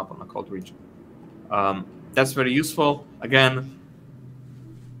spin them up on a cold region. That's very useful. Again,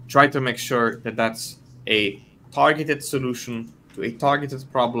 try to make sure that that's a targeted solution to a targeted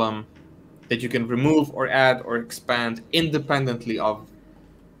problem that you can remove or add or expand independently of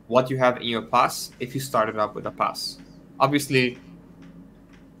what you have in your PaaS if you started up with a PaaS. Obviously,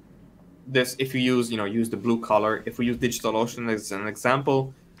 if you use the blue color, if we use DigitalOcean as an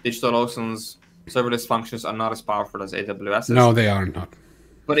example, DigitalOcean's serverless functions are not as powerful as AWS's. No, they are not.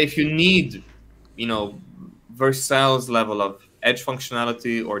 But if you need, Vercel's level of edge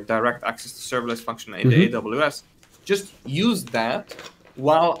functionality or direct access to serverless function in the AWS, just use that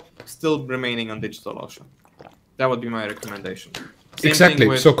while still remaining on DigitalOcean. That would be my recommendation.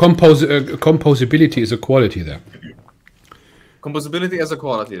 Exactly. So composability is a quality there. Composability as a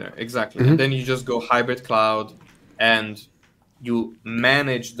quality there, exactly. And then you just go hybrid cloud, and you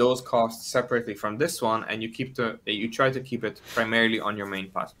manage those costs separately from this one, and you try to keep it primarily on your main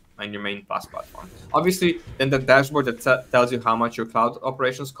PaaS platform. Obviously, then the dashboard that tells you how much your cloud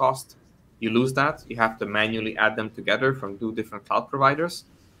operations cost, you lose that. You have to manually add them together from 2 different cloud providers.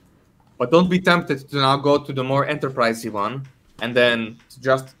 But don't be tempted to now go to the more enterprisey one and then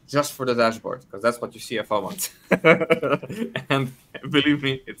just for the dashboard, because that's what your CFO wants. And believe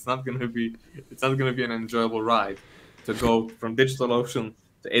me, it's not gonna be an enjoyable ride to go from DigitalOcean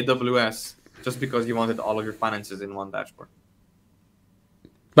to AWS just because you wanted all of your finances in one dashboard.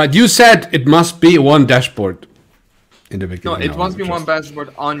 But you said it must be one dashboard in the beginning. No, it must be one dashboard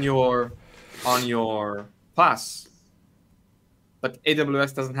on your PaaS. But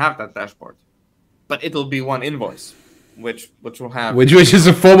AWS doesn't have that dashboard. But it'll be one invoice, which will have... Which is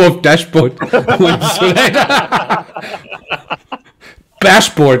a form of dashboard.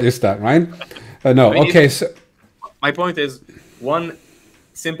 Dashboard is that, right? No, okay. So my point is, one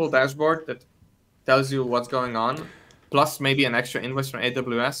simple dashboard that tells you what's going on, plus maybe an extra invoice from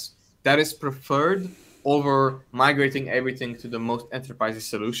AWS, that is preferred over migrating everything to the most enterprise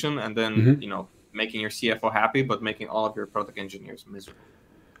solution and then, making your CFO happy, but making all of your product engineers miserable.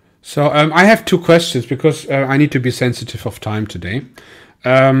 So I have 2 questions because I need to be sensitive of time today.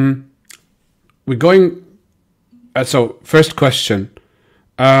 We're going... so first question.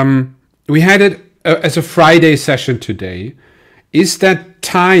 We had it as a Friday session today. Is that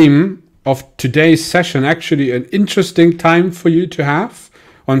time of today's session actually an interesting time for you to have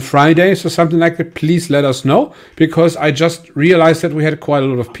on Fridays or something like that? Please let us know, because I just realized that we had quite a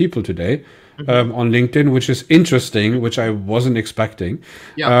lot of people today on LinkedIn, which is interesting, which I wasn't expecting.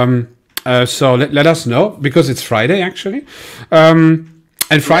 Yeah. So let us know, because it's Friday actually. And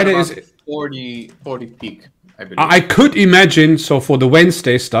Friday is 40 peak. I could imagine. So for the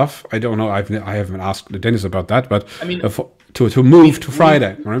Wednesday stuff, I don't know. I haven't asked Dennis about that, but I mean, to move to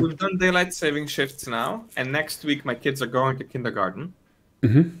Friday. Right? We've done daylight saving shifts now, and next week my kids are going to kindergarten.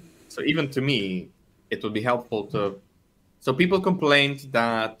 So even to me, it would be helpful to. So people complained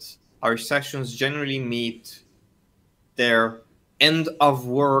that our sessions generally meet their end of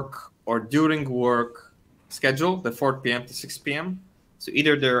work or during work schedule, the 4 p.m. to 6 p.m. So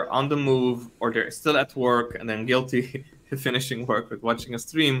either they're on the move, or they're still at work and then guilty finishing work with watching a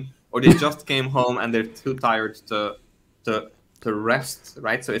stream, or they just came home and they're too tired to rest,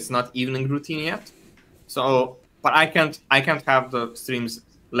 right? So it's not evening routine yet. So, but I can't have the streams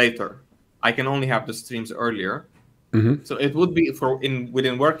later. I can only have the streams earlier. So it would be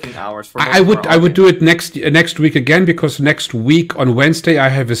within working hours. I would do it next week again, because next week on Wednesday I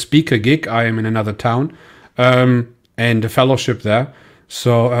have a speaker gig. I am in another town, and a fellowship there.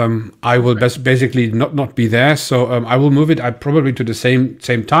 So I will basically not be there. So I will move it probably to the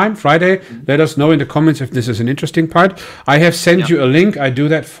same time, Friday. Let us know in the comments if this is an interesting part. I have sent you a link. I do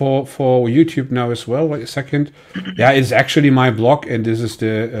that for YouTube now as well. Wait a second. Yeah, it's actually my blog, and this is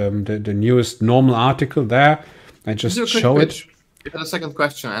the newest normal article there. I just show it. You had a second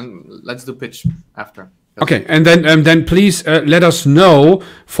question, and let's do pitch after. Okay, and then please let us know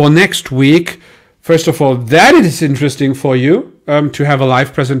for next week. First of all, that it is interesting for you to have a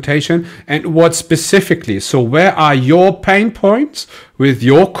live presentation, and what specifically. So where are your pain points with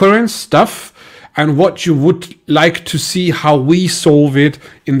your current stuff, and what you would like to see how we solve it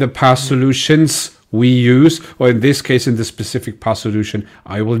in the PaaS solutions we use, or in this case, in the specific PaaS solution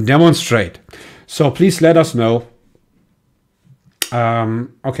I will demonstrate. So please let us know.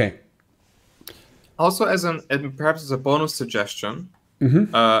 Okay. Also, and perhaps as a bonus suggestion,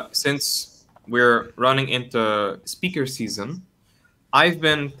 since we're running into speaker season, I've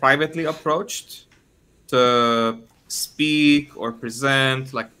been privately approached to speak or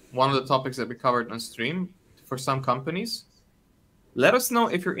present like one of the topics that we covered on stream for some companies. Let us know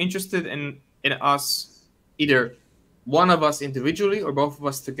if you're interested in us, either one of us individually or both of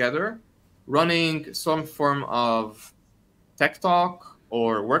us together, running some form of tech talk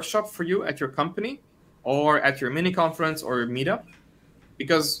or workshop for you at your company or at your mini conference or meetup,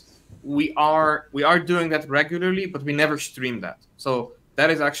 because we are doing that regularly, but we never stream that. So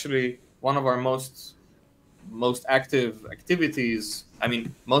that is actually one of our most active activities. I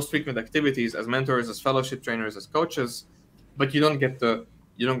mean, most frequent activities as mentors, as fellowship trainers, as coaches, but you don't get to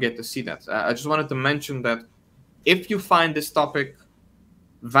see that. I just wanted to mention that if you find this topic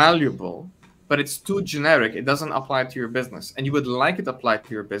valuable, but it's too generic, it doesn't apply to your business, and you would like it applied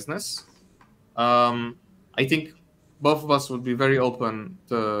to your business, I think both of us would be very open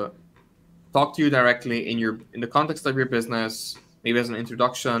to talk to you directly in the context of your business, maybe as an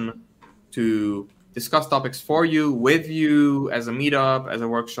introduction, to discuss topics for you, with you, as a meetup, as a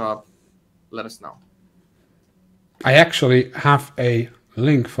workshop. Let us know. I actually have a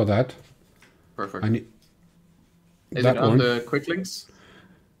link for that. Perfect. Is that it on one. the quick links?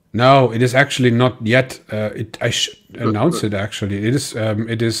 No, it is actually not yet. I should announce it. Actually,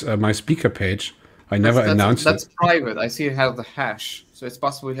 it is my speaker page. I never announced That's it. private. I see it has the hash, so it's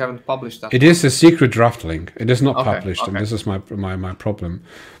possible you haven't published that. It is a secret draft link. It is not Okay, published, and okay. this is my problem.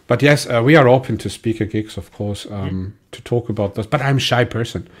 But yes, we are open to speaker gigs, of course, to talk about those. But I'm a shy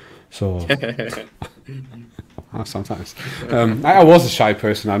person, so sometimes I was a shy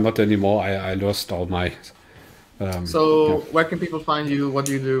person. I'm not anymore. I lost all my. Where can people find you? What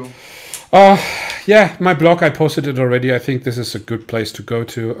do you do? Yeah, my blog. I posted it already. I think this is a good place to go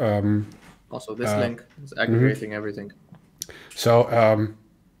to. Also, this link is aggregating everything. So,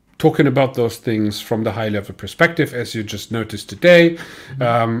 talking about those things from the high level perspective, as you just noticed today,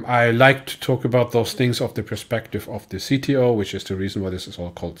 I like to talk about those things of the perspective of the CTO, which is the reason why this is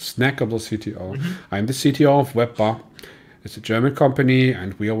all called Snackable CTO. I'm the CTO of WebBar. It's a German company,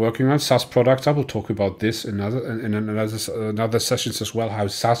 and we are working on SaaS products. I will talk about this in another sessions as well, how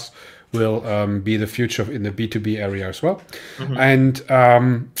SaaS will be the future in the B2B area as well. And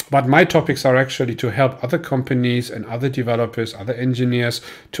but my topics are actually to help other companies and other developers, other engineers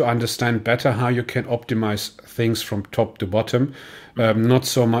to understand better how you can optimize things from top to bottom, not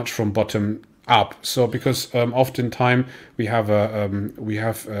so much from bottom up. So because oftentimes we have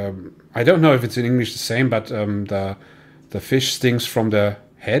I don't know if it's in English the same, but the fish stings from the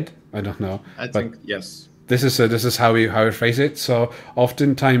head. I don't know. I think yes. This is how we phrase it. So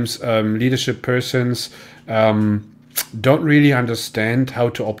oftentimes leadership persons don't really understand how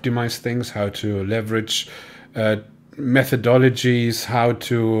to optimize things, how to leverage methodologies, how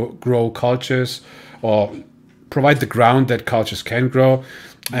to grow cultures, or provide the ground that cultures can grow.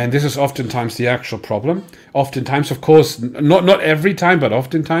 And this is oftentimes the actual problem. Oftentimes, of course, not every time, but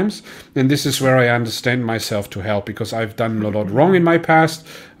oftentimes. And this is where I understand myself to help, because I've done a lot wrong in my past.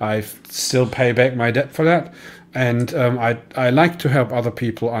 I still pay back my debt for that. And I like to help other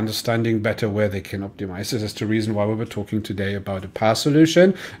people understanding better where they can optimize. This is the reason why we were talking today about a PaaS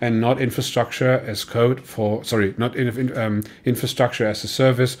solution and not infrastructure as code for, sorry, not infrastructure as a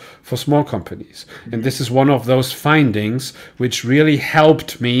service for small companies. And this is one of those findings which really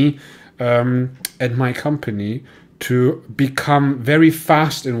helped me at my company to become very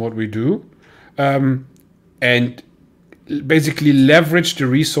fast in what we do and basically leverage the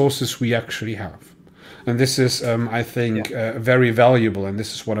resources we actually have. And this is, I think, very valuable, and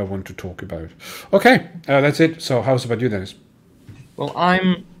this is what I want to talk about. Okay, that's it. So how's about you, Dennis? Well,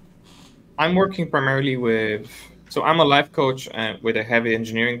 I'm working primarily with, so I'm a life coach with a heavy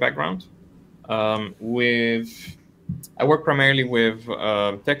engineering background. I work primarily with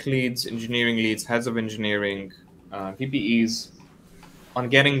tech leads, engineering leads, heads of engineering, VPEs, on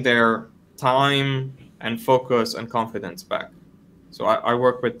getting their time and focus and confidence back. So I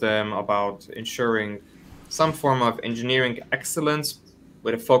work with them about ensuring some form of engineering excellence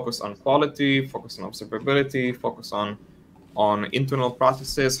with a focus on quality, focus on observability, focus on internal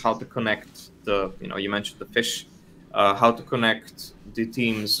processes, how to connect the, you mentioned the fish, how to connect the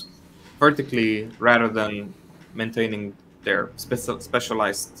teams vertically rather than maintaining their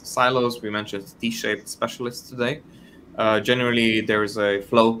specialized silos. We mentioned T-shaped specialists today. Generally, there is a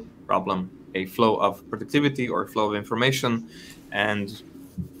flow problem, a flow of productivity or a flow of information. And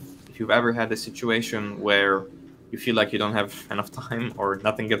if you've ever had a situation where you feel like you don't have enough time or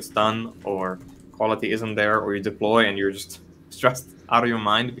nothing gets done or quality isn't there, or you deploy and you're just stressed out of your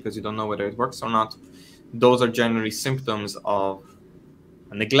mind because you don't know whether it works or not. Those are generally symptoms of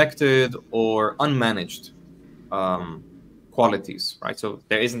a neglected or unmanaged qualities, right? So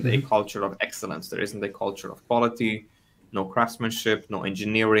there isn't a culture of excellence. There isn't a culture of quality, no craftsmanship, no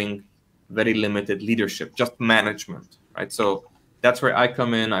engineering, very limited leadership, just management, right? So that's where I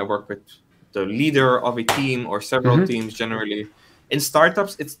come in. I work with the leader of a team or several teams generally. In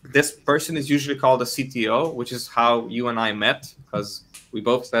startups, this person is usually called a CTO, which is how you and I met, because we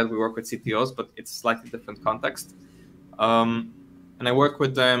both said we work with CTOs, but it's slightly different context. And I work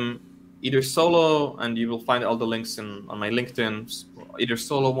with them either solo, and you will find all the links on my LinkedIn, either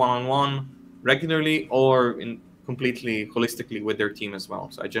solo one-on-one regularly or in completely holistically with their team as well.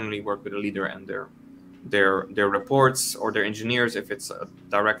 So I generally work with a leader and their reports or their engineers if it's a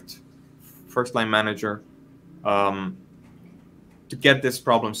direct first-line manager, to get this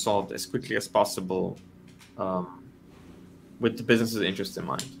problem solved as quickly as possible with the business's interest in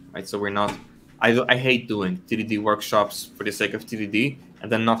mind, right? So we're not, I hate doing TDD workshops for the sake of TDD and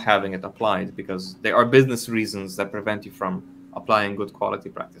then not having it applied, because there are business reasons that prevent you from applying good quality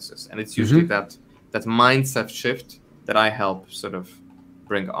practices. And it's usually that mindset shift that I help sort of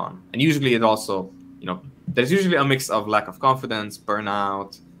bring on. And usually it also, there's usually a mix of lack of confidence,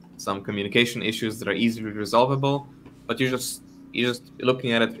 burnout, some communication issues that are easily resolvable, but you're just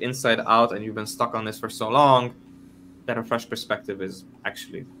looking at it inside out, and you've been stuck on this for so long that a fresh perspective is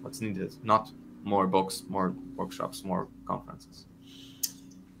actually what's needed, not more books, more workshops, more conferences.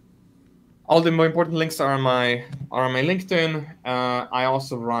 All the more important links are on my LinkedIn. I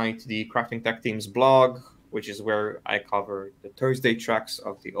also write the Crafting Tech Teams blog, which is where I cover the Thursday tracks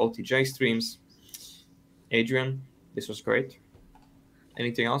of the OTJ streams. Adrian, this was great.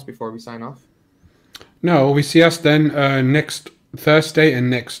 Anything else before we sign off? No, we see us then next Thursday and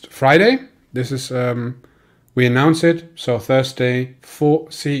next Friday. This is, we announce it. So Thursday 4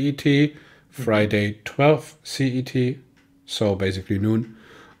 CET, Friday 12 CET. So basically noon.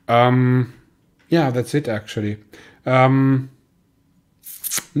 Yeah, that's it actually. No,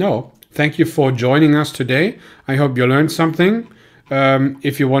 thank you for joining us today. I hope you learned something.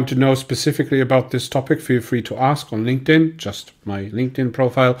 If you want to know specifically about this topic, feel free to ask on LinkedIn, just my LinkedIn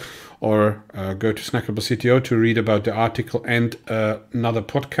profile, or go to Snackable CTO to read about the article and another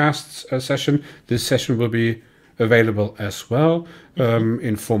podcast session. This session will be available as well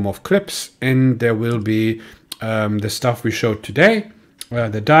in form of clips, and there will be the stuff we showed today.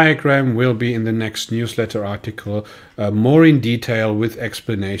 The diagram will be in the next newsletter article, more in detail with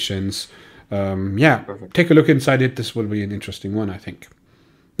explanations. Perfect. Take a look inside it. This will be an interesting one, I think.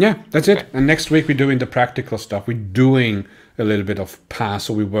 Yeah, that's it. And next week we're doing the practical stuff. We're doing a little bit of PaaS,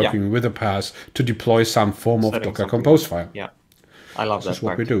 so we're working with a PaaS to deploy some form of Docker Compose file. Yeah, I love that. This is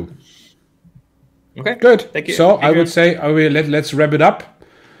what we do. Okay, good. Thank you. So I would say let's wrap it up.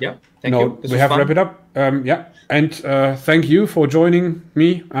 Yeah, thank you. We have to wrap it up. And thank you for joining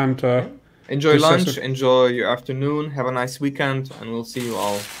me. And enjoy lunch, enjoy your afternoon, have a nice weekend, and we'll see you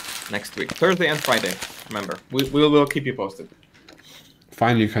all next week, Thursday and Friday. Remember, we will keep you posted.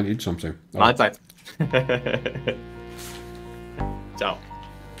 Finally, you can eat something. Mahlzeit. Ciao.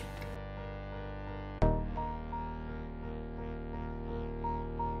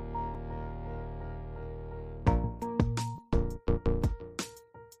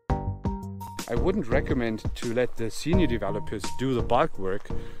 I wouldn't recommend to let the senior developers do the bulk work.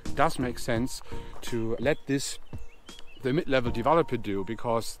 It does make sense to let the mid-level developer do,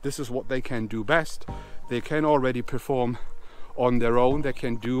 because this is what they can do best. They can already perform on their own. They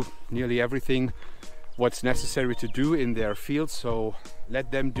can do nearly everything what's necessary to do in their field, so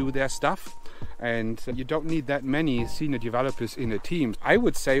let them do their stuff. And you don't need that many senior developers in a team. I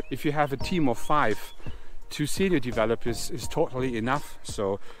would say if you have a team of 5, 2 senior developers is totally enough.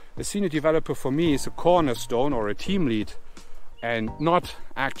 So a senior developer for me is a cornerstone or a team lead, and not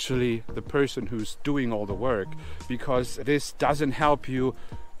actually the person who's doing all the work, because this doesn't help you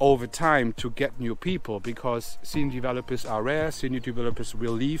over time to get new people, because senior developers are rare. Senior developers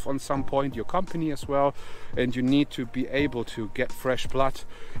will leave on some point your company as well, and you need to be able to get fresh blood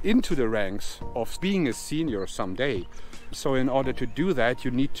into the ranks of being a senior someday. So in order to do that,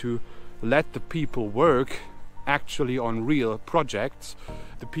 you need to let the people work actually on real projects,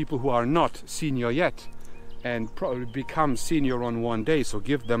 the people who are not senior yet, and probably become senior on one day. So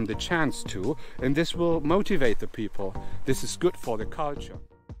give them the chance to, and this will motivate the people. This is good for the culture.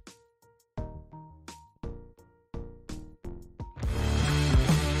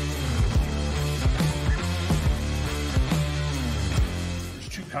 There's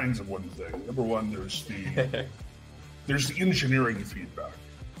 2 kinds of one thing. Number one, there's the engineering feedback,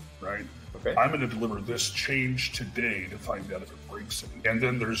 right? Okay. I'm going to deliver this change today to find out if it breaks it. And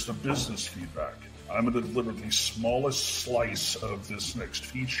then there's the business feedback. I'm going to deliver the smallest slice of this next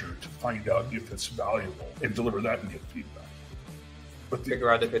feature to find out if it's valuable and deliver that and get feedback. But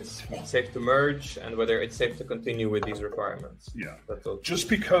Figure out if it's safe to merge and whether it's safe to continue with these requirements. Yeah. That's all. Just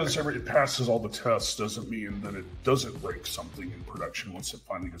because it passes all the tests doesn't mean that it doesn't break something in production once it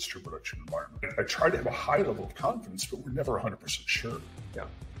finally gets to a production environment. I try to have a high level of confidence, but we're never 100% sure. Yeah.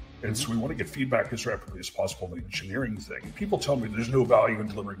 And so we want to get feedback as rapidly as possible in the engineering thing. People tell me there's no value in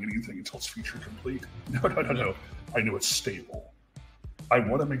delivering anything until it's feature complete. No. I know it's stable. I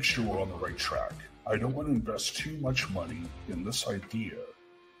want to make sure we're on the right track. I don't want to invest too much money in this idea.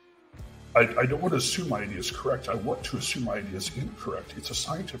 I don't want to assume my idea is correct. I want to assume my idea is incorrect. It's a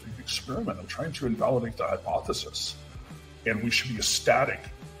scientific experiment. I'm trying to invalidate the hypothesis. And we should be ecstatic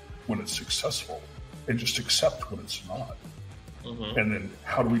when it's successful and just accept when it's not. Mm-hmm. And then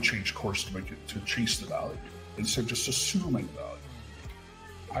how do we change course to make it, to chase the value instead of just assuming value?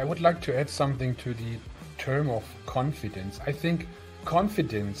 I would like to add something to the term of confidence. I think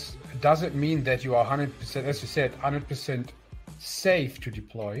confidence doesn't mean that you are 100%, as you said, 100% safe to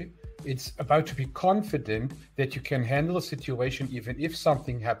deploy. It's about to be confident that you can handle a situation even if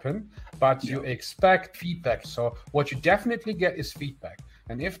something happened, but you expect feedback. So what you definitely get is feedback.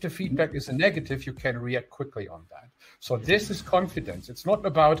 And if the feedback is a negative, you can react quickly on that. So this is confidence. It's not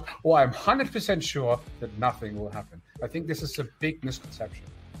about, oh, I'm 100% sure that nothing will happen. I think this is a big misconception.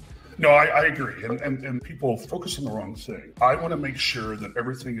 No, I agree. And people focus on the wrong thing. I want to make sure that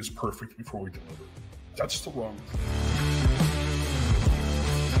everything is perfect before we deliver. That's the wrong thing.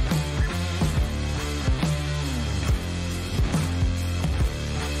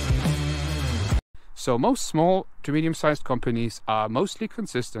 So most small to medium-sized companies are mostly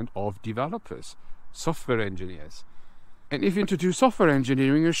consistent of developers, software engineers. And if you introduce software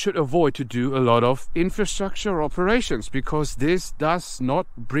engineering, you should avoid to do a lot of infrastructure operations because this does not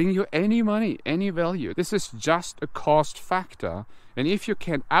bring you any money, any value. This is just a cost factor. And if you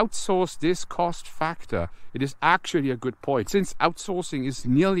can outsource this cost factor, it is actually a good point. Since outsourcing is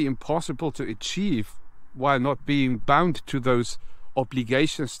nearly impossible to achieve while not being bound to those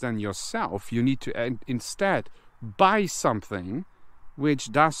obligations than yourself, you need to instead buy something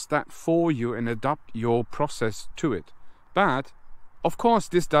which does that for you and adapt your process to it. But of course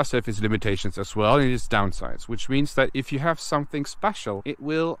this does have its limitations as well and its downsides, which means that if you have something special, it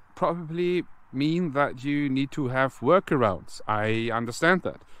will probably mean that you need to have workarounds. I understand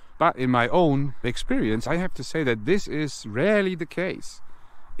that, but in my own experience I have to say that this is rarely the case.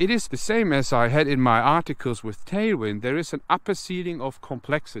 It is the same as I had in my articles with Tailwind. There is an upper ceiling of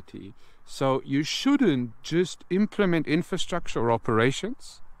complexity. So you shouldn't just implement infrastructure or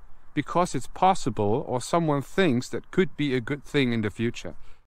operations because it's possible or someone thinks that could be a good thing in the future.